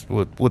chance,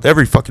 with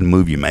every fucking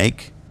move you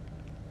make,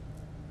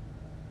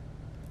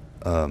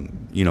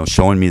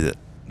 showing me that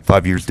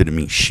 5 years didn't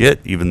mean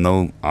shit, even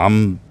though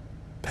I'm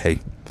the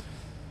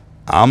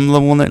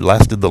one that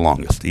lasted the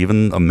longest.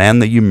 Even a man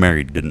that you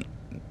married didn't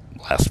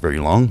last very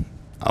long.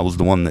 I was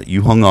the one that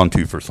you hung on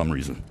to for some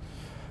reason.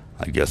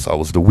 I guess I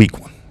was the weak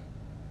one.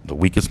 The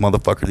weakest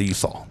motherfucker that you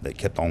saw. That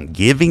kept on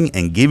giving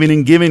and giving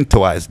and giving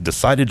till I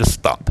decided to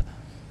stop.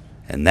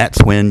 And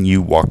that's when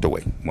you walked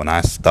away. When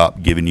I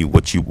stopped giving you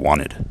what you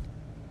wanted.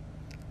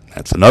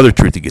 That's another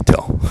truth you could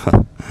tell.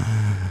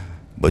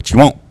 But you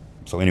won't.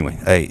 So anyway,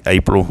 hey,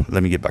 April.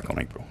 Let me get back on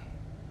April.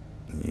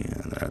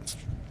 Yeah, that's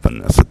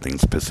Vanessa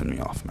thing's pissing me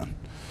off, man.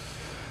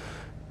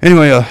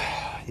 Anyway,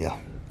 yeah.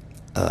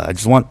 I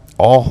just want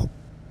all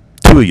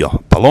two of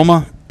y'all,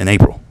 Paloma and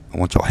April. I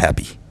want y'all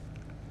happy.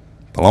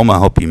 Paloma, I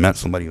hope you met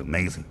somebody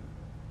amazing.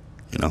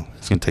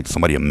 It's going to take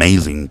somebody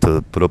amazing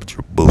to put up with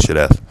your bullshit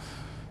ass.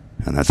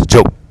 And that's a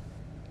joke.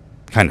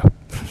 Kind of.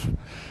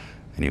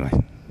 Anyway,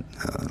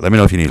 let me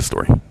know if you need a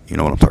story. You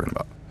know what I'm talking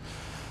about.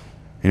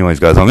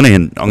 Anyways, guys, I'm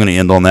gonna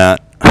end on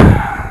that.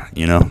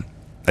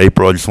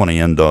 April, I just want to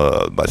end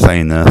by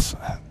saying this.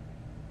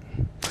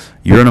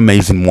 You're an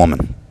amazing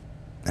woman.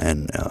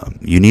 And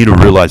you need to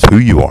realize who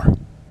you are.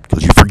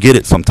 Because you forget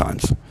it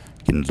sometimes. You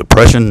get into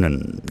depression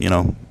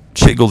and,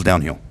 shit goes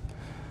downhill.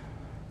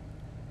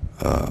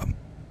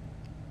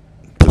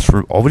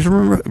 Always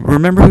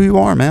remember who you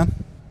are,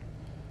 man.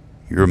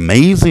 You're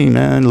amazing,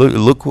 man.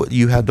 Look what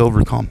you had to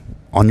overcome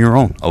on your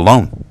own,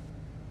 alone.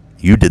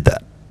 You did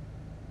that.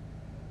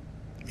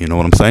 You know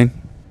what I'm saying?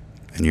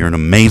 And you're an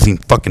amazing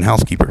fucking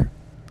housekeeper.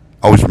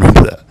 Always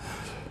remember that.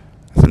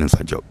 It's an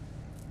inside joke.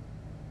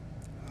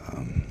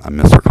 I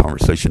miss our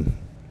conversation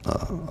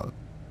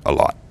a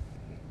lot.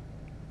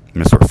 I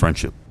miss our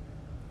friendship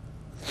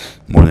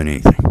more than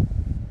anything.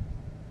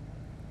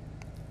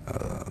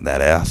 That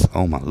ass,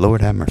 oh my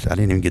Lord have mercy, I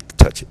didn't even get to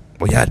touch it.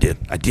 Well, yeah,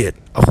 I did.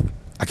 Oh,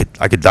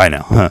 I could die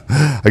now.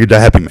 I could die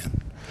happy,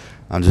 man.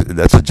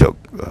 That's a joke,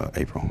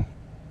 April.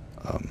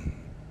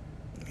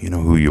 You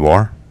know who you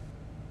are.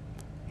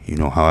 You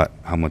know how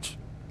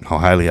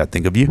highly I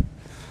think of you.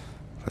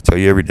 I tell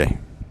you every day.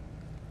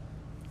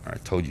 Or I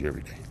told you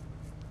every day.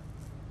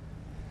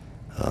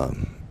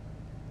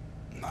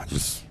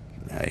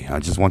 I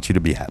just want you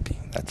to be happy.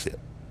 That's it.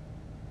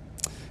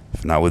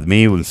 If not with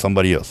me, with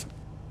somebody else.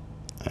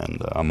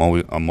 And I'm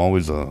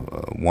always a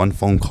one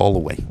phone call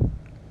away.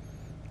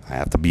 I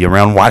have to be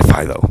around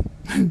Wi-Fi though.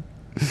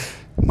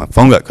 My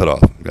phone got cut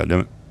off. God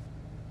damn it.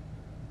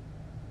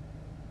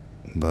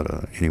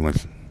 But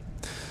anyways,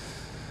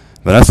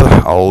 Vanessa,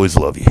 I always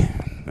love you.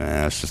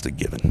 It's just a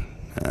given.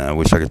 I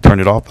wish I could turn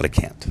it off, but I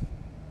can't.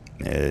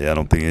 I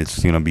don't think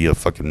it's gonna be a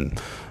fucking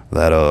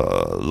that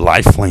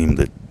life flame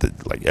that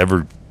like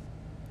ever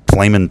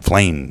flaming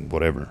flame,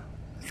 whatever.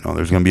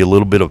 There's gonna be a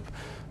little bit of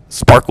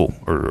sparkle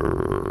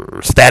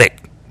or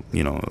static,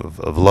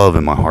 of love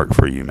in my heart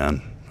for you,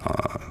 man.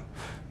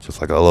 Just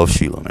like I love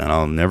Sheila, man.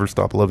 I'll never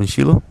stop loving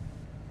Sheila.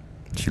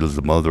 Sheila's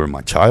the mother of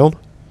my child.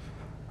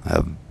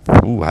 I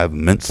have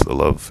immense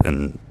love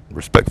and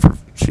respect for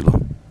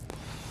Sheila.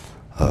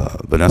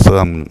 Vanessa,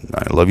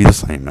 I love you the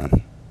same,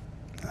 man.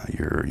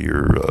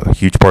 You're a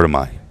huge part of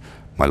my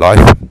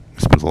life. We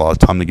spent a lot of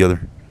time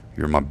together.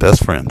 You're my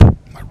best friend,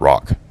 my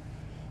rock,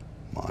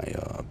 my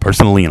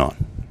person to lean on,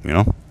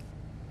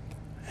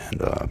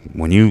 And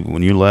when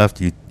you left,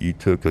 you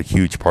took a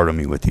huge part of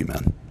me with you,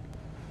 man.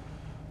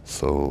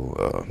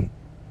 So,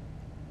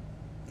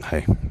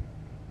 hey,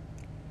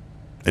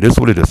 it is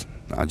what it is.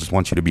 I just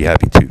want you to be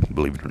happy too,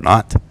 believe it or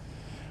not.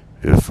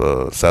 If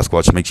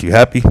Sasquatch makes you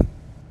happy,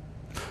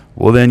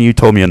 well then you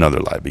told me another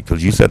lie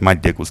because you said my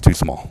dick was too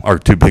small or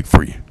too big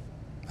for you.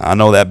 I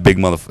know that big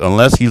motherfucker.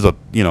 Unless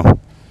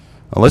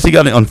he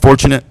got an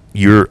unfortunate,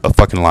 you're a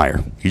fucking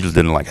liar. You just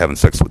didn't like having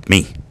sex with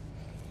me.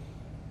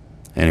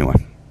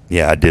 Anyway,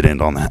 yeah, I did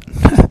end on that.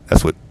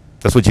 That's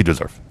what you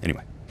deserve.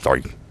 Anyway,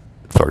 sorry.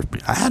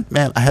 I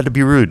had to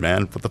be rude,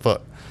 man. What the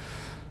fuck?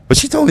 But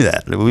she told me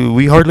that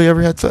we hardly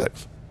ever had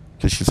sex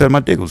because she said my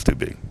dick was too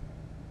big.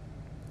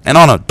 And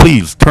Anna,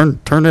 please turn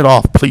it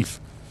off, please.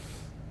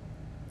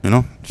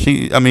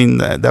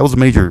 That was a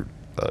major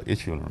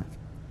issue in her.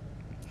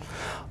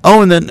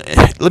 Oh, and then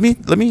let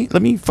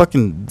me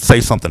fucking say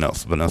something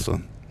else,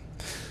 Vanessa.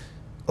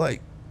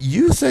 Like,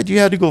 you said you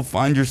had to go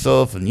find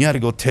yourself and you had to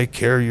go take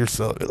care of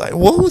yourself. Like,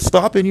 what was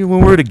stopping you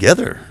when we were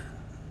together?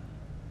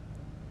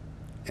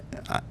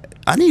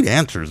 I need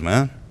answers,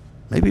 man.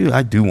 Maybe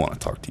I do want to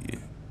talk to you.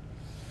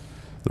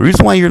 The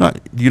reason why you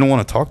don't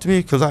want to talk to me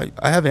because I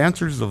have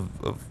answers of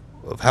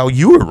how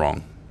you were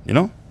wrong. You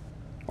know,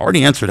 I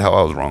already answered how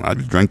I was wrong. I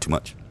just drank too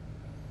much.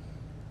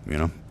 You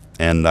know,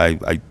 and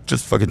I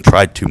just fucking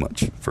tried too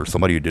much for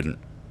somebody who didn't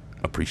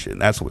appreciate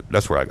it. And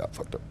that's where I got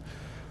fucked up.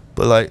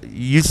 But like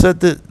you said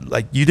that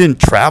like you didn't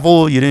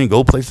travel, you didn't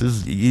go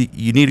places.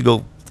 You need to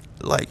go,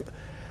 like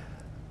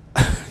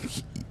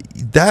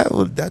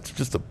that's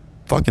just a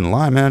fucking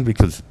lie, man.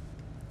 Because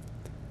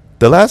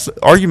the last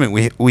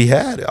argument we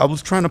had, I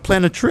was trying to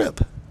plan a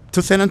trip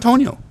to San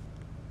Antonio.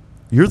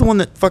 You're the one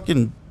that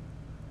fucking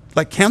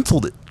like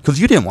canceled it because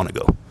you didn't want to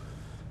go,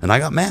 and I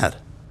got mad.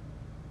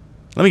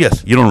 Let me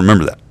guess, you don't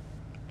remember that?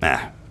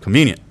 Nah,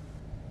 convenient.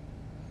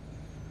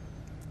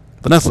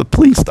 Vanessa,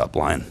 please stop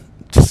lying.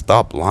 Just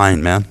stop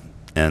lying, man.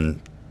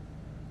 And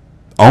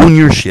own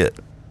your shit,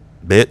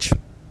 bitch.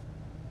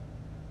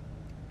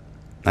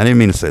 I didn't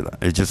mean to say that.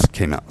 It just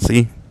came out.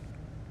 See?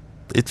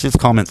 It's just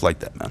comments like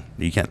that, man.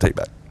 You can't take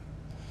back.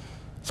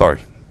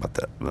 Sorry about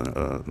that.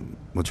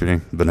 What's your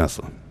name?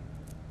 Vanessa.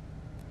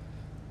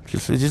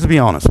 Just be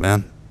honest,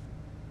 man.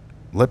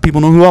 Let people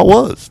know who I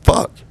was.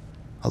 Fuck.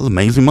 I was an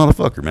amazing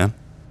motherfucker, man.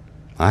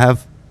 I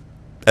have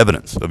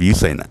evidence of you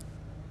saying that.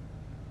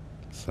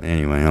 So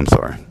anyway, I'm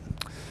sorry.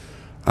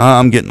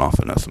 I'm getting off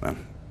Vanessa,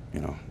 man. You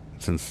know,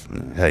 since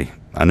hey,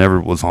 I never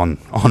was on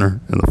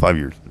her in the 5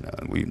 years.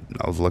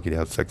 I was lucky to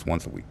have sex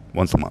once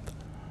a month.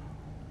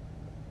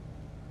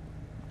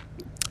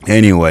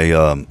 Anyway,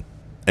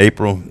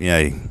 April,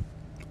 yeah,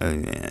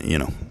 you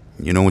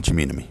know what you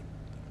mean to me.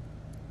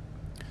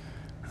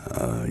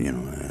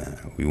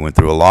 We went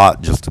through a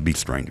lot just to be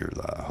strangers.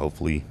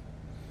 Hopefully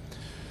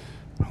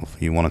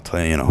you want to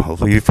tell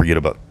hopefully you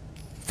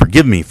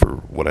forgive me for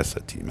what I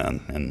said to you,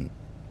 man. And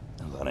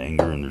there's a lot of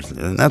anger, and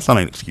that's not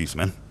an excuse,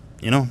 man.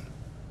 You know,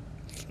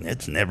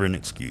 it's never an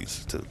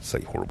excuse to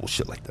say horrible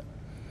shit like that.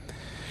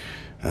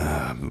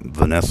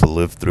 Vanessa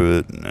lived through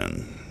it,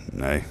 and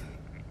I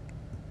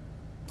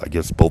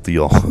guess both of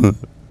y'all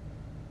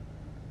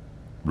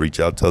reach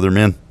out to other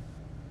men.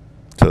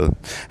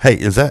 Hey,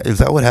 is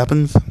that what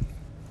happens?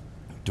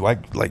 Do I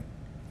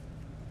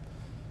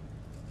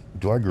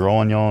grow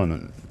on y'all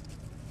and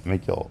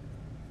make y'all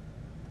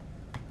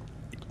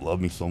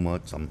love me so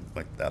much I'm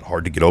like that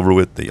hard to get over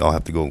with that y'all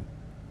have to go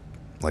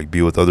like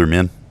be with other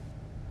men?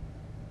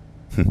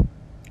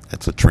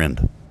 That's a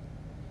trend.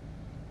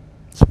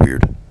 It's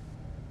weird.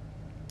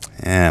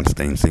 I'm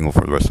staying single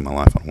for the rest of my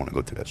life. I don't want to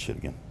go through that shit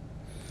again.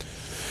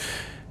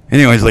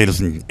 Anyways,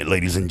 ladies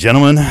and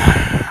gentlemen,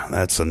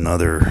 that's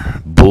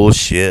another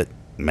bullshit,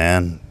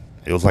 man.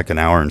 It was like an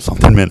hour and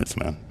something minutes,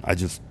 man.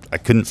 I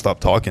couldn't stop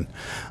talking.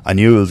 I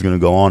knew it was going to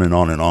go on and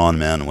on and on,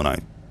 man, when I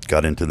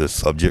got into this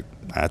subject.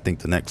 I think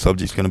the next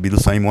subject's going to be the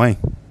same way.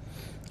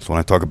 It's when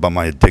I talk about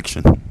my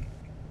addiction.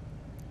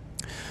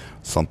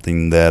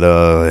 Something that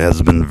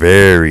has been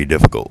very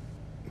difficult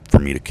for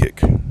me to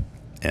kick.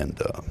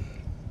 And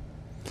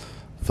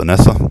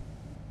Vanessa,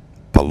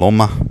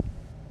 Paloma,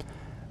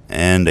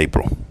 and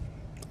April,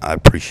 I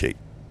appreciate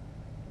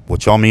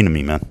what y'all mean to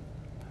me, man.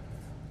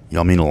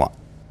 Y'all mean a lot.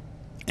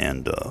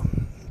 And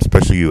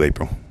especially you,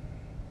 April.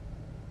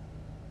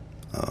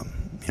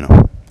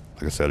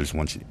 Like I said, I just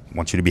want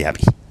you to be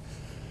happy.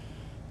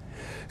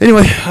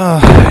 Anyway,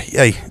 I'm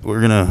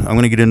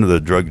gonna get into the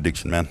drug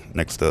addiction, man.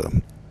 Next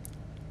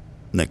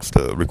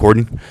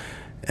recording,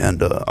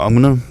 and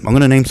I'm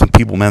gonna name some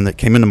people, man, that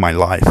came into my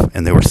life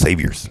and they were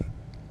saviors.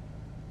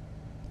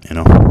 You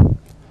know,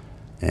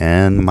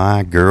 and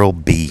my girl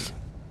B,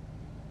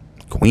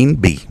 Queen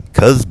B,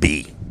 Cuz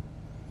B,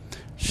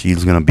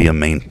 she's gonna be a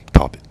main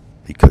topic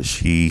because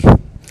she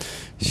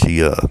if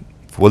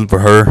it wasn't for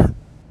her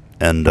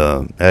and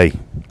hey,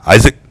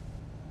 Isaac,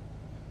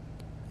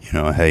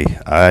 hey,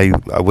 I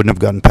wouldn't have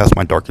gotten past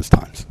my darkest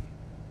times,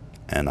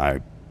 and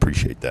I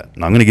appreciate that.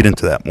 And I'm gonna get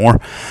into that more.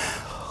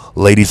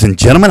 Ladies and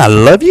gentlemen, I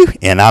love you,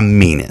 and I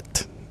mean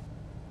it.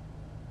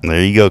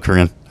 There you go,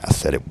 Corinne. I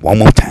said it one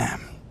more time.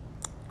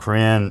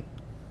 Corinne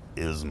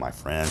is my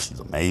friend.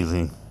 She's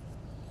amazing.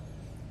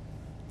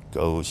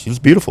 She's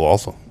beautiful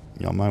also.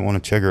 Y'all might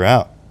want to check her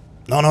out.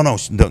 No,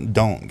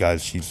 don't,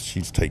 guys.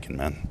 She's taken,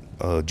 man.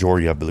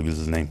 Jory, I believe is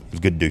his name. He's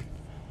a good dude.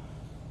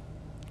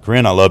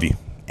 Corinne, I love you.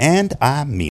 And I mean